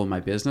certain level in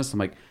my business, I'm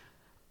like,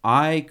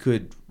 I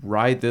could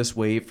ride this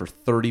wave for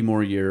 30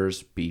 more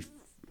years, be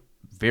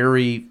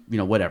very,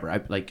 whatever,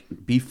 I like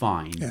be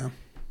fine. Yeah.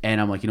 And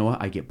I'm like, you know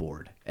what? I get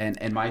bored.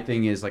 And my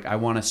thing is like, I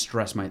want to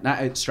stress I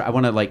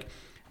want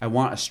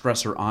a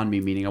stressor on me,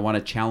 meaning I want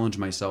to challenge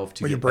myself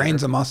to. Well, your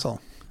brain's better. a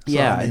muscle. So,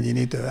 Yeah. I mean, you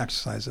need to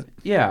exercise it.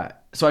 Yeah.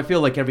 So I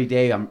feel like every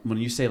day when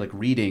you say like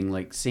reading,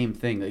 like same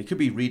thing, it could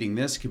be reading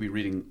this, it could be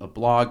reading a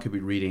blog, could be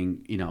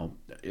reading,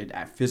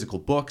 physical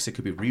books. It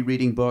could be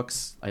rereading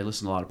books. I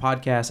listen to a lot of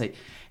podcasts.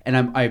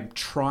 I'm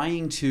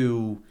trying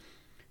to,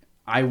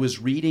 I was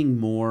reading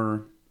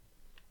more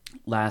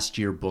last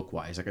year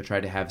book-wise. Like I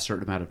tried to have a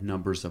certain amount of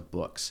numbers of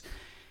books.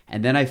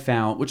 And then I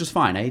found, which is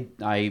fine,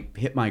 I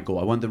hit my goal.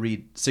 I wanted to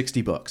read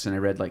 60 books, and I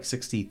read like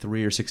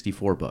 63 or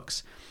 64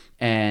 books.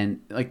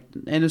 And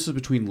this was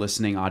between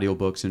listening,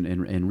 audiobooks,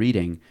 and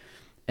reading.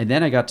 And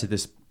then I got to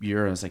this year,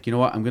 and I was like, you know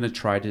what? I'm going to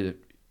try to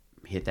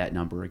hit that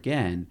number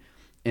again.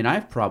 And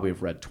I've probably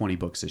have read 20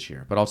 books this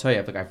year. But I'll tell you,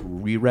 I've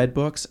reread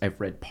books.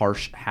 I've read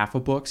half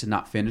of books and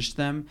not finished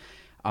them.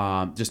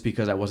 Just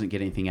because I wasn't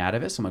getting anything out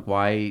of it. So I'm like,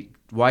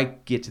 why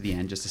get to the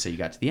end just to say you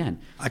got to the end?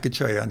 I could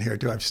show you on here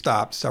too. I've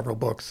stopped several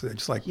books.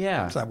 It's like,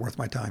 yeah, it's not worth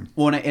my time.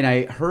 Well, and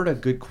I heard a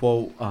good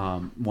quote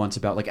once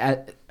about like,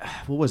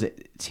 what was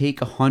it? Take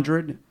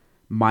 100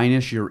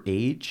 minus your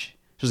age.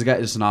 There's a guy,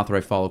 it's an author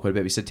I follow quite a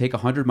bit. He said, take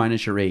 100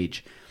 minus your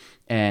age.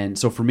 And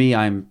so for me,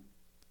 I'm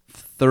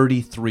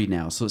 33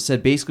 now. So it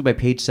said basically by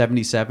page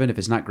 77, if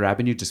it's not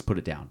grabbing you, just put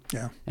it down.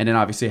 Yeah. And then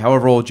obviously,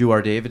 however old you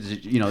are,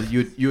 David,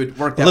 you would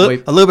work that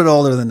way. A little bit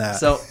older than that.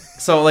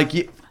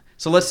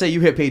 So let's say you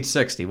hit page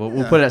 60.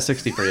 We'll put it at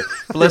 60 for you.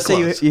 But let's say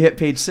you hit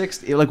page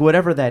 60, like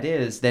whatever that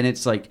is, then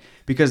it's like,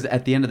 because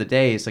at the end of the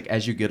day, it's like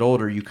as you get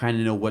older, you kind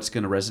of know what's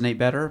going to resonate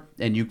better,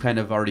 and you kind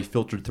of already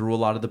filtered through a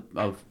lot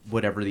of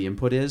whatever the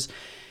input is.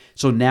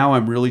 So now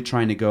I'm really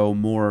trying to go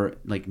more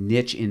like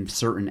niche in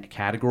certain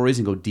categories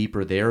and go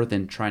deeper there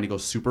than trying to go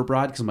super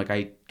broad, because I'm like,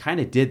 I kind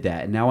of did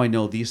that, and now I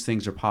know these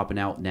things are popping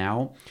out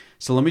now.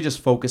 So let me just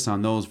focus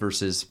on those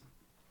versus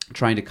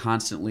trying to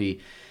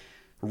constantly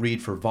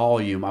read for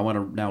volume. I want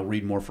to now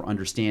read more for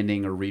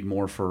understanding, or read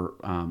more for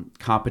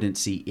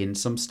competency in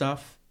some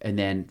stuff. And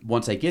then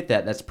once I get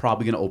that, that's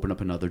probably going to open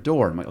up another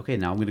door. I'm like, okay,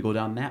 now I'm going to go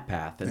down that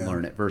path and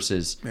learn it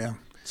versus. Yeah.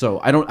 So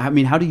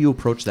how do you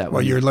approach that?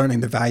 Well, you're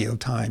learning the value of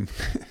time.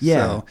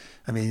 Yeah. So,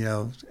 I mean,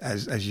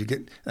 as you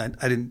get, I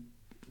didn't,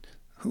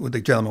 who the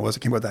gentleman was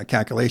that came up with that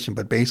calculation,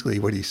 but basically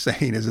what he's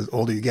saying is, as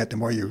older you get, the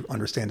more you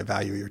understand the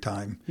value of your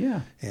time.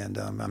 Yeah. And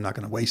I'm not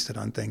going to waste it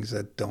on things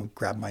that don't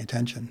grab my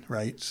attention,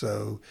 right?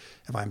 So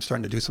if I'm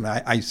starting to do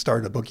something, I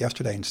started a book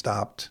yesterday and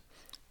stopped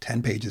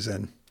 10 pages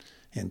in.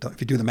 And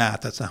if you do the math,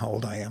 that's not how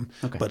old I am.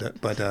 Okay.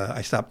 But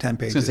I stopped 10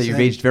 pages. I was going to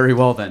say, you've aged very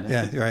well then.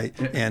 Yeah, right.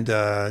 And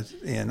I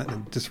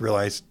just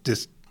realized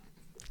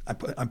I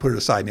put it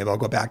aside. Maybe I'll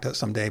go back to it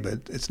someday,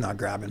 but it's not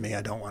grabbing me.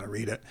 I don't want to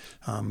read it.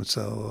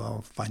 So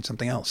I'll find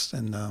something else.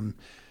 And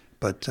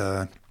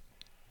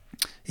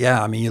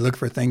yeah, I mean, you look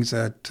for things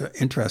that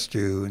interest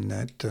you, and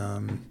that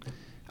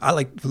I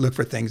like to look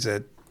for things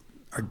that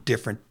are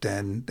different,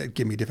 that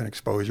give me different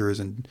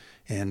exposures and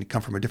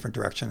come from a different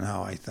direction in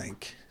how I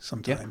think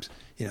sometimes,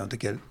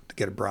 to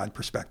get a broad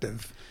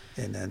perspective.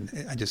 And then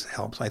it just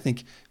helps. I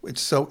think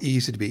it's so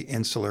easy to be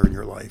insular in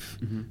your life,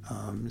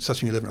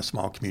 especially when you live in a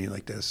small community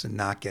like this, and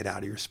not get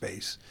out of your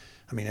space.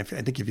 I mean, I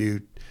think if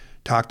you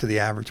talk to the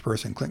average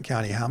person in Clinton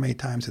County, how many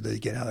times did they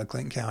get out of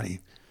Clinton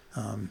County,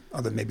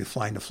 other than maybe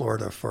flying to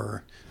Florida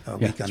for a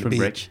week on the beach?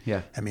 Break.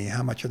 Yeah. I mean,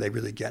 how much are they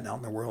really getting out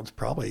in the world? It's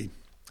probably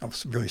a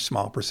really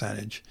small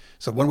percentage.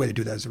 So one way to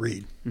do that is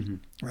read,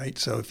 right?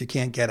 So if you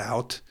can't get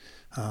out,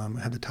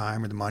 have the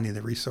time or the money,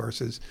 the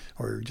resources,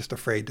 or you're just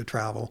afraid to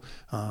travel,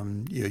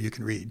 you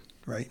can read,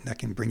 right? And that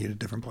can bring you to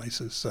different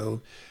places.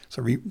 So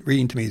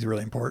reading to me is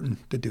really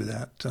important to do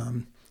that.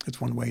 It's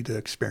one way to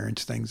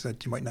experience things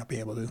that you might not be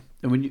able to.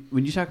 And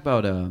when you talk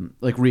about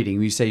like reading,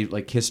 when you say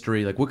like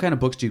history, like what kind of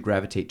books do you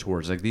gravitate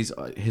towards? Like these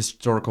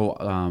historical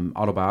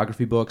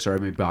autobiography books, or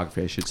maybe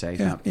biography, I should say.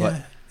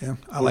 Yeah,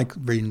 I like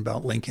reading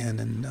about Lincoln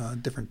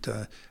and different.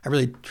 I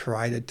really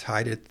try to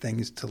tie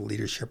things to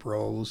leadership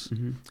roles.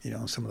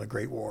 Some of the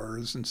great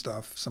wars and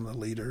stuff, some of the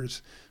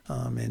leaders,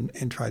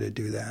 and try to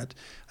do that.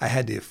 I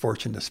had the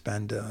fortune to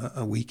spend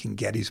a week in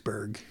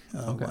Gettysburg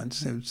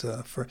once. It was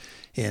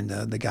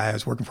the guy I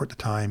was working for at the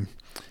time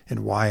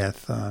in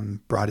Wyeth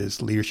brought his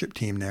leadership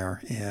team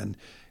there, and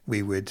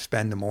we would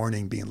spend the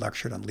morning being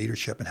lectured on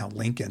leadership and how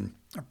Lincoln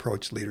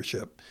approached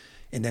leadership.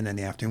 And then in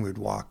the afternoon, we'd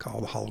walk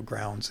all the hallowed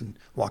grounds and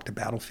walk the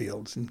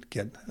battlefields and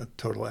get a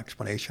total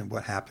explanation of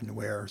what happened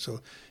where.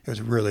 So it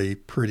was really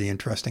pretty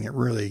interesting. It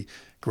really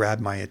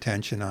grabbed my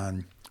attention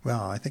on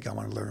well, I think I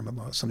want to learn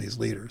about some of these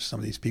leaders, some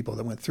of these people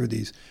that went through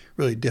these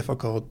really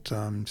difficult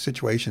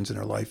situations in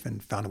their life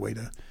and found a way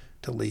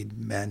to lead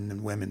men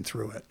and women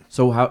through it.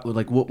 So how,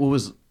 like, what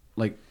was,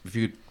 like, if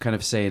you could kind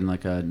of say in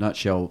like a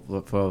nutshell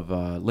of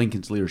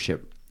Lincoln's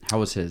leadership, how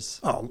was his?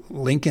 Oh,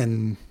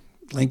 Lincoln,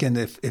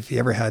 if you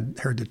ever had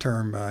heard the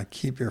term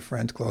keep your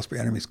friends close, but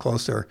your enemies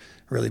closer,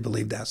 I really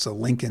believed that. So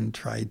Lincoln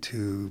tried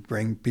to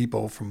bring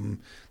people from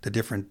the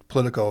different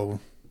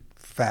political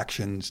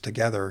factions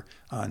together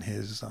on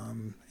his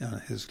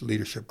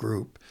leadership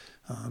group.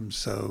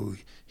 So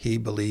he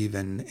believed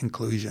in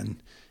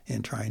inclusion,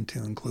 in trying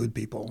to include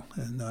people,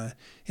 and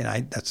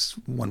that's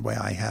one way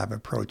I have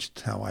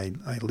approached how I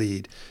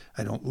lead.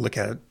 I don't look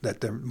at it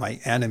that they're my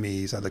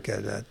enemies. I look at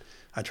it that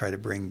I try to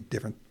bring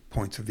different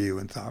points of view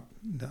and thought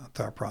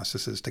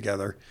processes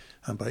together.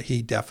 But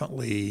he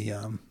definitely,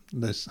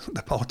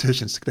 the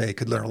politicians today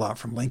could learn a lot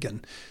from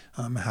Lincoln,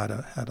 how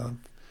to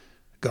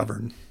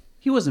govern.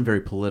 He wasn't very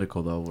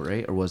political, though,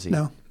 right? Or was he?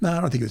 No, I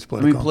don't think he was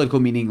political. I mean,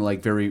 political meaning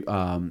like very.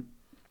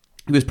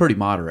 He was pretty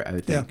moderate, I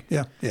would think.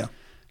 Yeah.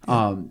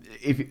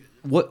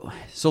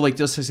 So like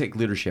just to say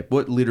leadership,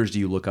 what leaders do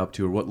you look up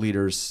to, or what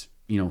leaders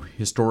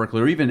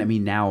historically, or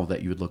even now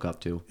that you would look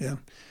up to? Yeah.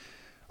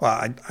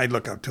 Well, I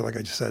look up to, like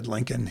I just said,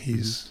 Lincoln.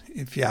 He's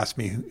if you ask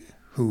me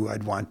who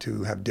I'd want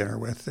to have dinner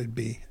with,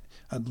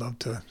 I'd love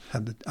to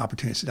have the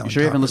opportunity to sit down. You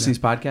sure you haven't listened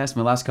to these podcasts?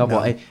 My last couple,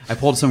 no. I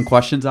pulled some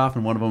questions off,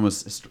 and one of them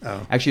was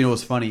actually, it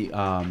was funny.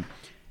 So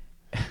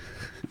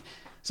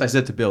I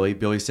said to Billy.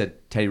 Billy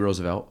said Teddy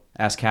Roosevelt.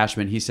 Asked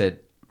Cashman. He said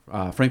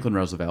Franklin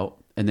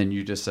Roosevelt, and then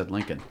you just said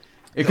Lincoln.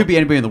 It could be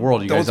anybody in the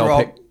world. You guys all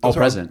pick all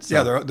presidents. So.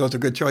 Yeah, those are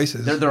good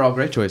choices. They're all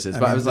great choices.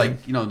 But I was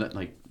like,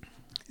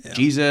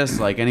 Jesus,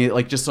 like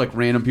just like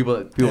random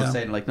people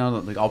say, like no,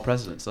 like all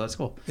presidents. So that's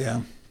cool.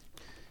 Yeah.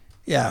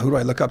 Who do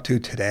I look up to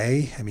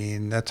today? I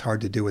mean, that's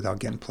hard to do without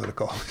getting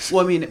political.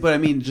 Well,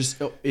 just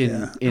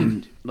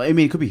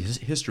it could be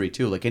history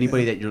too. Like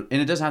anybody that you're,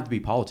 and it doesn't have to be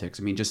politics.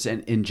 I mean, just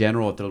in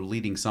general, if they're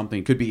leading something,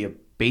 it could be a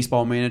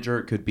baseball manager,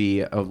 it could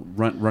be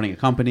running a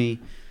company.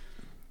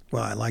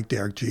 Well, I like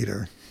Derek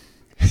Jeter.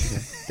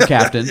 The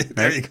captain. Right?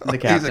 There you go. The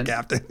captain. He's a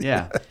captain.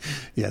 Yeah.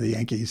 Yeah, the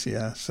Yankees.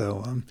 Yeah.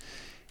 So,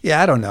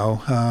 I don't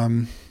know.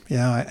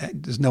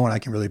 There's no one I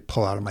can really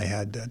pull out of my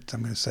head that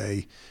I'm going to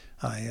say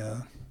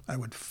I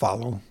would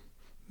follow,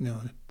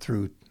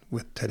 through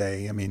with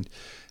today. I mean,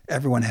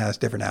 everyone has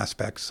different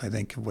aspects, I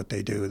think, of what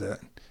they do that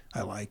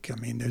I like. I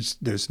mean,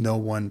 there's no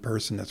one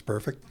person that's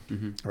perfect,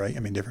 right? I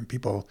mean, different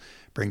people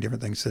bring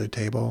different things to the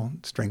table,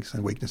 strengths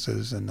and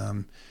weaknesses,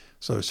 and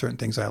so there's certain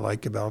things I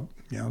like about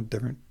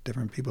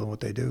different people and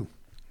what they do,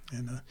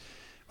 and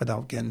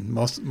without getting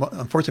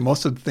unfortunately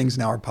most of the things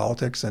now are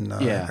politics, and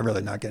I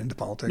really not get into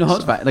politics. No,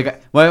 that's fine.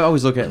 Like I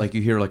always look at, like,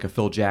 you hear like a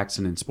Phil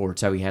Jackson in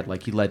sports, how he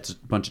led a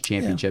bunch of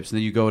championships, and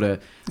then you go to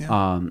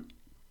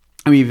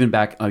even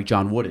back like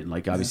John Wooden,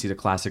 like obviously the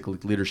classic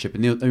leadership,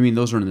 and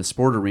those are in the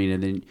sport arena,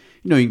 and then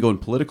you can go in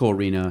political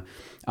arena,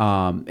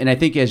 and I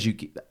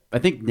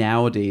think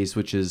nowadays,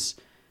 which is,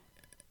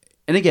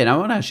 and again, I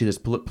want to ask you this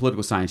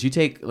political science. You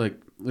take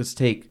let's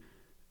take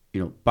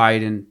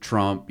Biden,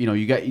 Trump,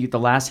 you got the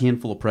last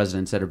handful of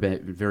presidents that have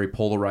been very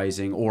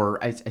polarizing,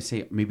 or I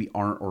say maybe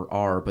aren't or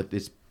are, but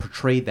it's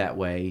portrayed that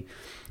way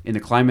in the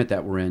climate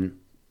that we're in.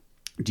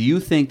 Do you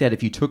think that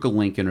if you took a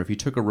Lincoln, or if you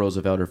took a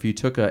Roosevelt, or if you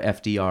took a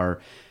FDR,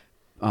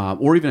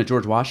 or even a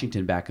George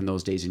Washington back in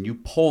those days, and you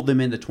pulled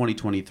them into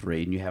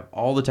 2023, and you have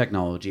all the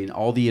technology and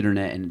all the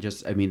internet, and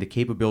just, the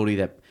capability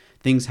that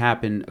things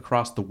happen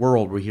across the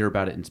world, we hear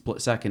about it in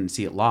split second and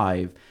see it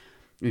live.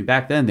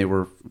 Back then they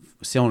were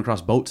sailing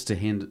across boats to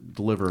hand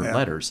deliver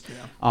letters.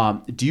 Yeah.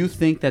 Do you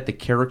think that the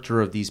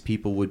character of these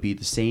people would be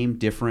the same,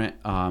 different?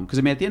 Because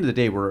at the end of the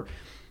day, we're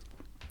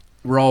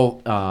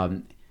all,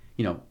 our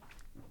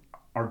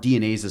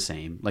DNA is the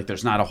same. Like,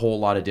 there's not a whole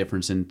lot of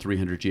difference in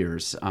 300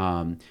 years.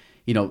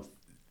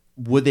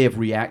 Would they have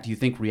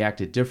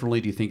reacted differently?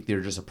 Do you think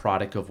they're just a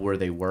product of where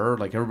they were?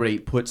 Like, everybody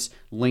puts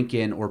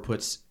Lincoln or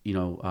puts,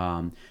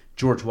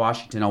 George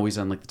Washington always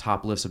on like the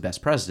top list of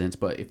best presidents,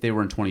 but if they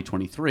were in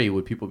 2023,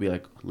 would people be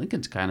like,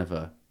 Lincoln's kind of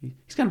a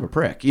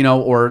prick,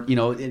 or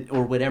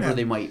whatever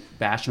they might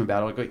bash him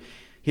about, like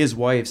his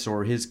wife's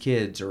or his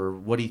kids, or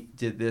what he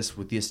did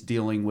with this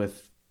dealing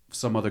with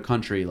some other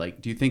country?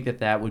 Like, do you think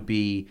that would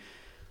be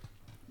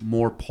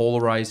more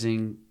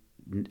polarizing?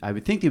 I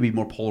would think they'd be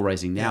more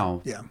polarizing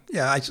now. Yeah.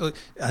 Actually,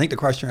 I think the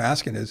question you're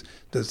asking is,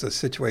 does the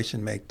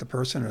situation make the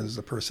person, or does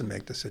the person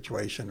make the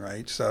situation,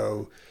 right?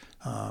 So,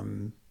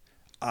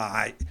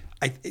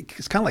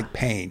 it's kind of like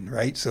pain,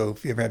 right? So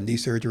if you ever have knee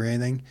surgery or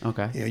anything,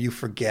 you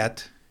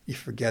forget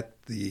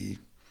the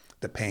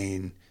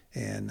pain,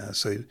 and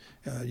so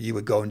you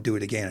would go and do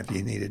it again if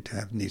you needed to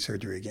have knee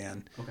surgery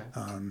again. Okay.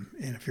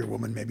 And if you're a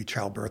woman, maybe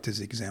childbirth is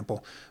the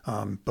example.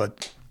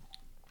 But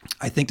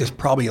I think there's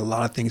probably a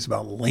lot of things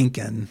about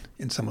Lincoln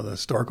and some of the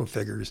historical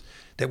figures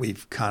that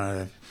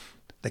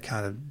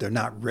they're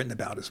not written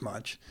about as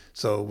much.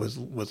 So was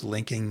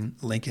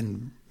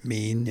Lincoln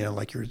mean?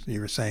 Like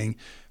you were saying.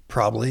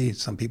 Probably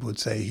some people would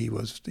say he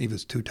was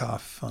too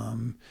tough,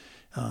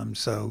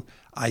 So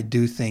I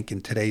do think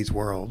in today's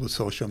world with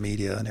social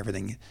media and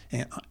everything,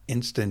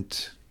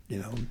 instant,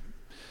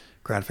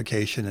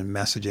 gratification and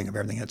messaging of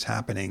everything that's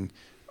happening,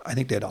 I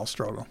think they'd all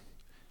struggle.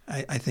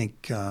 I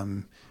think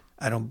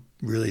I don't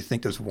really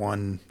think there's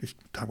one. If you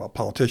talk about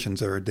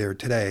politicians that are there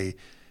today,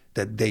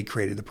 that they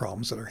created the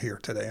problems that are here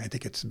today. I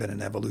think it's been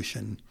an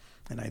evolution,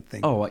 and I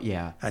think. Oh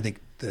yeah. I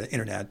think the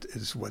internet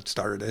is what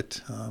started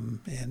it,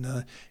 and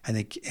I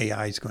think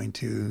AI is going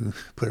to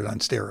put it on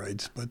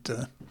steroids.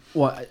 But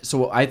well,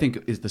 so I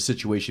think is the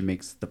situation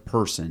makes the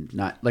person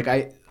not like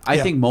I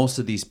think most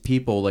of these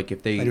people like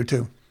if they I do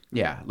too.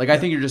 Yeah, like I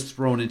think you're just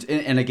thrown into.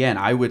 And again,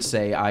 I would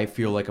say I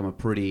feel like I'm a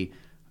pretty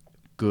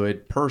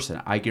good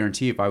person. I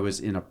guarantee if I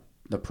was in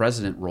the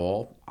president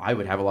role, I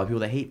would have a lot of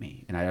people that hate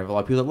me, and I'd have a lot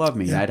of people that love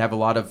me, and I'd have a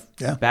lot of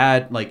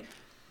bad, like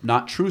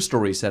not true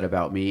stories said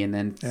about me, and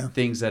then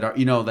things that are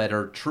that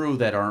are true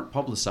that aren't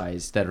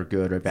publicized that are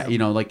good or bad.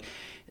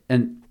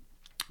 And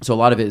so a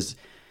lot of it is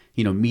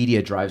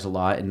media drives a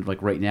lot, and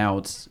like right now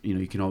it's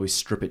you can always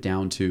strip it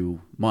down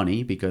to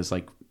money because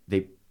like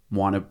they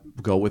want to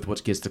go with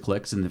what gets the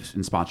clicks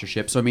and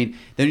sponsorship. So I mean,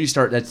 then you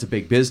start that's a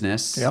big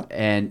business,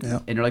 and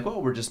you're like,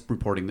 well, we're just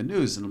reporting the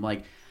news, and I'm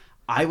like.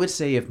 I would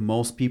say if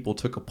most people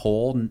took a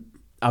poll,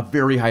 a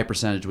very high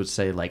percentage would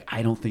say, like,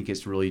 I don't think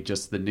it's really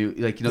just the new,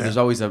 like, there's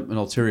always an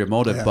ulterior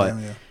motive.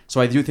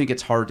 So I do think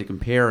it's hard to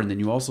compare. And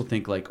then you also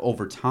think, like,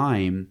 over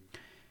time,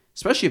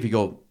 especially if you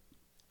go,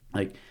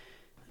 like,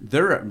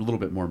 they're a little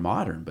bit more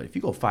modern, but if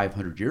you go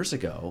 500 years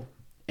ago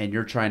and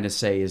you're trying to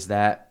say, is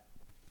that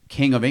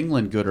King of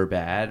England good or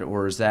bad?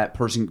 Or is that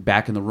person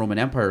back in the Roman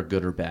Empire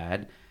good or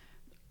bad?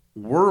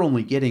 We're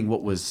only getting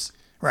what was...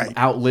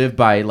 outlived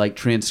by like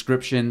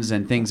transcriptions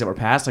and things that were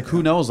passed. Like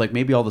who knows? Like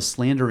maybe all the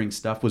slandering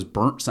stuff was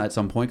burnt at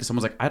some point because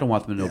someone's like, I don't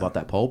want them to know about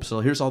that Pope.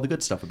 So here's all the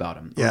good stuff about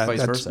him. Yeah, or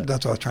vice versa.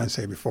 That's what I was trying to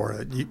say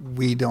before.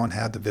 We don't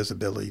have the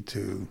visibility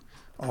to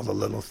all the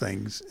little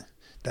things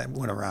that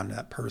went around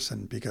that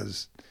person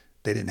because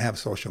they didn't have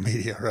social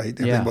media, right?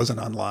 Everything wasn't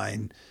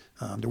online.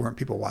 There weren't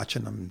people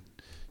watching them,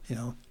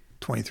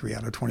 23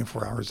 out of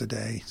 24 hours a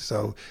day.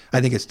 So I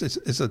think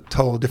it's a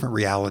total different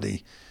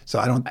reality.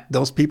 So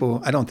those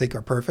people I don't think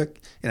are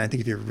perfect. And I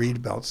think if you read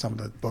about some of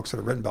the books that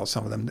are written about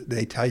some of them,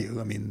 they tell you,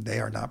 I mean, they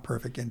are not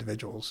perfect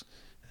individuals.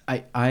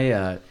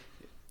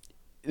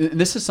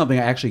 This is something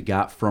I actually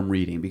got from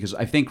reading because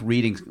I think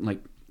reading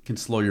like can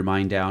slow your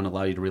mind down,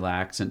 allow you to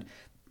relax. And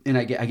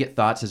I get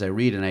thoughts as I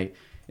read and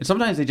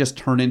sometimes they just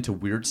turn into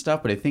weird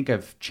stuff, but I think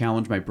I've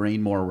challenged my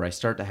brain more where I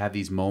start to have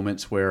these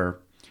moments where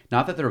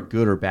not that they're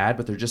good or bad,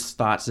 but they're just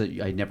thoughts that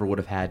I never would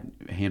have had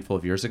a handful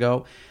of years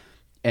ago.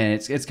 And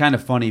it's kind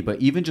of funny, but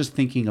even just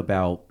thinking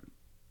about,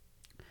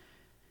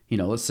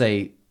 let's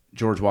say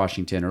George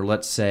Washington, or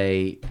let's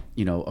say,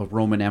 a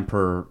Roman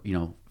emperor,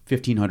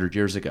 1,500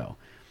 years ago.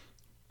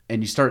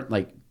 And you start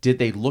like, did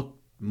they look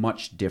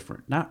much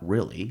different? Not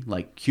really.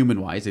 Like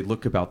human-wise, they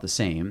look about the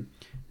same.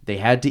 They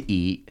had to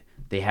eat.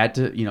 They had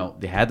to,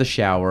 they had the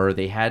shower.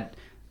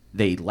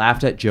 They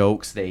laughed at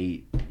jokes.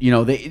 They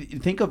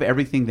think of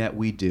everything that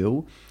we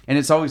do. And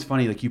it's always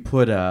funny, like you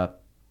put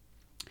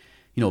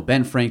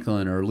Ben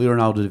Franklin or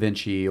Leonardo da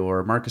Vinci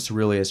or Marcus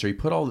Aurelius, or you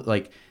put all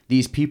like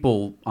these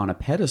people on a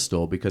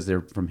pedestal because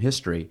they're from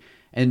history.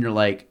 And you're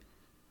like,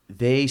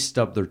 they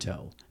stubbed their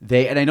toe.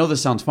 And I know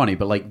this sounds funny,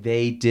 but like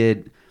they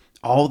did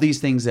all these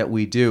things that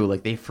we do.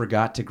 Like they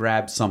forgot to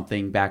grab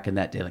something back in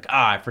that day. Like,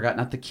 I forgot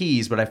not the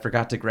keys, but I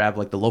forgot to grab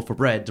like the loaf of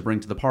bread to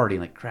bring to the party.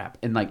 Like crap.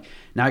 And like,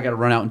 now I got to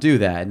run out and do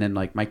that. And then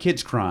like my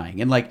kid's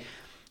crying and like,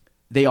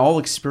 they all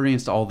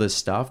experienced all this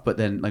stuff, but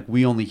then like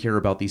we only hear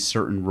about these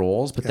certain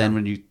roles. But then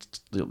when you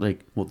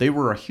like, well, they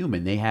were a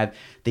human.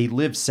 They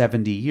lived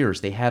 70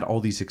 years. They had all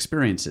these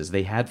experiences.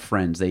 They had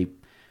friends. They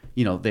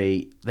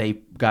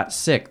got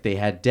sick. They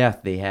had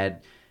death. They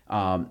had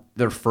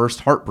their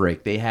first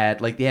heartbreak. They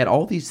had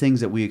all these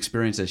things that we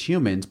experience as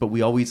humans, but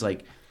we always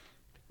like,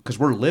 because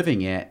we're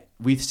living it,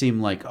 we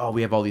seem like, oh,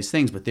 we have all these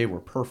things, but they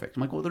were perfect.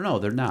 I'm like, well, no,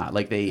 they're not.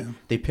 Like they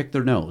picked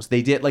their nose.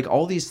 They did like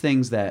all these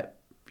things that,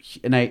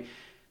 and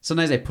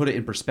sometimes I put it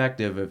in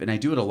perspective of, and I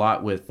do it a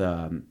lot with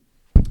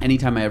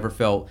anytime I ever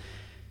felt,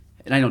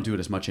 and I don't do it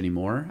as much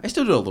anymore. I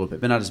still do it a little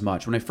bit, but not as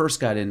much. When I first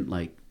got in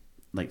like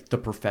the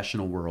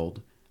professional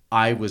world,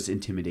 I was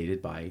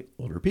intimidated by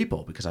older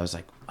people because I was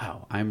like,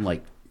 wow, I'm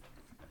like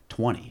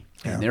 20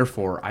 and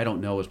therefore I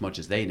don't know as much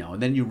as they know.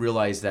 And then you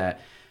realize that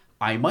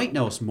I might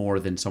know more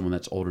than someone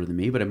that's older than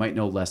me, but I might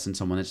know less than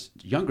someone that's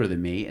younger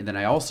than me. And then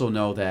I also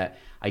know that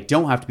I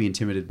don't have to be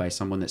intimidated by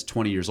someone that's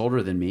 20 years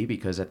older than me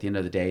because at the end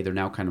of the day, they're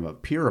now kind of a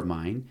peer of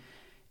mine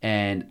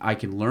and I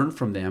can learn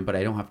from them, but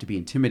I don't have to be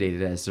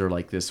intimidated as they're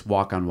like this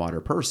walk on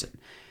water person.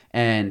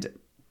 And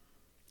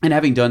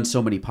having done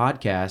so many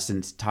podcasts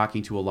and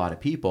talking to a lot of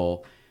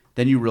people,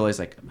 then you realize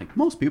like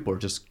most people are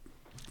just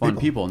fun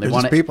people and they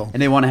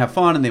want to have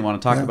fun and they want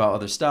to talk about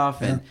other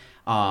stuff. And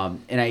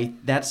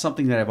that's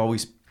something that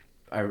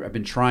I've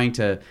been trying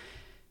to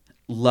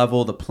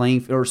level the playing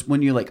field. Or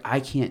when you're like, I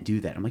can't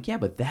do that. I'm like, yeah,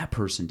 but that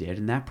person did.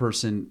 And that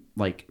person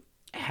like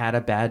had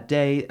a bad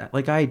day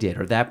like I did,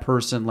 or that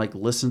person like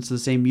listens to the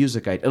same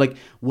music I like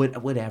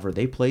whatever.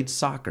 They played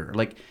soccer.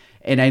 Like,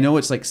 and I know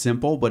it's like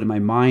simple, but in my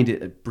mind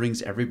it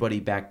brings everybody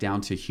back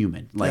down to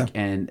human. Like,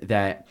 and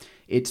that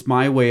it's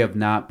my way of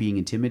not being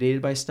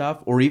intimidated by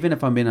stuff, or even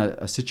if I'm in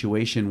a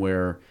situation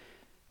where,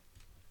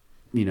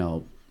 you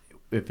know,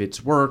 if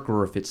it's work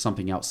or if it's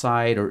something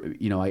outside, or,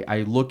 you know,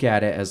 I look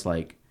at it as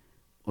like,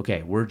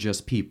 okay, we're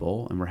just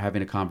people and we're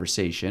having a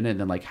conversation, and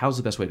then like, how's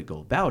the best way to go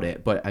about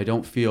it? But I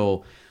don't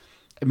feel,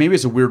 maybe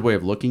it's a weird way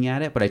of looking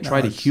at it, but I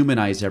try to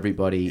humanize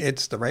everybody.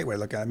 It's the right way to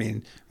look at it. I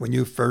mean, when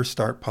you first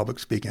start public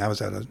speaking, I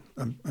was at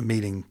a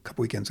meeting a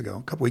couple weeks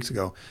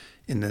ago,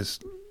 and this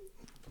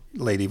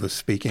lady was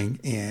speaking,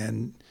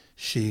 and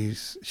she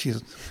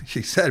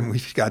said when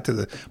we got to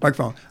the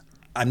microphone,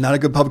 I'm not a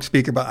good public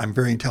speaker, but I'm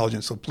very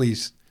intelligent, so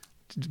please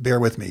bear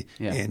with me.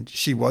 Yeah. And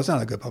she was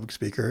not a good public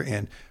speaker,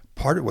 and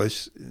part of it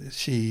was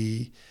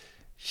she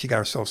got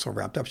herself so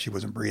wrapped up she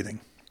wasn't breathing.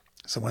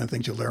 So one of the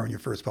things you learn when you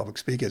first public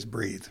speak is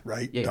breathe,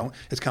 right? Yeah. Don't.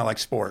 It's kind of like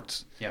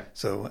sports. Yeah.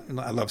 So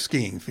I love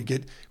skiing.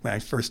 When I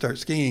first start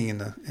skiing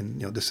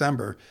in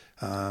December,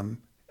 I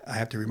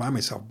have to remind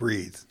myself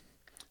breathe,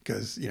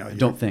 because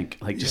don't think,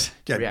 like, just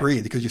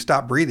breathe, because you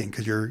stop breathing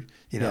because you're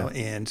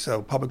and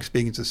so public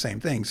speaking is the same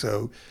thing.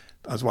 So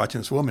I was watching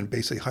this woman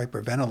basically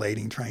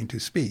hyperventilating trying to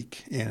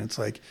speak, and it's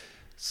like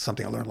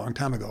something I learned a long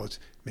time ago is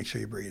make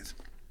sure you breathe.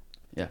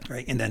 Yeah.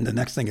 Right. And then the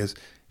next thing is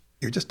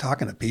you're just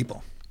talking to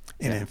people.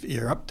 And if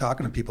you're up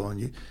talking to people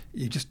and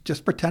you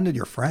just pretend that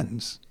you're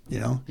friends,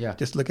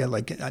 just look at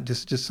like, I'm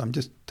just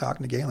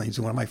talking to Galen. He's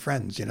one of my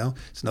friends,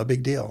 it's no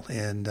big deal.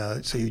 And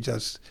so you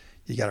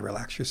got to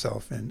relax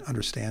yourself and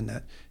understand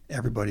that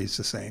everybody's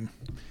the same.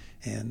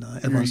 And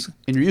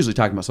you're usually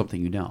talking about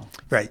something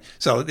right.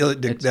 So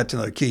that's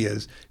another key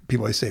is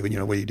people always say, what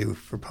do you do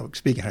for public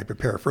speaking? How do you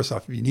prepare? First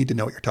off, you need to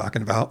know what you're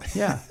talking about.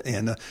 Yeah.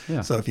 And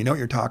so if you know what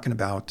you're talking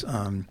about,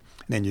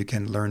 then you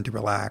can learn to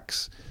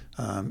relax.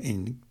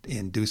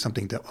 And do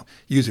something that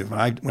usually when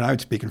I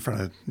would speak in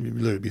front of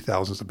literally be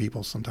thousands of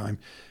people sometime,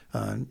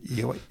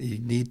 you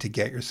need to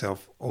get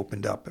yourself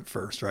opened up at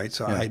first, right?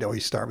 So I'd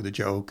always start with a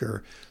joke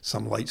or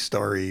some light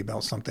story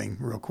about something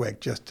real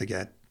quick just to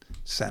get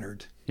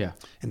centered. Yeah.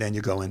 And then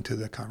you go into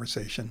the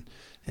conversation.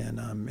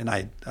 And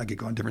I could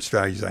go on different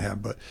strategies I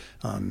have, but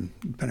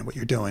depending on what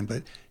you're doing.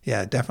 But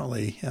yeah,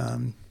 definitely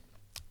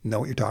know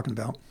what you're talking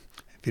about.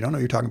 If you don't know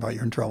what you're talking about,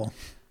 you're in trouble.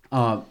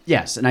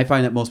 Yes, and I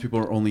find that most people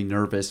are only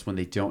nervous when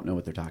they don't know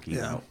what they're talking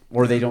about,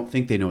 or they don't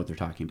think they know what they're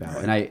talking about.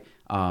 Right. And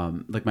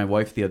I, like my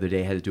wife the other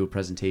day had to do a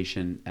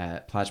presentation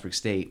at Plattsburgh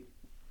State,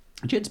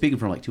 and she had speaking in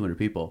front of like 200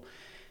 people,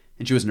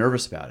 and she was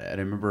nervous about it.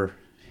 And I remember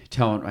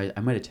telling, I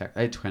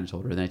had kind of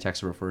told her, and then I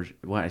texted her before.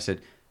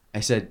 I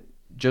said,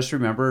 just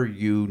remember,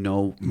 you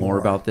know more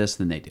about this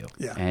than they do,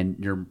 and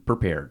you're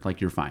prepared,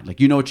 like you're fine, like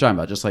you know what you're talking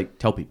about. Just like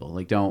tell people,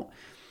 like don't.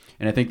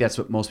 And I think that's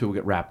what most people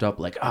get wrapped up,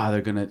 like,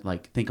 they're going to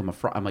like think I'm a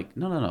fraud. I'm like,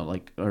 no,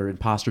 like, or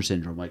imposter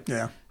syndrome. Like,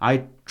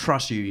 I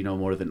trust you,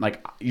 more than,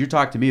 like, you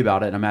talk to me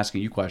about it and I'm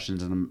asking you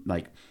questions, and I'm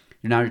like,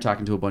 you're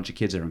talking to a bunch of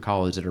kids that are in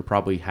college that are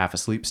probably half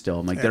asleep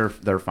still. I'm like,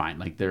 they're fine.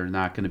 Like, they're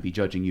not going to be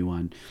judging you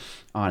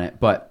on it.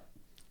 But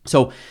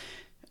so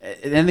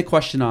then the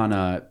question on,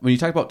 when you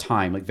talk about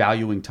time, like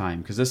valuing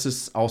time, because this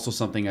is also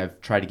something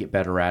I've tried to get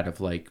better at, of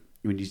like,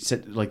 when you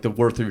said like the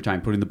worth of your time,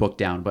 putting the book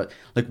down, but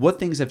like what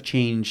things have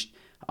changed,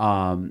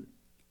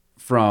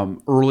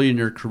 from early in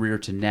your career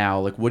to now.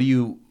 Like, what do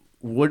you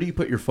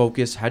put your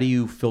focus? How do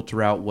you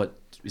filter out what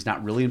is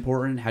not really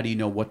important? How do you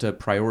know what to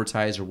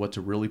prioritize or what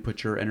to really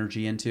put your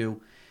energy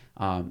into?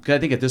 Because I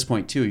think at this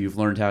point too, you've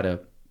learned how to,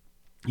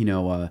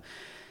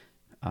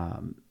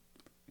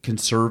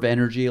 conserve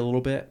energy a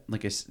little bit.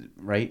 Like,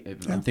 right?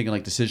 Yeah. I'm thinking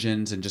like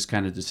decisions and just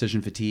kind of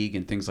decision fatigue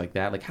and things like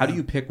that. Like, how do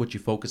you pick what you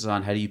focus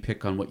on? How do you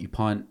pick on what you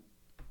punt?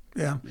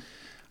 Yeah.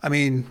 I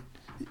mean,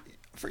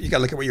 you got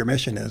to look at what your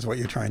mission is, what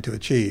you're trying to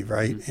achieve,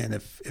 right? Mm-hmm. And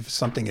if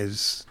something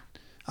is,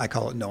 I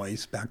call it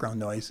noise, background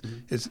noise,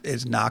 mm-hmm.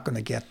 is not going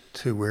to get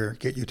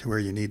you to where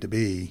you need to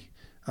be.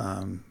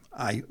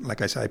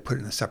 Like I said, I put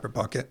it in a separate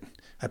bucket.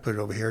 I put it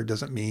over here. It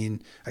doesn't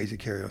mean I usually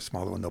carry a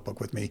small little notebook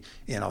with me,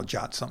 and I'll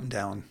jot something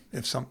down.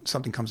 If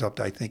something comes up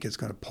that I think is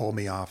going to pull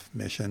me off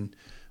mission,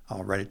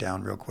 I'll write it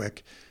down real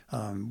quick.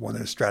 One of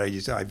the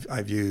strategies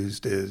I've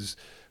used is,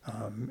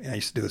 and I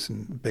used to do this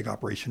in big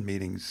operation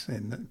meetings,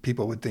 and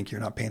people would think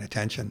you're not paying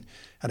attention.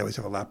 I'd always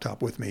have a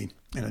laptop with me,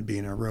 and I'd be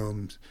in a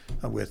room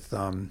with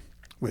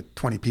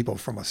 20 people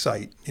from a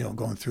site,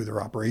 going through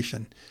their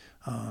operation.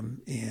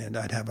 And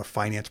I'd have a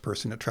finance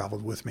person that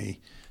traveled with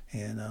me,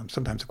 and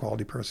sometimes a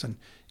quality person.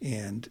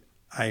 And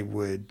I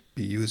would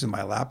be using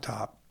my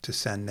laptop to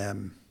send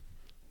them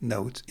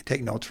notes,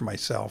 take notes for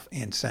myself,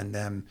 and send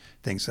them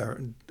things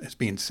that's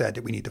being said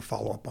that we need to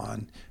follow up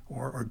on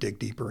or dig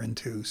deeper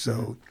into.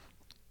 So,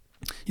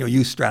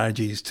 use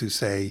strategies to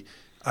say,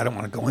 I don't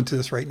want to go into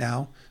this right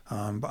now,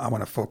 but I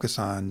want to focus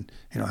on,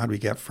 how do we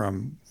get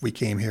from, we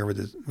came here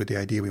with the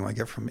idea we want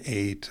to get from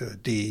A to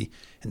D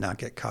and not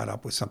get caught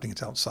up with something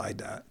that's outside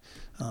that.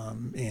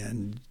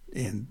 and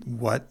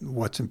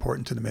what's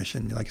important to the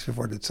mission. Like I said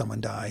before, did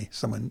someone die?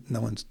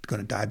 No one's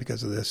going to die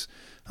because of this.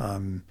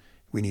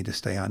 We need to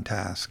stay on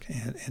task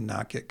and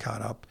not get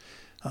caught up.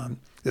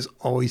 There's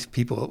always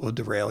people that will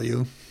derail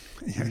you.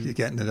 You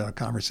get into a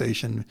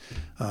conversation,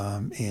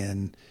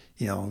 and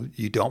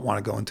you don't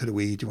want to go into the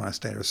weeds. You want to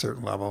stay at a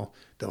certain level.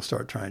 They'll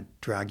start trying to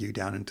drag you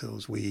down into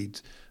those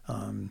weeds.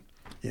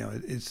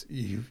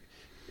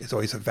 It's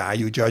always a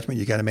value judgment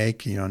you got to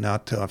make.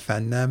 Not to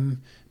offend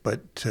them,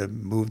 but to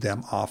move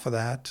them off of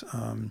that.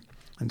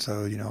 And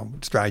so,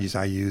 strategies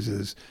I use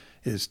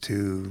is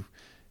to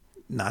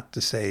not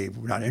to say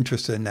we're not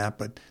interested in that,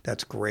 but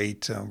that's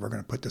great. We're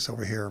going to put this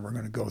over here, and we're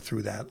going to go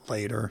through that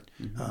later.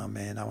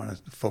 And I want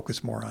to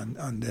focus more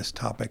on this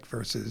topic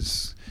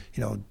versus,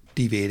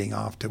 deviating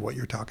off to what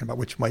you're talking about,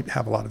 which might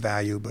have a lot of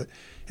value, but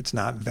it's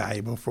not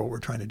valuable for what we're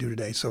trying to do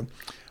today. So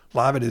a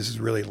lot of it is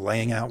really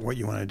laying out what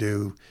you want to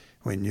do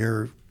when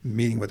you're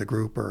meeting with a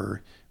group,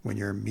 or when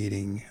you're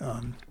meeting,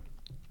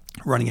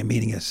 running a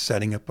meeting, is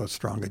setting up a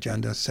strong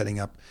agenda, setting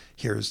up,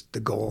 here's the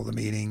goal of the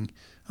meeting,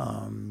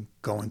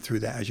 going through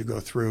that as you go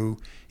through.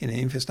 And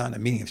even if it's not in a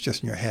meeting, it's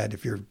just in your head.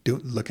 If you're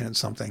looking at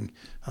something,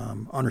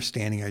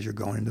 understanding as you're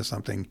going into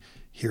something,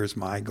 here's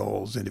my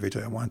goals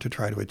individually I want to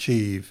try to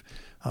achieve.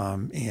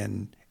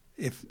 And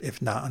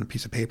if not on a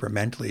piece of paper,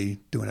 mentally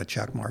doing a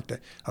check mark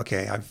that,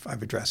 okay,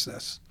 I've addressed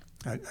this.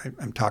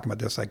 I'm talking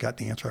about this. I got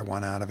the answer I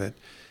want out of it.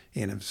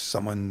 And if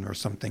someone or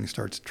something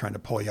starts trying to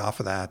pull you off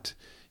of that,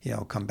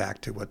 come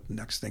back to what the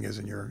next thing is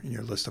in your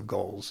list of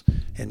goals,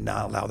 and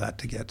not allow that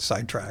to get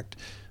sidetracked.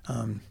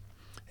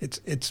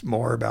 It's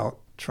more about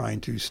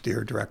trying to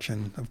steer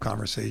direction of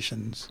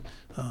conversations.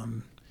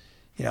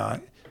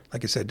 Like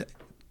I said,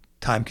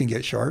 time can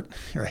get short,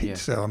 right? Yeah.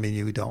 So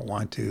you don't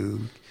want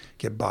to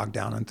get bogged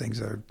down on things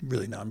that are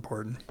really not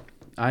important.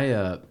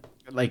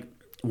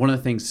 One of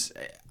the things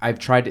I've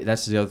tried,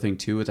 that's the other thing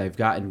too, is I've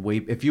gotten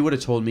if you would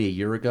have told me a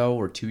year ago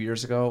or 2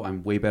 years ago,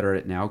 I'm way better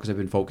at it now because I've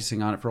been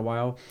focusing on it for a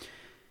while,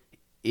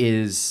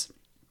 is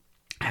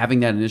having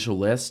that initial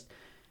list.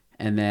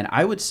 And then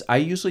I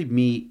usually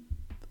meet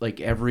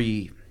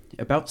every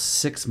about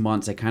 6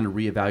 months, I kind of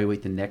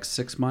reevaluate the next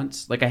 6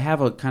 months. I have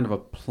a kind of a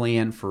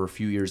plan for a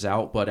few years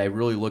out, but I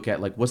really look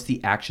at what's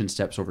the action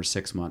steps over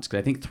 6 months. Because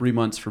I think 3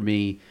 months for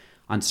me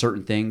on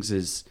certain things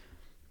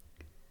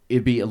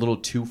it'd be a little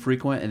too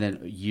frequent, and then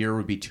a year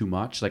would be too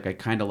much. I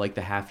kind of like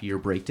the half-year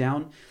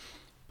breakdown.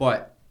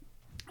 But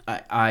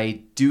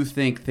I do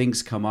think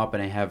things come up,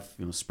 and I have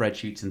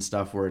spreadsheets and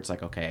stuff where it's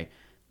okay,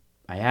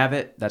 I have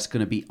it. That's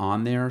going to be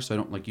on there, so I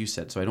don't, like you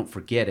said, so I don't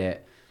forget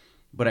it.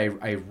 But I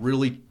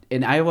really,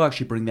 and I will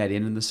actually bring that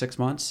in the 6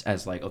 months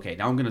as okay,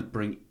 now I'm going to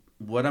bring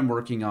what I'm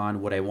working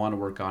on, what I want to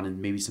work on, and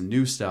maybe some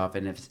new stuff.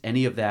 And if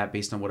any of that,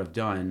 based on what I've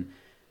done,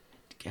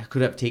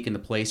 could have taken the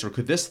place, or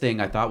could this thing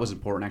I thought was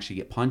important actually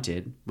get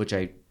punted, which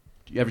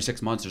every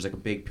 6 months there's a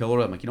big pillar.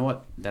 I'm you know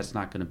what, that's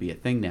not going to be a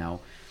thing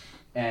now.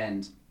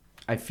 And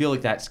I feel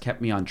like that's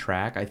kept me on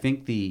track. I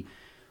think and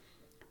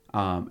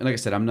like I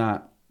said, I'm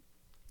not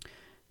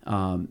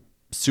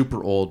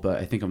super old, but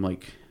I think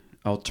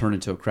I'll turn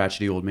into a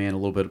crotchety old man a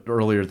little bit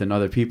earlier than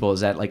other people, is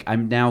that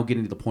I'm now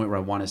getting to the point where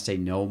I want to say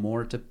no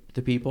more to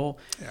people.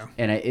 Yeah.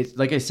 And it's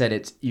like I said,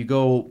 it's, you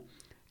go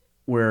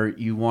where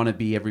you want to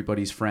be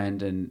everybody's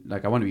friend, and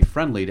I want to be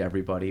friendly to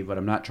everybody, but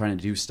I'm not trying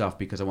to do stuff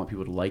because I want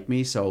people to like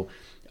me. So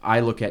I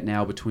look at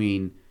now,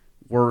 between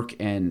work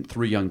and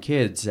 3 young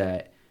kids,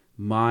 that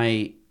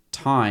my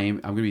time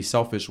I'm going to be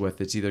selfish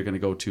with. It's either going to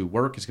go to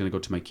work, it's going to go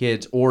to my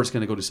kids, or it's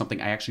going to go to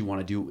something I actually want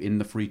to do in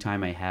the free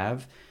time I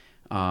have.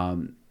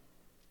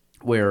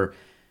 Where,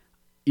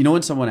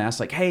 when someone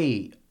asks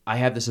hey, I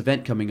have this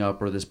event coming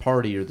up, or this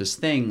party, or this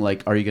thing,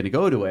 are you going to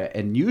go to it?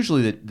 And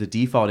usually the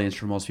default answer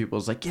for most people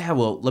is yeah,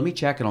 well, let me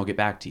check and I'll get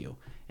back to you.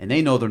 And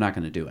they know they're not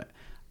going to do it.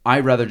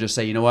 I'd rather just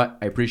say, you know what,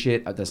 I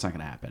appreciate it. That's not going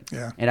to happen.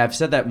 Yeah. And I've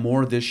said that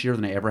more this year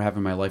than I ever have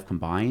in my life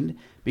combined,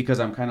 because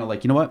I'm kind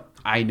of you know what,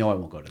 I know I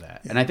won't go to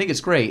that. Yeah. And I think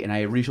it's great. And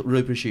I really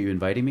appreciate you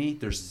inviting me.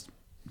 There's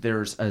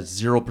a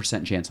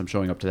 0% chance I'm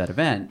showing up to that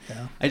event.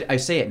 Yeah. I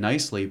say it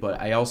nicely, but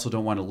I also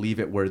don't want to leave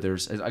it where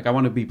there's I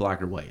want to be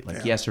black or white,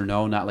 yes or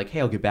no, not hey,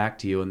 I'll get back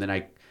to you, and then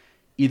I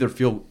either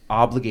feel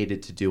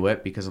obligated to do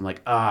it because I'm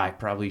I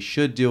probably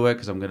should do it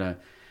because I'm gonna,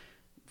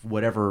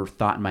 whatever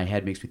thought in my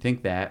head makes me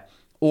think that,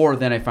 or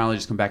then I finally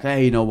just come back,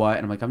 hey, you know what,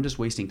 and I'm I'm just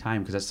wasting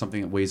time because that's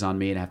something that weighs on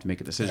me and I have to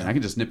make a decision. I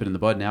can just nip it in the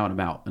bud now and I'm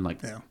out, and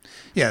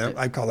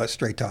I call that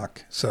straight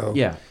talk. So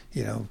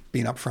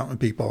being upfront with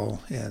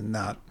people and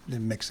not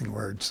mixing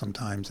words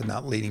sometimes, and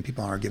not leading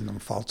people on or giving them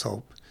false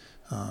hope.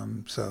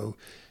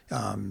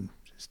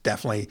 It's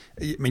definitely,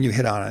 you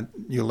hit on it.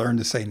 You learn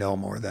to say no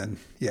more than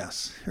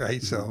yes, right?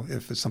 Mm-hmm. So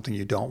if it's something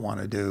you don't want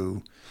to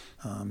do,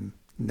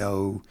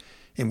 no.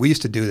 And we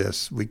used to do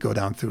this. We'd go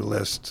down through the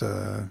list,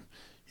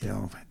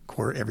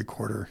 every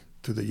quarter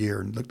through the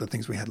year, and look at the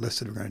things we had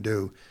listed we're going to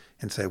do,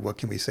 and say, what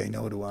can we say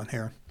no to on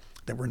here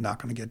that we're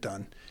not going to get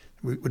done?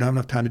 We don't have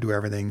enough time to do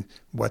everything.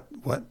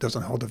 What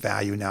doesn't hold the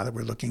value now that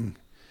we're looking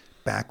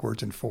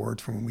backwards and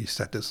forwards from when we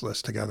set this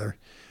list together?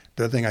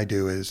 The other thing I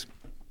do is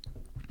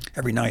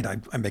every night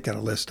I make out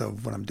a list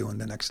of what I'm doing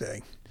the next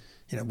day.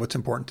 What's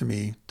important to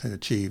me to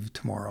achieve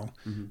tomorrow.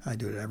 I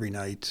do it every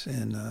night,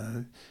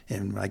 and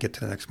when I get to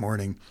the next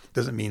morning,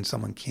 doesn't mean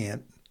someone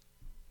can't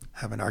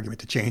have an argument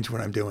to change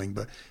what I'm doing,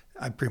 but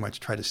I pretty much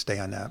try to stay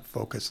on that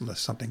focus unless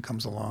something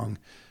comes along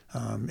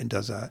and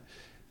does that.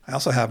 I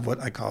also have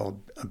what I call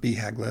a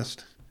BHAG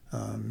list.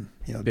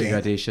 Big,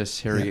 audacious,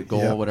 hairy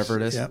goal, whatever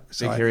it is. Yep.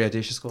 So hairy,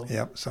 audacious goal.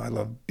 Yep. So I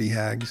love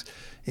BHAGs.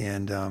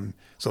 And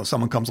so if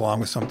someone comes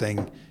along with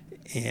something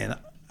and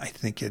I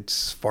think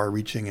it's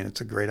far-reaching and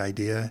it's a great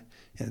idea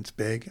and it's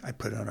big, I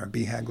put it on our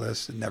BHAG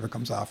list. It never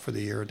comes off for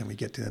the year. Then we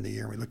get to the end of the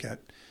year and we look at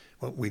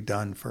what we've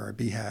done for our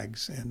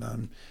BHAGs.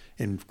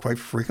 And quite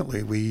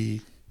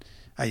frequently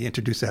I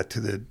introduce that to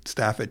the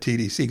staff at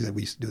TDC because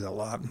we used to do that a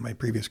lot in my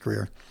previous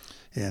career.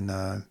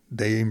 And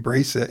they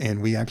embrace it,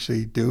 and we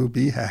actually do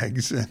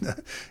BHAGs.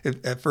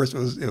 And at first, it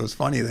was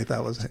funny. They thought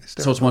it was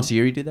hysterical. So it's once a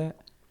year you do that?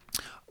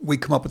 We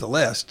come up with a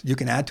list. You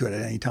can add to it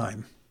at any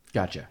time.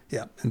 Gotcha.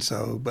 Yeah,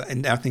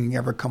 and nothing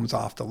ever comes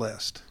off the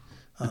list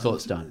until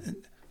it's done.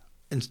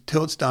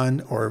 Until it's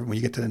done, or when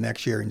you get to the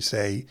next year and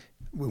say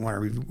we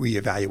want to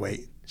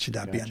reevaluate. Should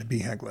that be on the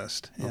BHAG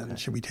list? And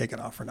should we take it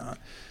off or not?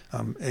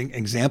 An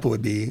example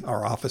would be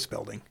our office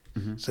building.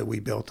 So we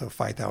built a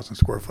 5,000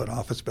 square foot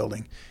office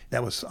building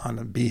that was on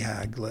the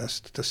BHAG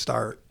list to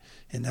start.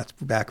 And that's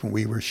back when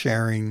we were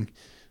sharing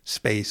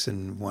space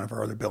in one of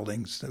our other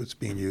buildings that was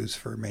being used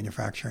for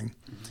manufacturing.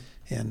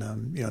 And,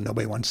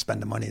 nobody wanted to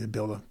spend the money to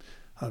build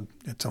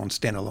its own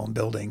standalone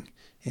building.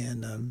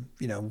 And,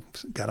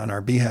 got on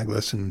our BHAG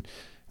list and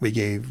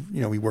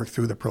we worked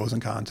through the pros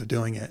and cons of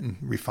doing it and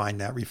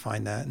refined that,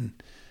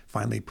 and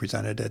finally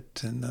presented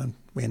it. And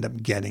we ended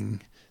up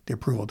getting the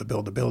approval to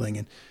build the building.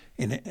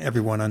 And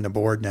everyone on the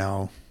board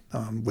now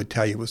would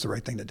tell you it was the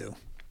right thing to do,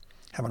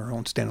 having our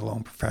own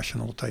standalone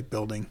professional type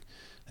building.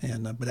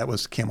 And but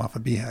that came off a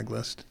BHAG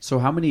list. So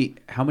how many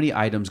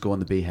items go on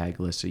the BHAG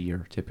list a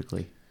year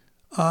typically?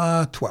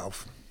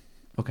 12.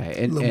 Okay,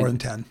 a little more than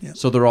 10. Yeah.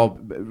 So they're all,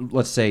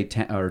 let's say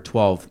 10 or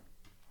 12.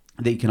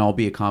 They can all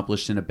be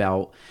accomplished in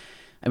about.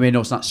 I mean, I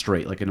know it's not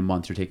straight, like in a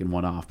month you're taking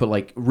one off, but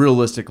like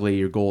realistically,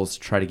 your goal is to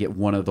try to get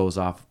one of those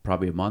off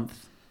probably a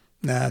month?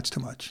 Nah, it's too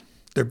much.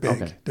 They're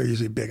big. Okay. They're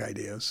usually big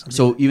ideas.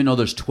 So even though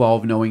there's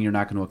 12, knowing you're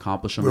not going to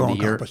accomplish them in a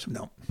year,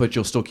 no. But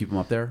you'll still keep them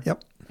up there?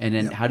 Yep. And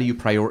then how do you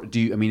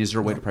is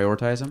there a way to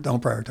prioritize them?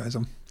 Don't prioritize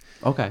them.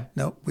 Okay.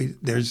 No,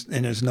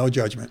 there's no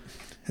judgment.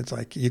 It's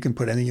like you can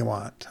put anything you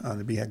want on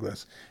the BHAG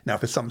list. Now,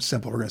 if it's something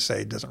simple, we're going to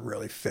say it doesn't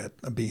really fit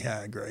a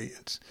BHAG,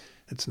 right?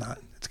 It's not.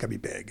 It's got to be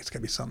big. It's got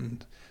to be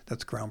something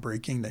that's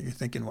groundbreaking that you're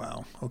thinking,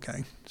 wow,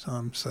 okay.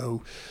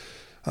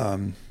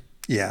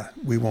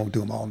 We won't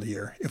do them all in the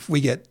year. If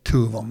we get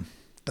 2 of them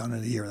done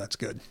in a year, that's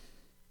good.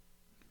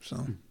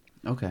 So,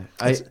 okay.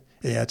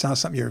 It's not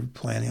something you're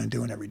planning on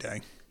doing every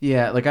day.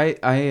 Yeah, like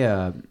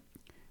I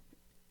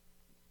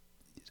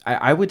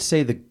would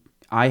say that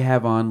I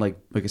have on like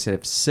I said,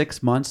 if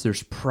 6 months,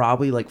 there's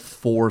probably like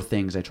 4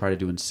 things I try to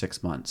do in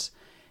 6 months,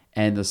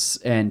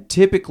 and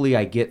typically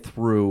I get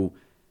through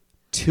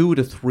 2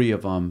 to 3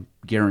 of them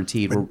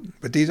guaranteed.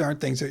 But these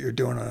aren't things that you're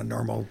doing on a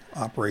normal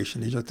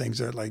operation. These are things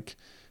that are like,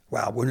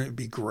 wow, wouldn't it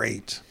be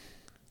great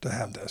to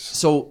have this?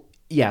 So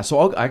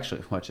I'll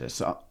actually watch this.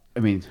 So, I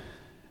mean,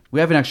 we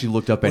haven't actually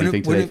looked up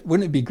anything today.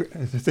 Wouldn't it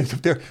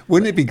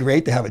be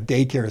great to have a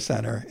daycare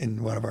center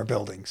in one of our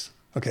buildings?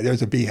 Okay,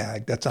 there's a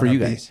BHAG. That's on for our you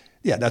guys.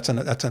 Yeah, that's on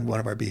one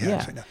of our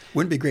BHAGs right now.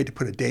 Wouldn't it be great to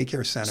put a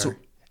daycare center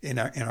in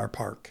our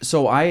park?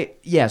 So I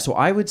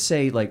would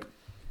say like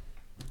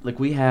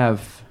we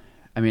have.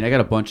 I mean, I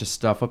got a bunch of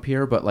stuff up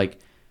here, but like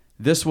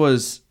this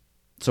was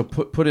so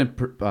put in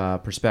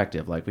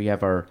perspective. Like we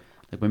have our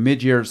my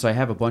mid-year, so I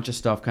have a bunch of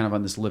stuff kind of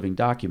on this living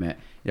document.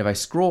 And if I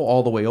scroll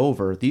all the way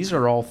over, these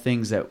are all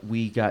things that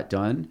we got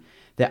done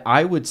that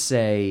I would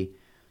say,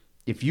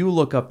 if you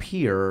look up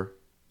here,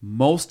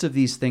 most of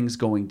these things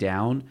going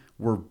down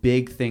were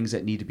big things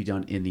that need to be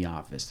done in the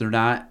office. They're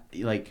not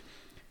like,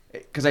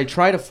 because I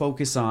try to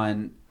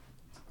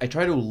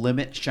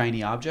limit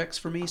shiny objects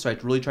for me. So I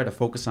really try to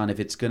focus on if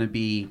it's going to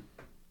be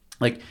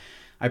like,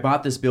 I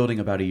bought this building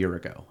about a year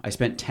ago. I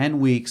spent 10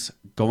 weeks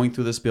going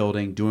through this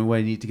building, doing what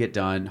I need to get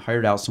done,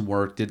 hired out some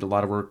work, did a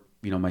lot of work,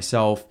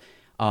 myself.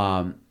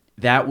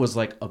 That was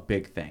like a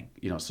big thing,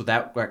 so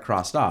that got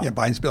crossed off. Yeah,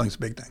 buying this building's a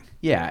big thing.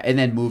 Yeah, and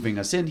then moving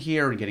us in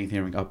here and getting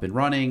things up and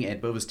running.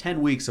 But it was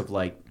 10 weeks of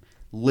like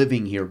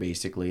living here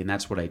basically, and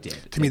that's what I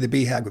did. To me, the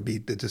BHAG would be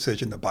the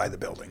decision to buy the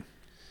building.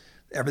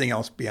 Everything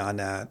else beyond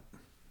that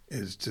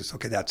is just,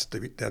 okay, that's the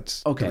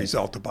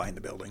result of buying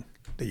the building.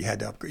 That you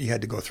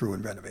had to go through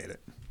and renovate it.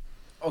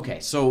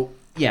 Okay, so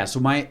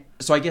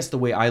I guess the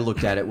way I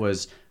looked at it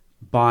was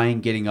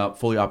buying, getting up,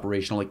 fully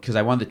operational, like because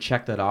I wanted to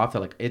check that off. That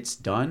like it's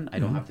done. I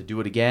don't have to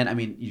do it again. I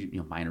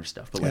mean, minor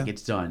stuff, but like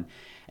it's done.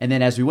 And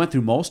then as we went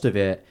through most of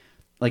it,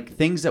 like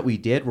things that we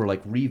did were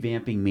like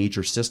revamping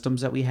major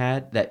systems that we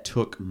had that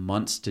took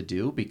months to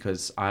do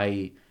because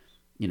I'm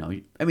not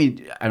going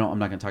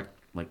to talk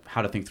like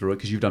how to think through it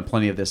because you've done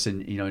plenty of this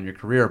in your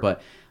career,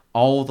 but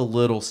all the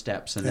little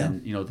steps and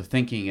then the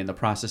thinking and the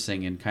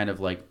processing and kind of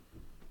like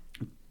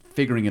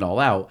figuring it all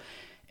out.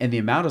 And the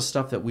amount of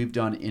stuff that we've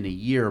done in a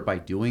year by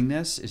doing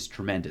this is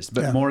tremendous,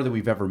 but more than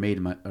we've ever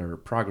made or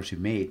progress we've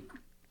made.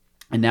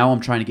 And now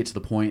I'm trying to get to the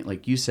point,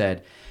 like you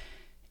said,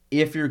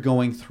 if you're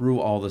going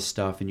through all this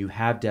stuff and you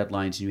have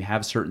deadlines and you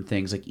have certain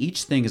things, like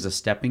each thing is a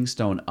stepping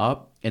stone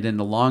up. And in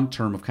the long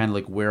term of kind of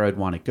like where I'd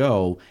want to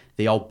go,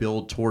 they all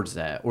build towards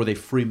that, or they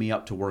free me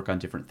up to work on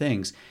different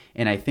things.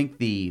 And I think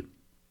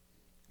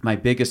my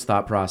biggest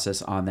thought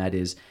process on that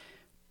is,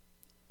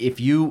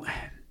 if you,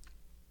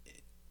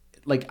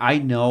 like, I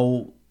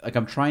know, like,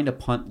 I'm trying to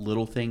punt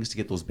little things to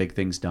get those big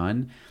things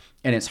done.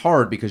 And it's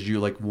hard because you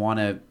like want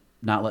to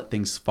not let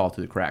things fall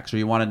through the cracks, or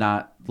you want to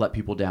not let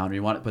people down, or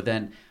you want it, but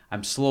then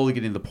I'm slowly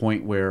getting to the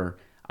point where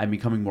I'm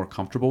becoming more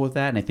comfortable with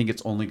that. And I think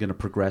it's only going to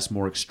progress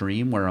more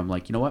extreme, where I'm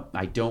like, you know what?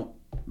 I don't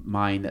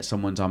mind that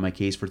someone's on my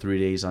case for 3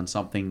 days on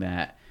something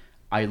that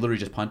I literally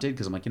just punted,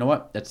 because I'm like, you know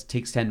what? That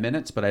takes 10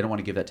 minutes, but I don't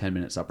want to give that 10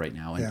 minutes up right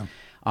now.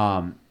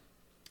 And,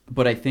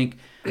 but I think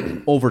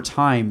over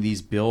time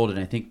these build, and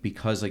I think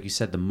because, like you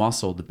said,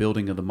 the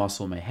building of the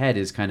muscle in my head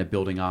is kind of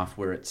building off,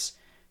 where it's,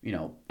 you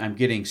know, I'm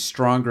getting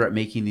stronger at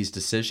making these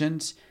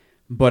decisions,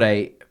 but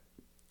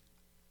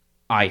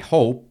I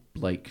hope,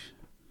 like,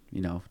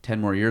 you know, 10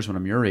 more years when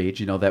I'm your age,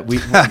 you know, that when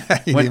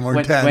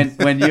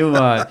you,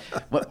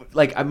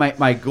 like,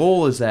 my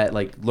goal is that,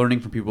 like,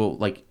 learning from people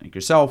like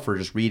yourself, or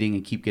just reading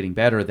and keep getting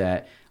better,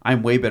 that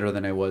I'm way better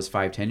than I was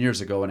 5-10 years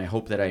ago. And I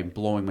hope that I'm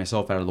blowing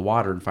myself out of the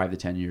water in 5 to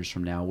 10 years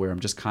from now, where I'm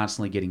just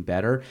constantly getting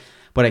better.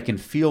 But I can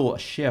feel a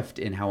shift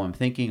in how I'm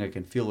thinking. I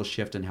can feel a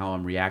shift in how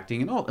I'm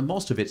reacting. And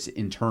most of it's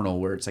internal,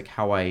 where it's like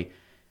how I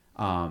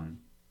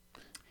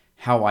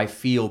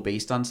feel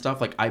based on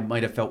stuff. Like, I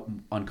might have felt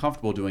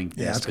uncomfortable doing this.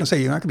 Yeah, I was going to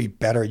say, you're not going to be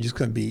better. You're just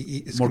going to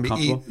be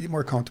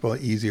more comfortable,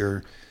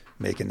 easier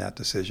making that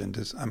decision.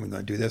 Just, I'm going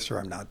to do this, or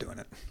I'm not doing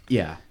it.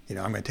 Yeah. You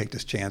know, I'm going to take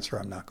this chance, or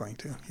I'm not going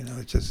to. You know,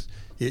 it's just,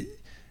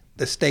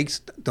 the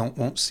stakes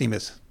won't seem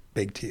as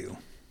big to you.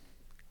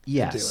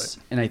 Yes,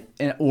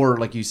 or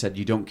like you said,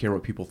 you don't care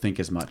what people think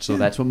as much. So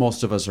that's what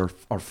most of us are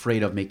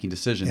afraid of making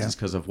decisions, is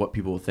because of what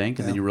people will think.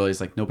 And then you realize,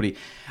 like, nobody.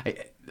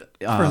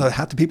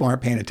 Half the people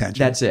aren't paying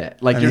attention. That's it.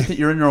 Like,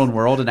 you're in your own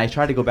world, and I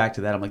try to go back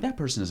to that. I'm like, that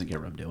person doesn't care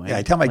what I'm doing. Yeah,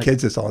 I tell my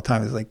kids this all the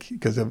time. It's like,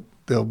 because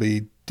they'll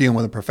be dealing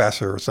with a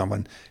professor or someone,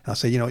 and I'll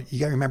say, you know, you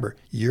got to remember,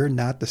 you're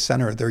not the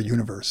center of their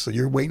universe. So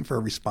you're waiting for a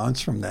response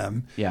from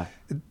them. Yeah,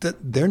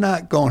 they're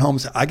not going home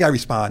and saying, I got to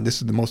respond.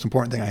 This is the most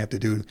important thing I have to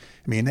do.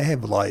 I mean, they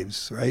have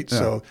lives, right? Yeah.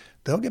 So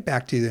they'll get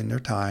back to you in their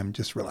time.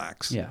 Just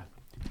relax. Yeah.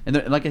 And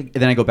then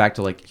I go back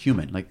to, like,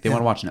 human. Like, they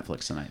want to watch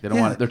Netflix tonight. They don't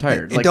want. They're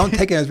tired. And don't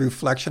take it as a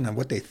reflection on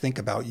what they think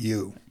about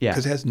you. Yeah.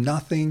 Because it has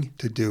nothing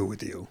to do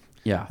with you.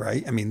 Yeah.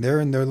 Right. I mean, they're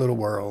in their little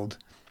world,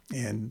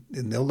 and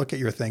they'll look at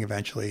your thing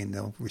eventually, and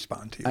they'll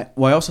respond to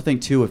you. I also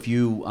think too, if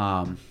you,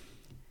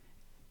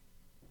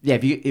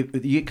 if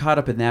you get caught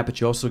up in that, but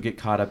you also get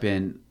caught up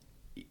in,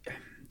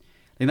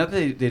 not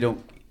that they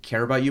don't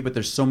care about you, but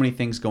there's so many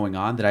things going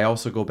on that I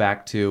also go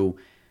back to.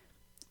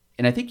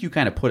 And I think you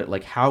kind of put it,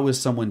 like, how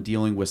is someone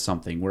dealing with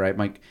something where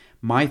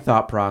my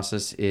thought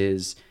process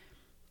is,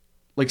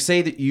 like,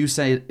 say that you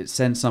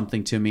send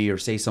something to me or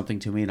say something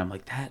to me, and I'm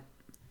like,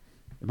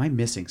 am I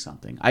missing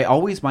something? I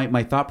always,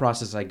 my thought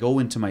process, I go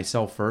into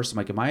myself first. I'm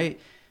like, am I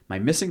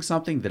missing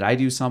something? Did I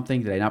do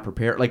something? Did I not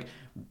prepare? Like,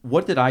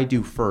 what did I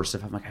do first?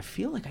 If I'm like, I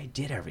feel like I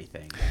did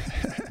everything.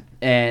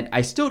 And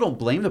I still don't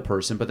blame the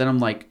person, but then I'm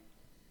like,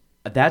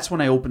 that's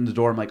when I open the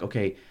door. I'm like,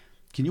 okay,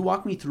 can you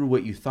walk me through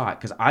what you thought?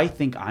 Because I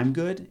think I'm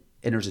good,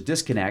 and there's a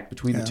disconnect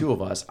between the two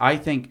of us. I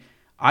think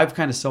I've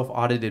kind of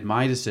self-audited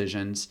my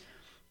decisions.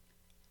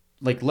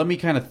 Like, let me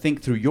kind of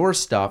think through your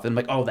stuff, and I'm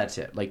like, oh, that's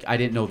it. Like, I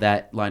didn't know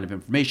that line of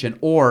information,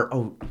 or,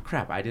 oh,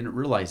 crap, I didn't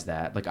realize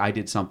that. Like, I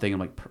did something. I'm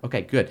like,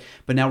 okay, good.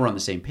 But now we're on the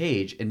same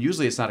page. And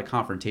usually it's not a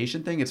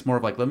confrontation thing. It's more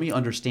of like, let me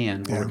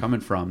understand where we're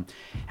coming from.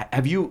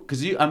 Have you,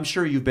 because I'm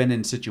sure you've been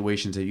in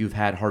situations that you've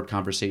had hard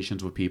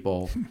conversations with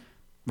people,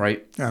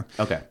 right? Yeah.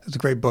 Okay. There's a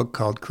great book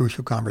called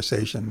Crucial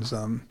Conversations.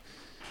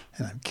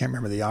 And I can't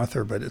remember the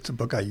author, but it's a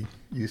book I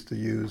used to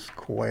use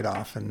quite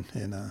often.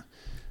 And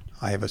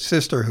I have a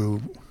sister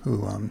who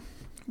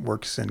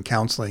works in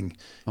counseling,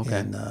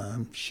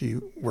 and she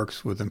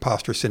works with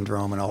imposter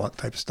syndrome and all that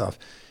type of stuff.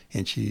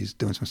 And she's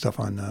doing some stuff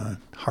on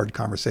hard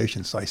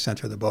conversations. So I sent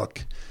her the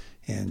book,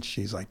 and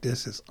she's like,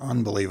 "This is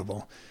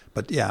unbelievable."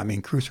 But yeah, I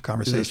mean, Crucial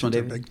Conversations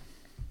are big.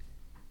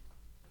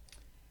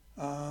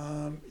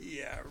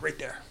 Yeah, right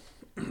there.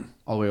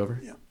 All the way over.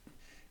 Yep.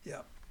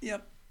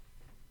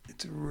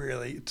 It's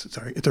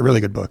a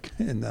really good book,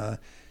 and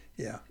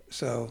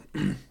so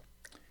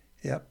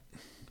yep.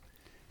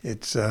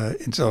 It's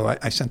and so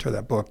I sent her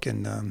that book,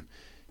 and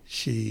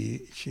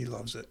she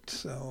loves it.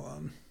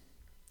 So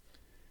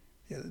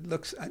it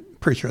looks. I'm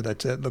pretty sure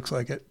that's it. Looks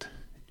like it.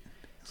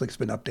 It's like it's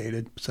been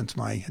updated since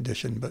my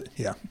edition, but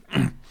yeah.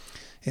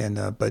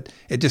 And but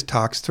it just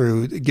talks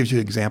through. It gives you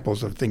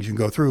examples of things you can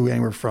go through,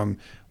 anywhere from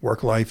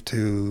work life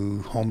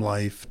to home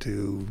life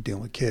to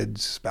dealing with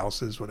kids,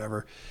 spouses,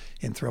 whatever,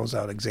 and throws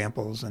out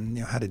examples and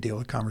how to deal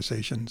with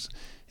conversations.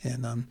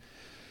 And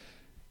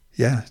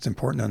yeah, it's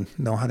important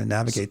to know how to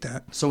navigate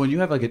that. So when you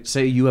have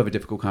say you have a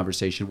difficult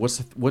conversation,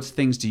 what's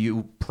things do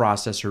you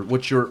process, or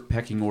what's your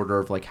pecking order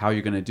of like how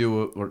you're going to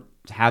do it or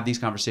have these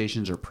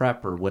conversations or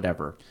prep or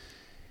whatever?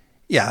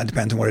 Yeah, it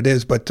depends on what it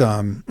is, but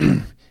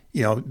the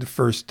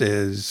first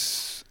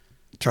is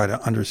try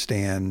to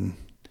understand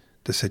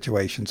the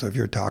situation. So if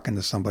you're talking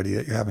to somebody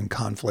that you're having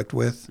conflict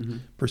with,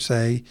 per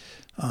se,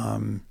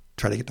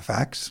 try to get the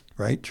facts,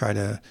 right? Try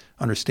to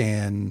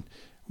understand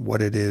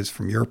what it is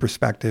from your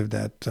perspective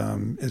that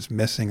is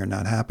missing or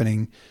not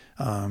happening.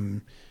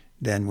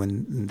 Then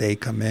when they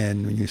come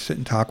in, when you sit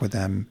and talk with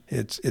them,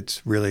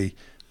 it's really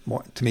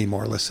more, to me,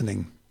 more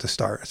listening to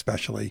start,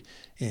 especially,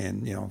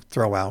 and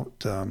throw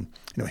out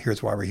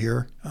here's why we're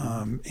here,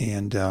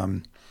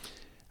 and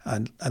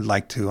I'd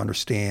like to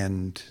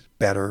understand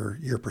better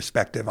your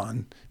perspective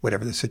on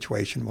whatever the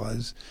situation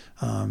was,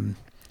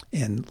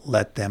 and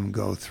let them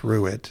go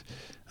through it.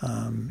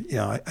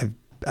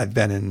 I've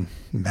been in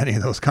many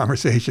of those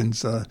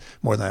conversations,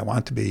 more than I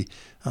want to be,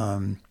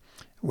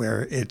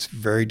 where it's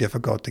very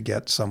difficult to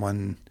get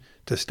someone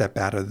to step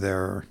out of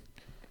their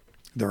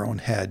own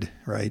head,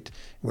 right?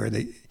 Where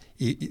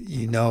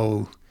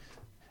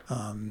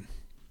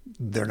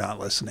they're not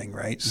listening,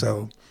 right?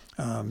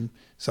 Mm-hmm.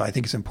 So I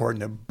think it's important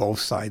that both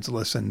sides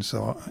listen.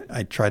 So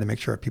I try to make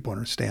sure people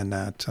understand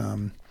that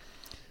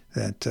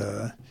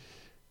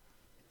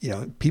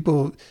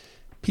people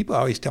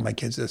always tell my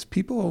kids this.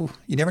 You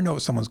never know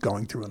what someone's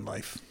going through in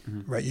life,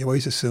 right? You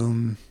always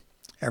assume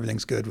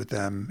everything's good with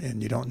them,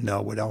 and you don't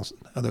know what else,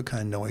 other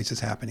kind of noise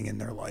is happening in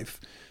their life.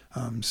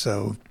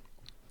 So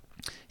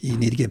you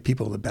need to give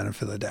people the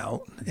benefit of the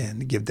doubt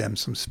and give them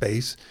some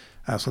space.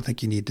 I also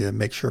think you need to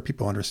make sure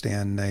people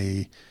understand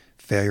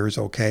failure is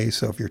okay.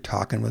 So if you're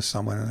talking with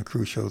someone in a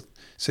crucial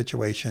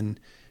situation,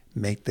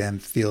 make them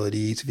feel at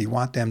ease. If you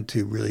want them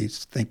to really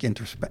think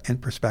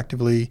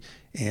introspectively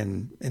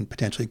and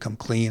potentially come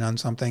clean on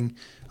something,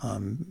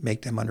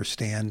 make them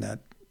understand that,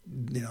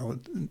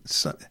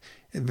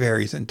 it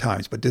varies in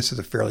times, but this is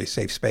a fairly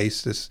safe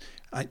space.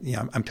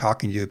 I'm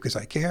talking to you because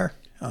I care.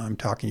 I'm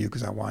talking to you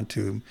because I want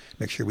to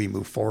make sure we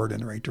move forward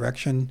in the right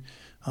direction,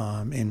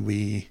 and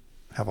we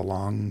have a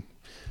long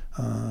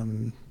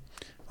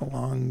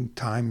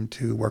time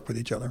to work with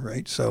each other,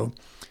 right? So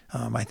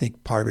I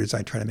think part of it is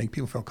I try to make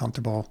people feel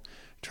comfortable,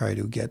 try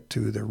to get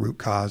to the root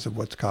cause of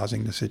what's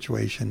causing the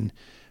situation,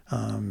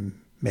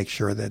 make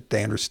sure that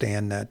they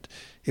understand that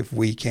if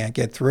we can't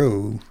get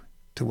through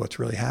to what's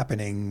really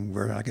happening,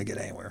 we're not going to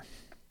get anywhere,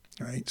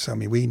 right? So,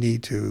 we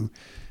need to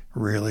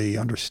really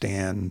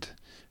understand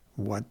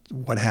what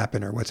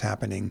happened or what's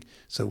happening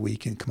so we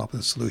can come up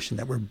with a solution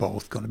that we're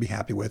both going to be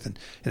happy with. And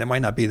it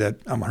might not be that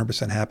I'm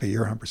 100% happy,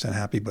 you're 100%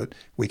 happy, but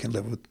we can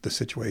live with the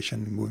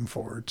situation moving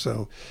forward.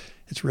 So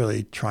it's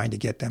really trying to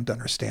get them to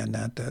understand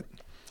that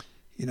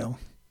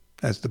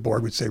as the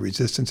board would say,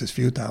 resistance is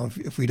futile.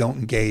 If we don't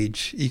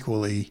engage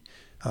equally,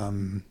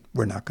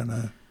 we're not going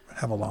to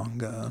have a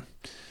long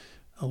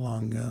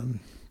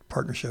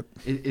partnership.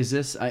 Is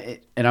this?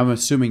 And I'm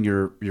assuming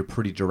you're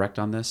pretty direct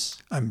on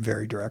this. I'm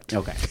very direct.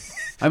 Okay.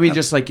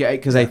 Just like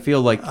because I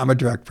feel like I'm a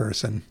direct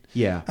person.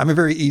 Yeah. I'm a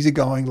very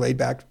easygoing, laid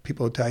back.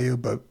 People will tell you,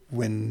 but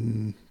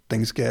when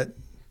things get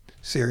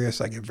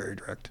serious, I get very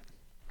direct.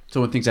 So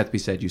when things have to be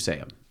said, you say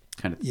them.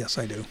 Kind of. Yes,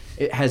 I do.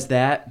 Has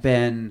that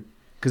been?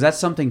 Because that's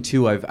something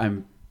too.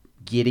 I'm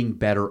getting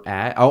better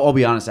at. I'll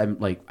be honest. I'm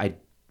like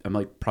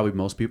probably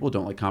most people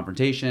don't like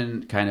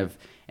confrontation, kind of,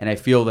 and I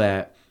feel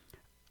that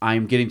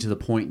I'm getting to the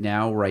point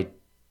now where I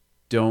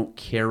don't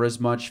care as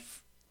much.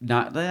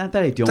 Not that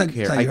I don't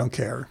care. I don't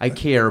care. I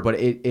care, but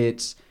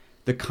it's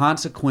the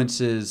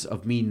consequences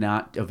of me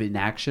not of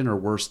inaction are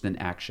worse than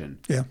action.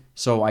 Yeah.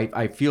 So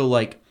I feel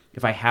like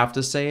if I have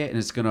to say it and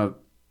it's gonna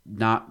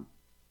not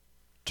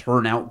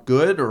turn out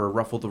good or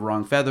ruffle the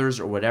wrong feathers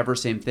or whatever,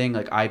 same thing.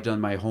 Like I've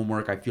done my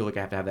homework. I feel like I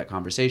have to have that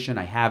conversation.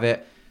 I have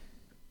it.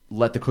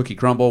 Let the cookie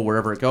crumble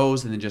wherever it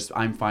goes, and then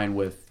I'm fine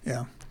with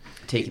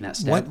taking that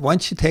step.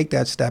 Once you take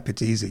that step,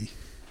 it's easy,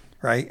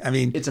 right?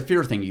 It's a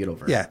fear thing you get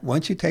over. Yeah.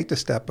 Once you take the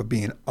step of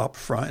being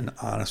upfront and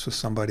honest with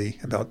somebody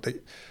about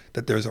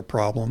that there's a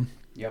problem.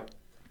 Yep.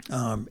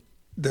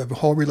 The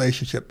whole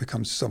relationship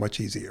becomes so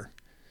much easier.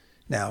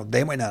 Now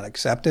they might not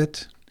accept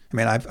it.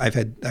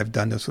 I've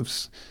done this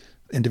with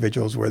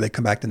individuals where they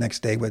come back the next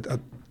day with a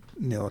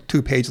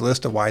 2-page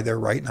list of why they're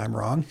right and I'm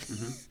wrong.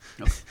 Mm-hmm.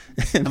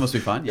 Okay. That must be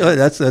fun. Yeah.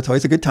 That's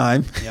always a good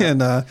time.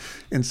 Yeah.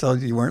 And so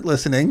you weren't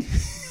listening.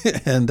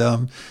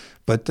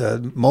 But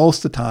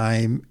most of the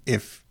time,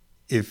 if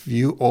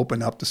you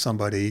open up to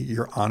somebody,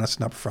 you're honest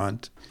and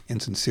upfront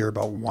and sincere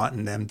about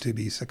wanting them to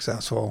be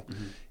successful,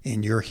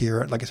 and you're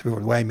here, like I said, the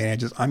way I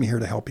manage is I'm here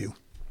to help you.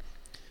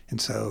 And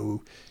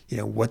so,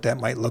 what that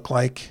might look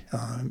like,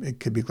 it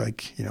could be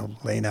like,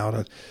 laying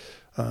out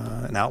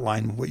an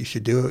outline of what you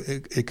should do.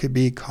 It could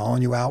be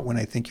calling you out when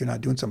I think you're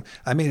not doing something.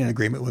 I made an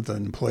agreement with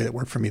an employee that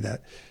worked for me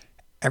that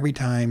every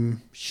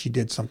time she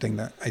did something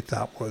that I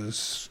thought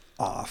was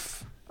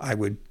off,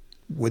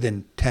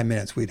 within 10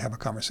 minutes, we'd have a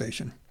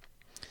conversation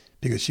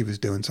because she was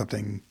doing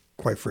something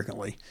quite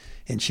frequently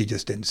and she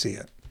just didn't see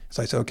it.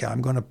 So I said, okay,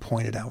 I'm going to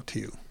point it out to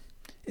you.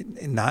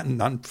 Not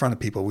in front of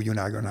people. You and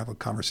I are going to have a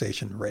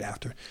conversation right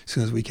after, as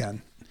soon as we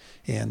can.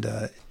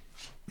 And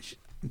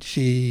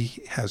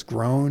she has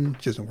grown.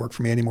 She doesn't work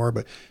for me anymore,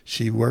 but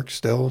she works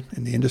still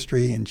in the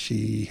industry, and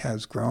she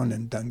has grown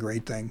and done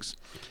great things.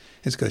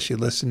 It's because she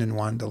listened and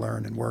wanted to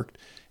learn and worked,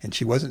 and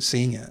she wasn't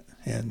seeing it,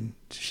 and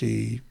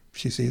she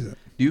sees it.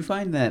 Do you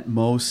find that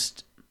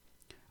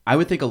I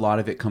would think a lot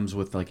of it comes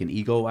with like an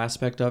ego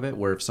aspect of it,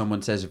 where if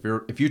someone says,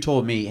 if you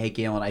told me, hey,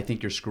 Galen, I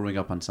think you're screwing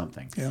up on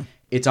something,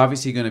 it's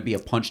obviously going to be a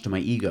punch to my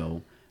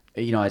ego,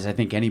 as I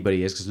think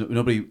anybody is, because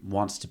nobody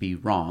wants to be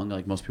wrong,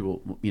 like most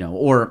people,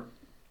 or,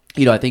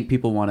 I think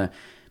people want to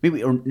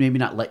maybe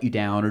not let you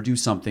down or do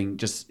something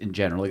just in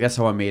general. Like that's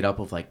how I'm made up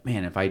of like,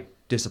 man, if I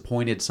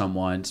disappointed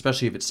someone,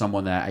 especially if it's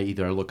someone that I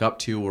either look up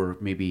to or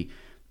maybe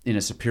in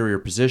a superior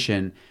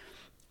position,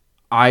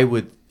 I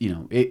would,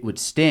 it would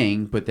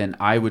sting, but then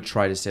I would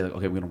try to say like,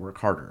 okay, I'm going to work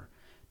harder.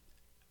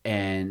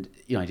 And,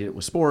 I did it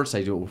with sports.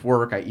 I do it with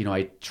work.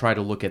 I try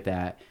to look at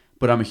that,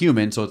 but I'm a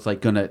human. So it's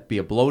like going to be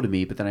a blow to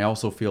me. But then I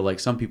also feel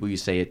like some people you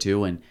say it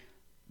to, and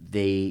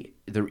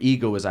their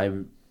ego is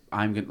I'm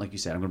going to, like you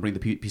said, I'm going to bring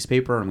the piece of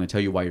paper. I'm going to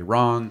tell you why you're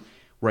wrong,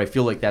 where I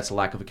feel like that's a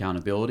lack of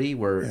accountability,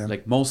 where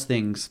like most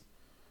things,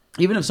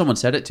 even if someone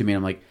said it to me,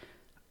 I'm like,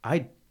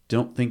 I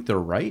don't think they're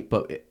right,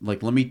 but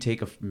like let me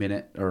take a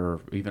minute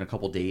or even a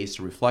couple days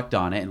to reflect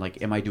on it, and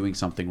like, am I doing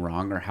something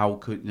wrong, or how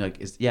could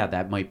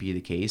that might be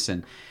the case.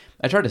 And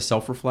I try to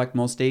self-reflect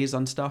most days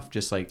on stuff,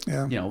 just like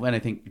and I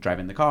think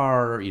driving the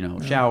car,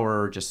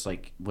 shower, just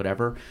like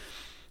whatever.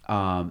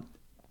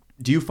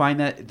 Do you find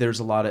that there's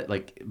a lot of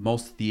like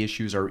most of the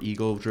issues are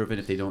ego driven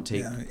if they don't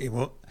take?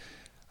 Well,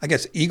 I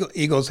guess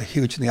ego's a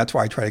huge thing. That's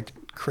why I try to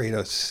create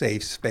a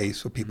safe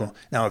space with people.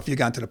 Now, if you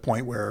got to the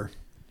point where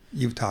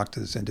you've talked to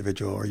this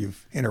individual or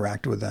you've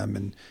interacted with them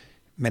and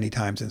many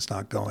times and it's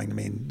not going, I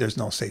mean, there's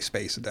no safe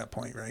space at that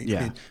point, right?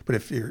 Yeah. But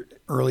if you're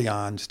early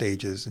on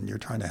stages and you're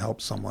trying to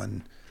help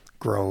someone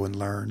grow and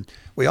learn,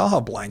 we all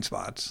have blind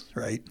spots,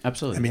 right?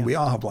 Absolutely. I mean, we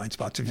all have blind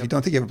spots. If you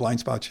don't think you have a blind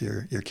spot,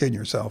 you're kidding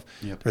yourself.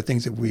 There are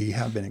things that we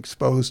have been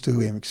exposed to,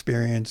 we have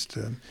experienced.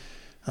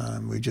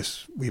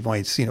 We've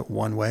only seen it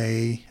one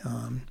way.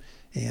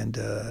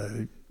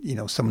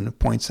 Someone who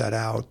points that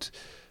out,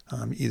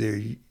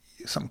 either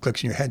something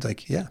clicks in your head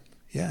like, yeah,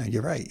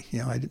 you're right.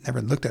 I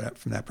never looked at it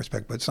from that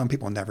perspective, but some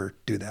people never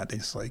do that. They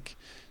just like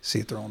see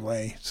it their own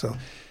way. So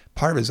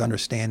part of it is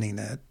understanding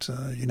that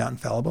you're not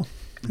infallible.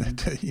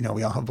 That,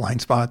 we all have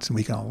blind spots and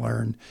we can all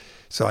learn.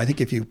 So I think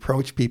if you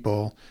approach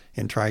people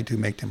and try to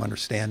make them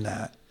understand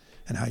that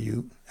and how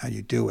you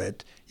do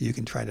it, you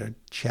can try to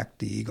check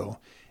the ego.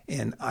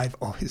 And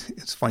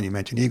it's funny you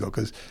mention ego,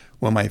 because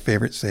one of my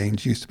favorite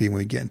sayings used to be when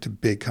we get into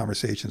big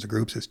conversations or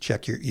groups is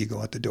check your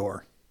ego at the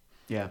door.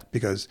 Yeah.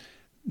 Because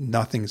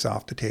nothing's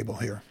off the table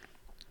here.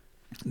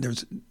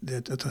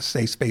 It's a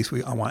safe space.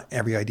 I want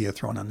every idea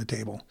thrown on the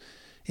table.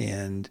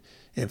 And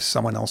if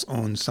someone else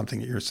owns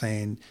something that you're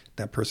saying,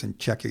 that person,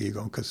 check your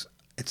ego, because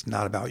it's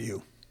not about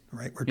you,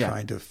 right? We're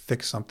trying to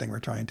fix something. We're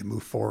trying to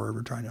move forward.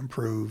 We're trying to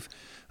improve.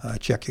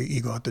 Check your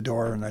ego at the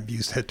door. And I've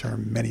used that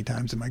term many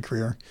times in my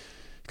career,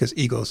 because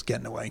ego's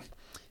getting away.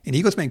 And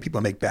ego's making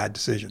people make bad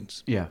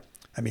decisions. Yeah.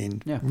 I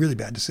mean, really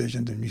bad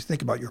decisions. And you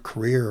think about your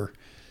career,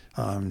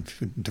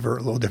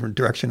 divert a little different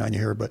direction on you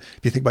here, but if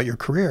you think about your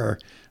career,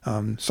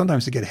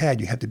 sometimes to get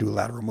ahead, you have to do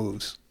lateral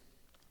moves.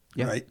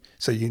 Yeah. Right.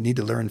 So you need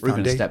to learn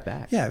foundation. Step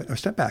back. Yeah, or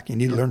step back. You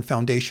need to learn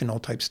foundational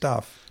type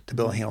stuff to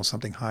be able to handle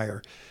something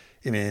higher.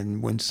 I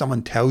mean, when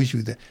someone tells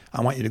you that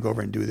I want you to go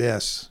over and do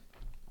this,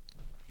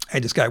 I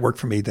had this guy work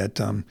for me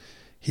that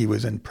he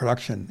was in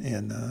production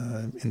in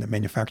the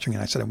manufacturing,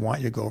 and I said, I want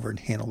you to go over and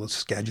handle the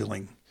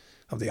scheduling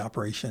of the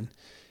operation.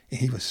 And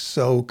he was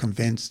so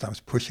convinced I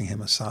was pushing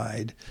him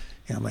aside.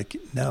 And I'm like,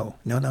 no.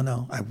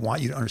 I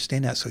want you to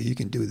understand that so you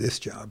can do this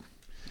job.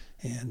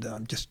 And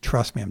just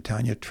trust me. I'm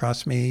telling you,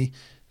 trust me.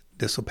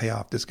 This will pay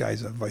off. This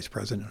guy's a vice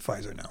president of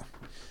Pfizer now.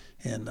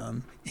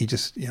 And he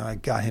just, I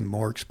got him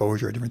more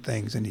exposure to different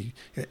things, and he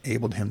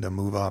enabled him to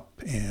move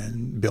up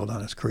and build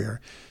on his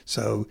career.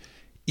 So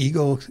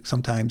ego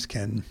sometimes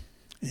can,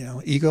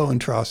 ego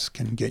and trust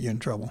can get you in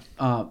trouble.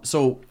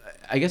 So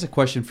I guess a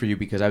question for you,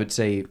 because I would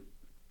say,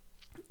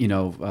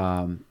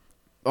 I'm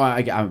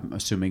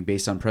assuming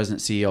based on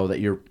President CEO that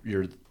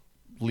you're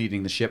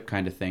leading the ship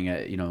kind of thing,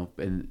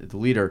 and the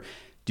leader.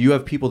 Do you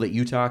have people that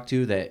you talk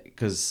to that,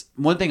 because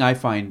one thing I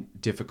find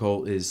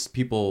difficult is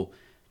people,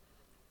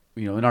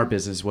 in our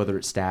business, whether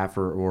it's staff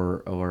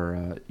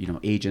or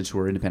agents who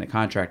are independent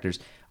contractors,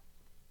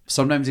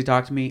 sometimes they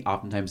talk to me,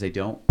 oftentimes they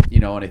don't,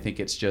 and I think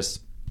it's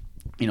just,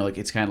 like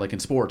it's kind of like in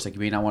sports, like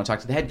you may not want to talk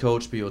to the head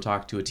coach, but you'll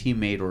talk to a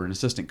teammate or an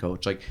assistant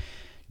coach. Like,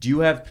 do you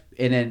have,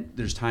 and then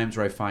there's times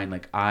where I find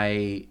like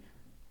I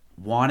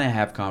want to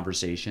have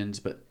conversations,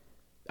 but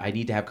I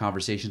need to have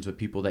conversations with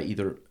people that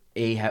either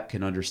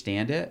can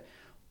understand it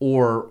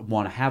or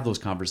want to have those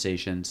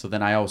conversations. So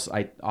then I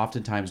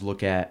oftentimes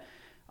look at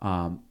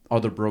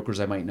other brokers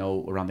I might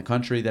know around the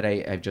country that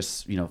I've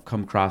just,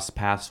 come across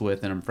paths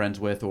with and I'm friends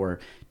with, or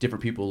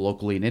different people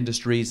locally in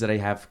industries that I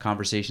have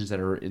conversations that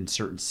are in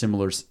certain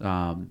similar,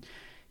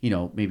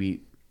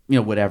 maybe,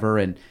 whatever.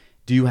 And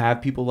do you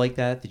have people like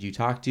that you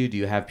talk to? Do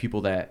you have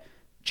people that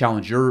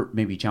challenge your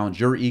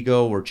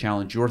ego or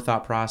challenge your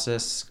thought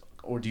process?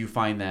 Or do you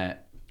find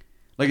that,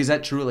 like, is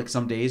that true? Like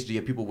some days, do you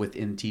have people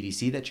within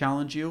TDC that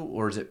challenge you?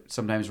 Or is it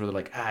sometimes where they're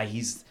like,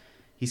 he's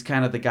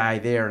kind of the guy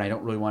there and I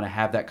don't really want to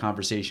have that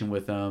conversation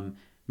with him.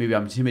 Maybe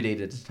I'm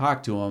intimidated to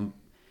talk to him.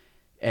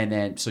 And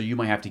then, so you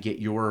might have to get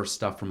your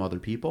stuff from other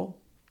people.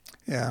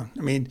 Yeah.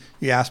 I mean,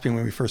 you asked me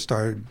when we first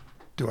started,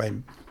 do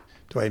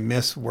I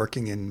miss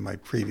working in my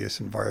previous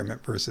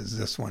environment versus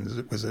this one?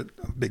 Was it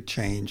a big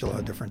change, a lot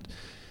of different?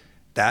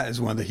 That is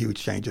one of the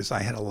huge changes.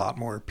 I had a lot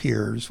more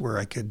peers where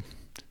I could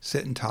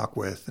sit and talk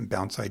with and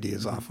bounce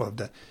ideas off of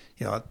that,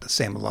 at the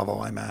same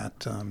level I'm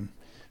at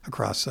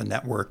across the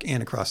network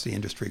and across the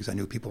industry, because I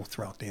knew people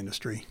throughout the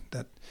industry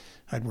that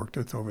I'd worked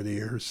with over the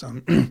years.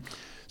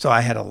 So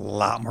I had a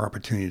lot more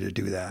opportunity to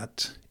do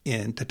that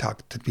and to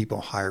talk to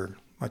people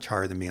much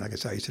higher than me. Like I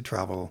said, I used to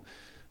travel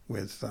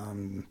with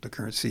the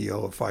current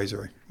CEO of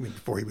Pfizer.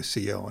 Before he was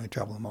CEO, I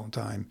traveled with him all the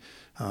time.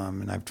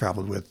 And I've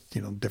traveled with,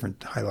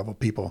 different high-level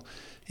people.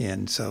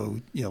 And so,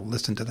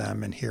 listen to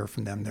them and hear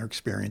from them, their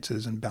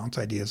experiences, and bounce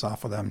ideas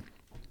off of them.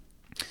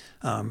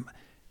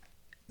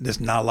 There's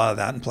not a lot of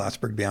that in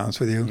Plattsburgh, to be honest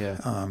with you.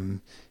 Yeah.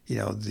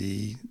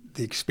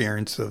 The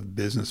experience of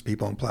business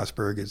people in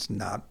Plattsburgh is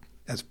not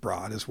as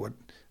broad as what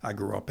I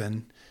grew up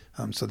in.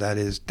 So that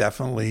is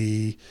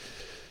definitely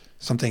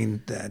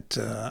something that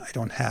I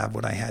don't have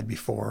what I had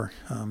before.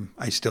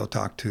 I still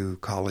talk to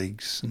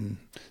colleagues and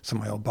some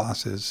of my old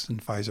bosses in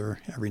Pfizer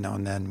every now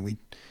and then.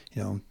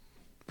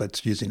 But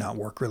it's usually not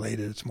work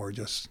related. It's more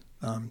just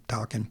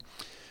talking.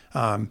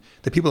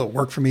 The people that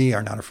work for me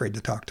are not afraid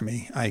to talk to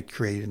me. I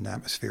create an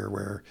atmosphere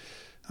where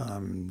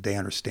they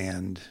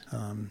understand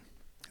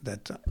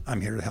that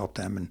I'm here to help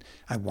them, and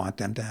I want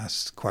them to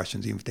ask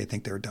questions, even if they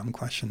think they're dumb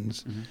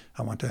questions. Mm-hmm.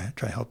 I want to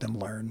try to help them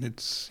learn.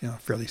 It's a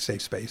fairly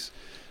safe space.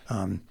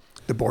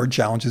 The board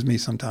challenges me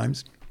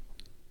sometimes.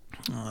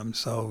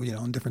 So,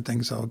 in different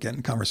things, I'll get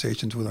in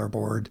conversations with our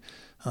board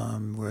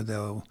where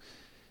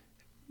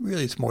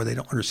it's more they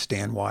don't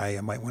understand why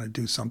I might want to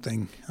do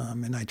something.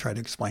 And I try to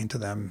explain to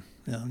them,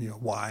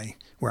 why,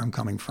 where I'm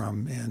coming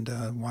from, and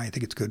why I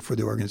think it's good for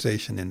the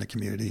organization and the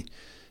community.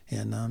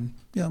 And,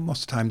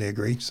 most of the time they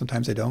agree.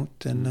 Sometimes they don't,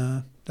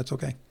 and that's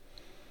okay.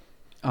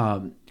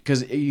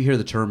 Because you hear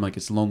the term like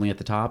it's lonely at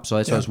the top, so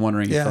that's what I was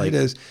wondering. Yeah, it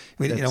is.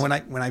 I mean,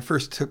 when I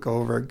first took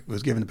over,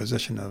 was given the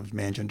position of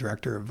managing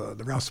director of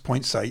the Rouse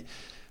Point site.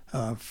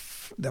 That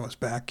was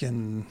back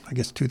in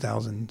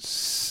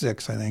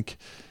 2006, I think,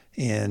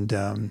 and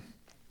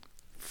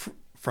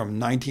from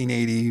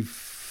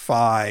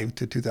 1985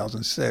 to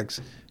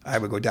 2006, I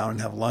would go down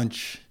and have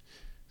lunch,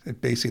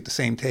 basically at the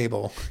same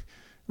table,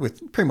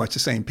 with pretty much the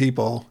same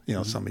people.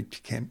 Somebody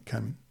came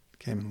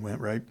and went,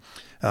 right,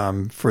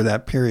 for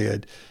that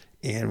period.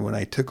 And when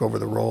I took over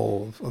the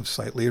role of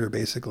site leader,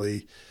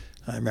 basically,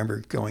 I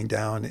remember going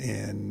down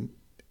and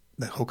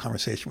the whole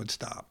conversation would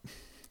stop.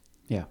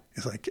 Yeah.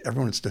 It's like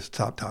everyone would just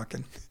stop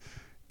talking.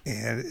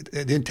 And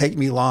it didn't take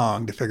me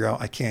long to figure out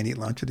I can't eat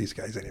lunch with these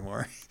guys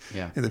anymore.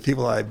 Yeah. And the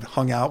people I've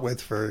hung out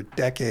with for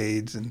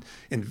decades and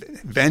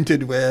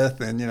invented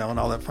with and, and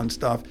all that fun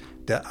stuff,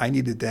 that I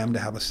needed them to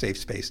have a safe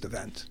space to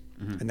vent.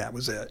 Mm-hmm. And that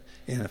was it.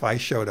 And if I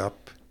showed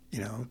up,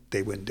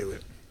 they wouldn't do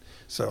it.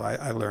 So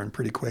I learned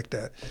pretty quick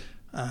that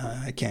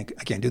I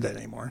can't do that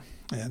anymore.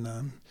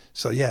 And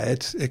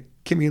it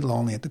can be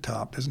lonely at the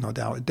top. There's no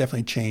doubt. It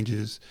definitely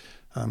changes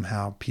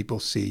how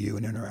people see you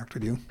and interact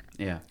with you.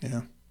 Yeah.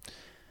 Yeah.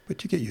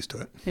 But you get used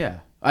to it. Yeah.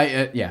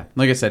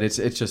 Like I said, it's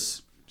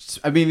just.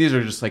 I mean, these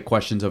are just like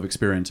questions of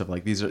experience. Of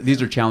like these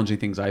are challenging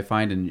things I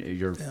find, and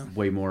you're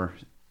way more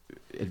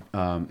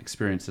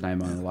experienced than I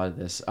am on a lot of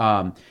this.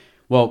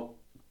 Well,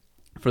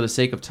 for the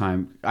sake of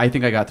time, I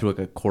think I got through like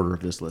a quarter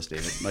of this list,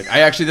 David. Like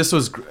there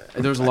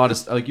was a lot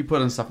of like you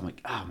put on stuff. I'm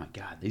like, oh my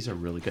god, these are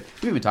really good.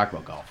 We didn't even talk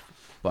about golf,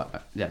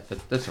 but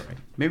that's all right.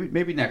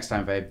 Maybe next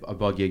time if I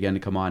bug you again to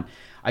come on.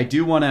 I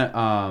do want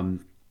to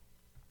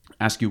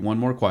ask you one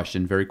more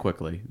question very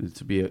quickly.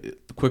 To be a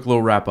quick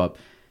little wrap up.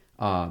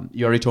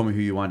 You already told me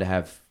who you wanted to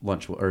have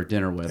lunch or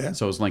dinner with,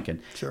 so it was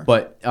Lincoln. Sure.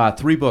 But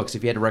 3 books,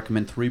 if you had to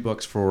recommend 3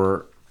 books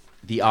for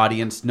the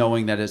audience,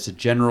 knowing that it's a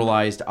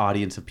generalized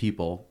audience of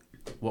people,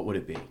 what would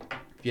it be?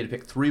 If you had to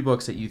pick 3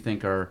 books that you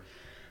think are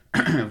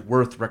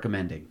worth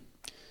recommending.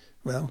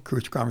 Well,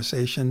 Crucial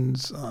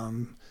Conversations,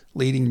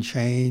 Leading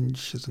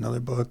Change is another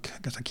book. I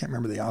guess I can't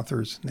remember the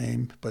author's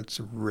name, but it's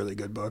a really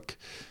good book.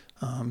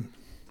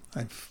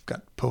 I've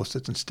got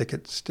Post-its and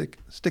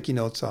sticky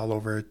notes all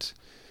over it.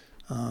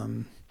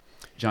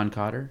 John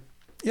Cotter?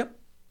 Yep.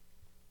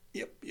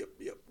 Where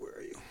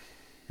are you?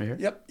 Right here?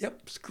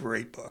 Yep. It's a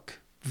great book.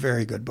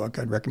 Very good book.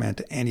 I'd recommend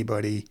it to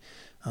anybody.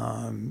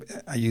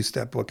 I use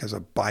that book as a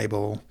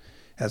Bible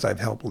as I've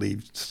helped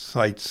lead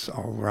sites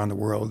all around the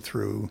world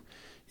through,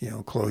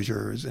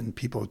 closures and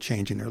people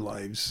changing their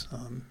lives.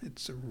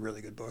 It's a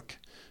really good book.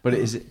 But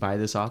is it by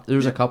this author?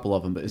 There's a couple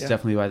of them, but it's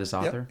definitely by this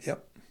author?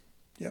 Yep.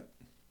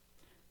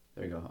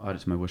 There you go. Add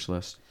it to my wish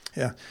list.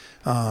 Yeah.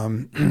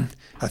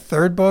 A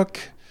third book.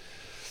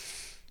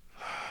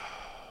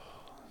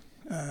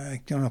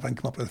 I don't know if I can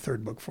come up with a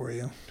third book for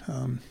you.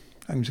 I'm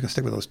just going to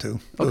stick with those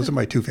two. Those are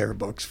my two favorite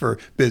books for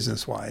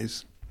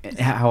business-wise.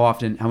 How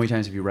many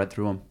times have you read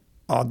through them?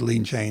 All the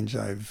Lean Change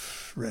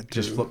I've read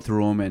Just through. flip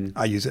through them and...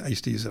 I use it. I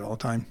used to use it all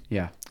the time.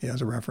 Yeah. Yeah,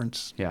 as a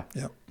reference. Yeah.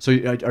 Yep. So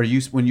are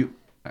you, when you...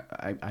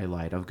 I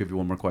lied. I'll give you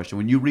one more question.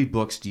 When you read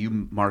books, do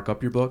you mark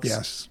up your books?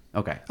 Yes.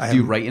 Okay. Do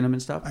you write in them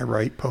and stuff? I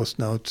write, post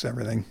notes,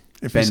 everything.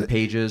 Bend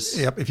pages?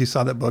 Yep. If you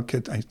saw that book,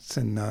 it's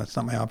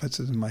not my office.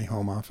 It's in my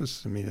home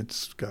office. I mean,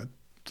 it's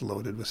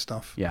loaded with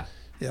stuff. Yeah.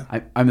 Yeah.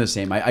 I'm the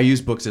same. I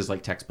use books as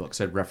like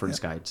textbooks. I reference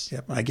guides.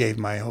 Yep. I gave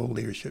my whole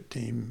leadership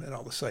team at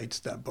all the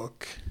sites that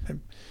book.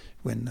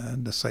 When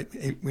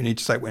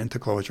each site went into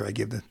closure, I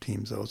gave the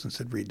teams those and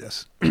said, read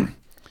this.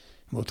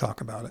 We'll talk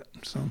about it.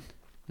 So look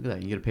at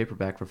that. You get a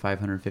paperback for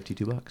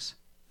 $552.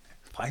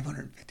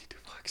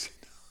 $552.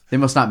 They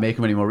must not make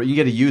them anymore. You can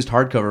get a used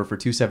hardcover for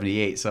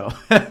 $278. So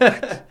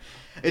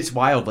it's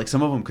wild. Like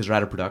some of them, because they're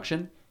out of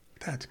production.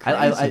 That's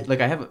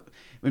crazy.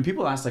 When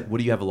people ask like, what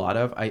do you have a lot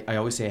of? I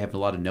always say I have a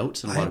lot of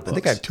notes and a lot of books. I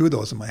think I have two of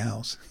those in my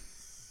house.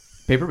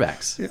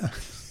 Paperbacks. Yeah.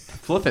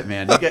 Flip it,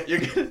 man.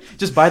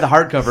 Just buy the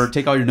hardcover,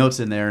 take all your notes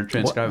in there, and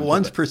transcribe them.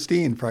 One's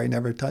pristine. Probably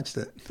never touched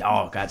it.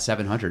 Oh, God,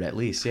 700 at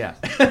least, yeah.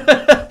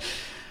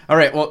 All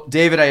right, well,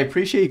 David, I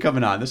appreciate you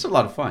coming on. This is a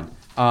lot of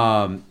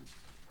fun.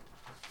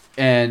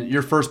 And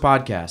your first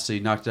podcast, so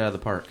you knocked it out of the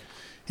park.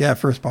 Yeah,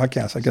 first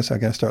podcast. I guess I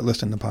got to start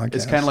listening to podcasts.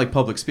 It's kind of like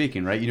public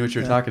speaking, right? You know what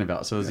you're talking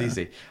about, so it's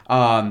easy.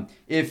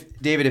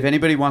 If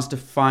anybody wants to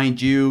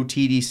find you,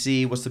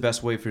 TDC, what's the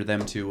best way for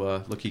them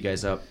to look you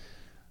guys up?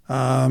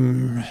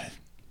 Website?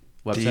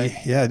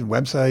 The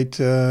website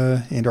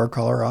and or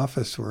call our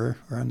office. We're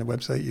on the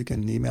website. You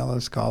can email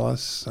us, call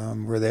us.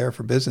 We're there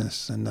for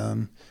business,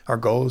 and our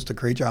goal is to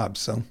create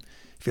jobs. So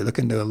if you're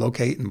looking to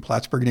locate in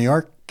Plattsburgh, New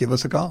York, give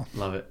us a call.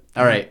 Love it.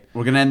 All right,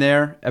 we're going to end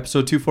there.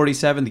 Episode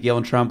 247, The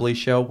Galen Trombley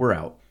Show. We're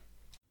out.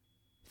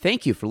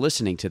 Thank you for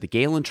listening to The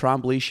Galen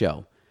Trombley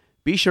Show.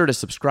 Be sure to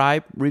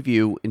subscribe,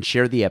 review, and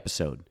share the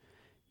episode.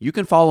 You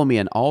can follow me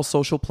on all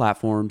social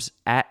platforms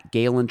at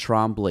Galen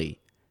Trombley.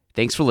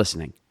 Thanks for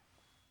listening.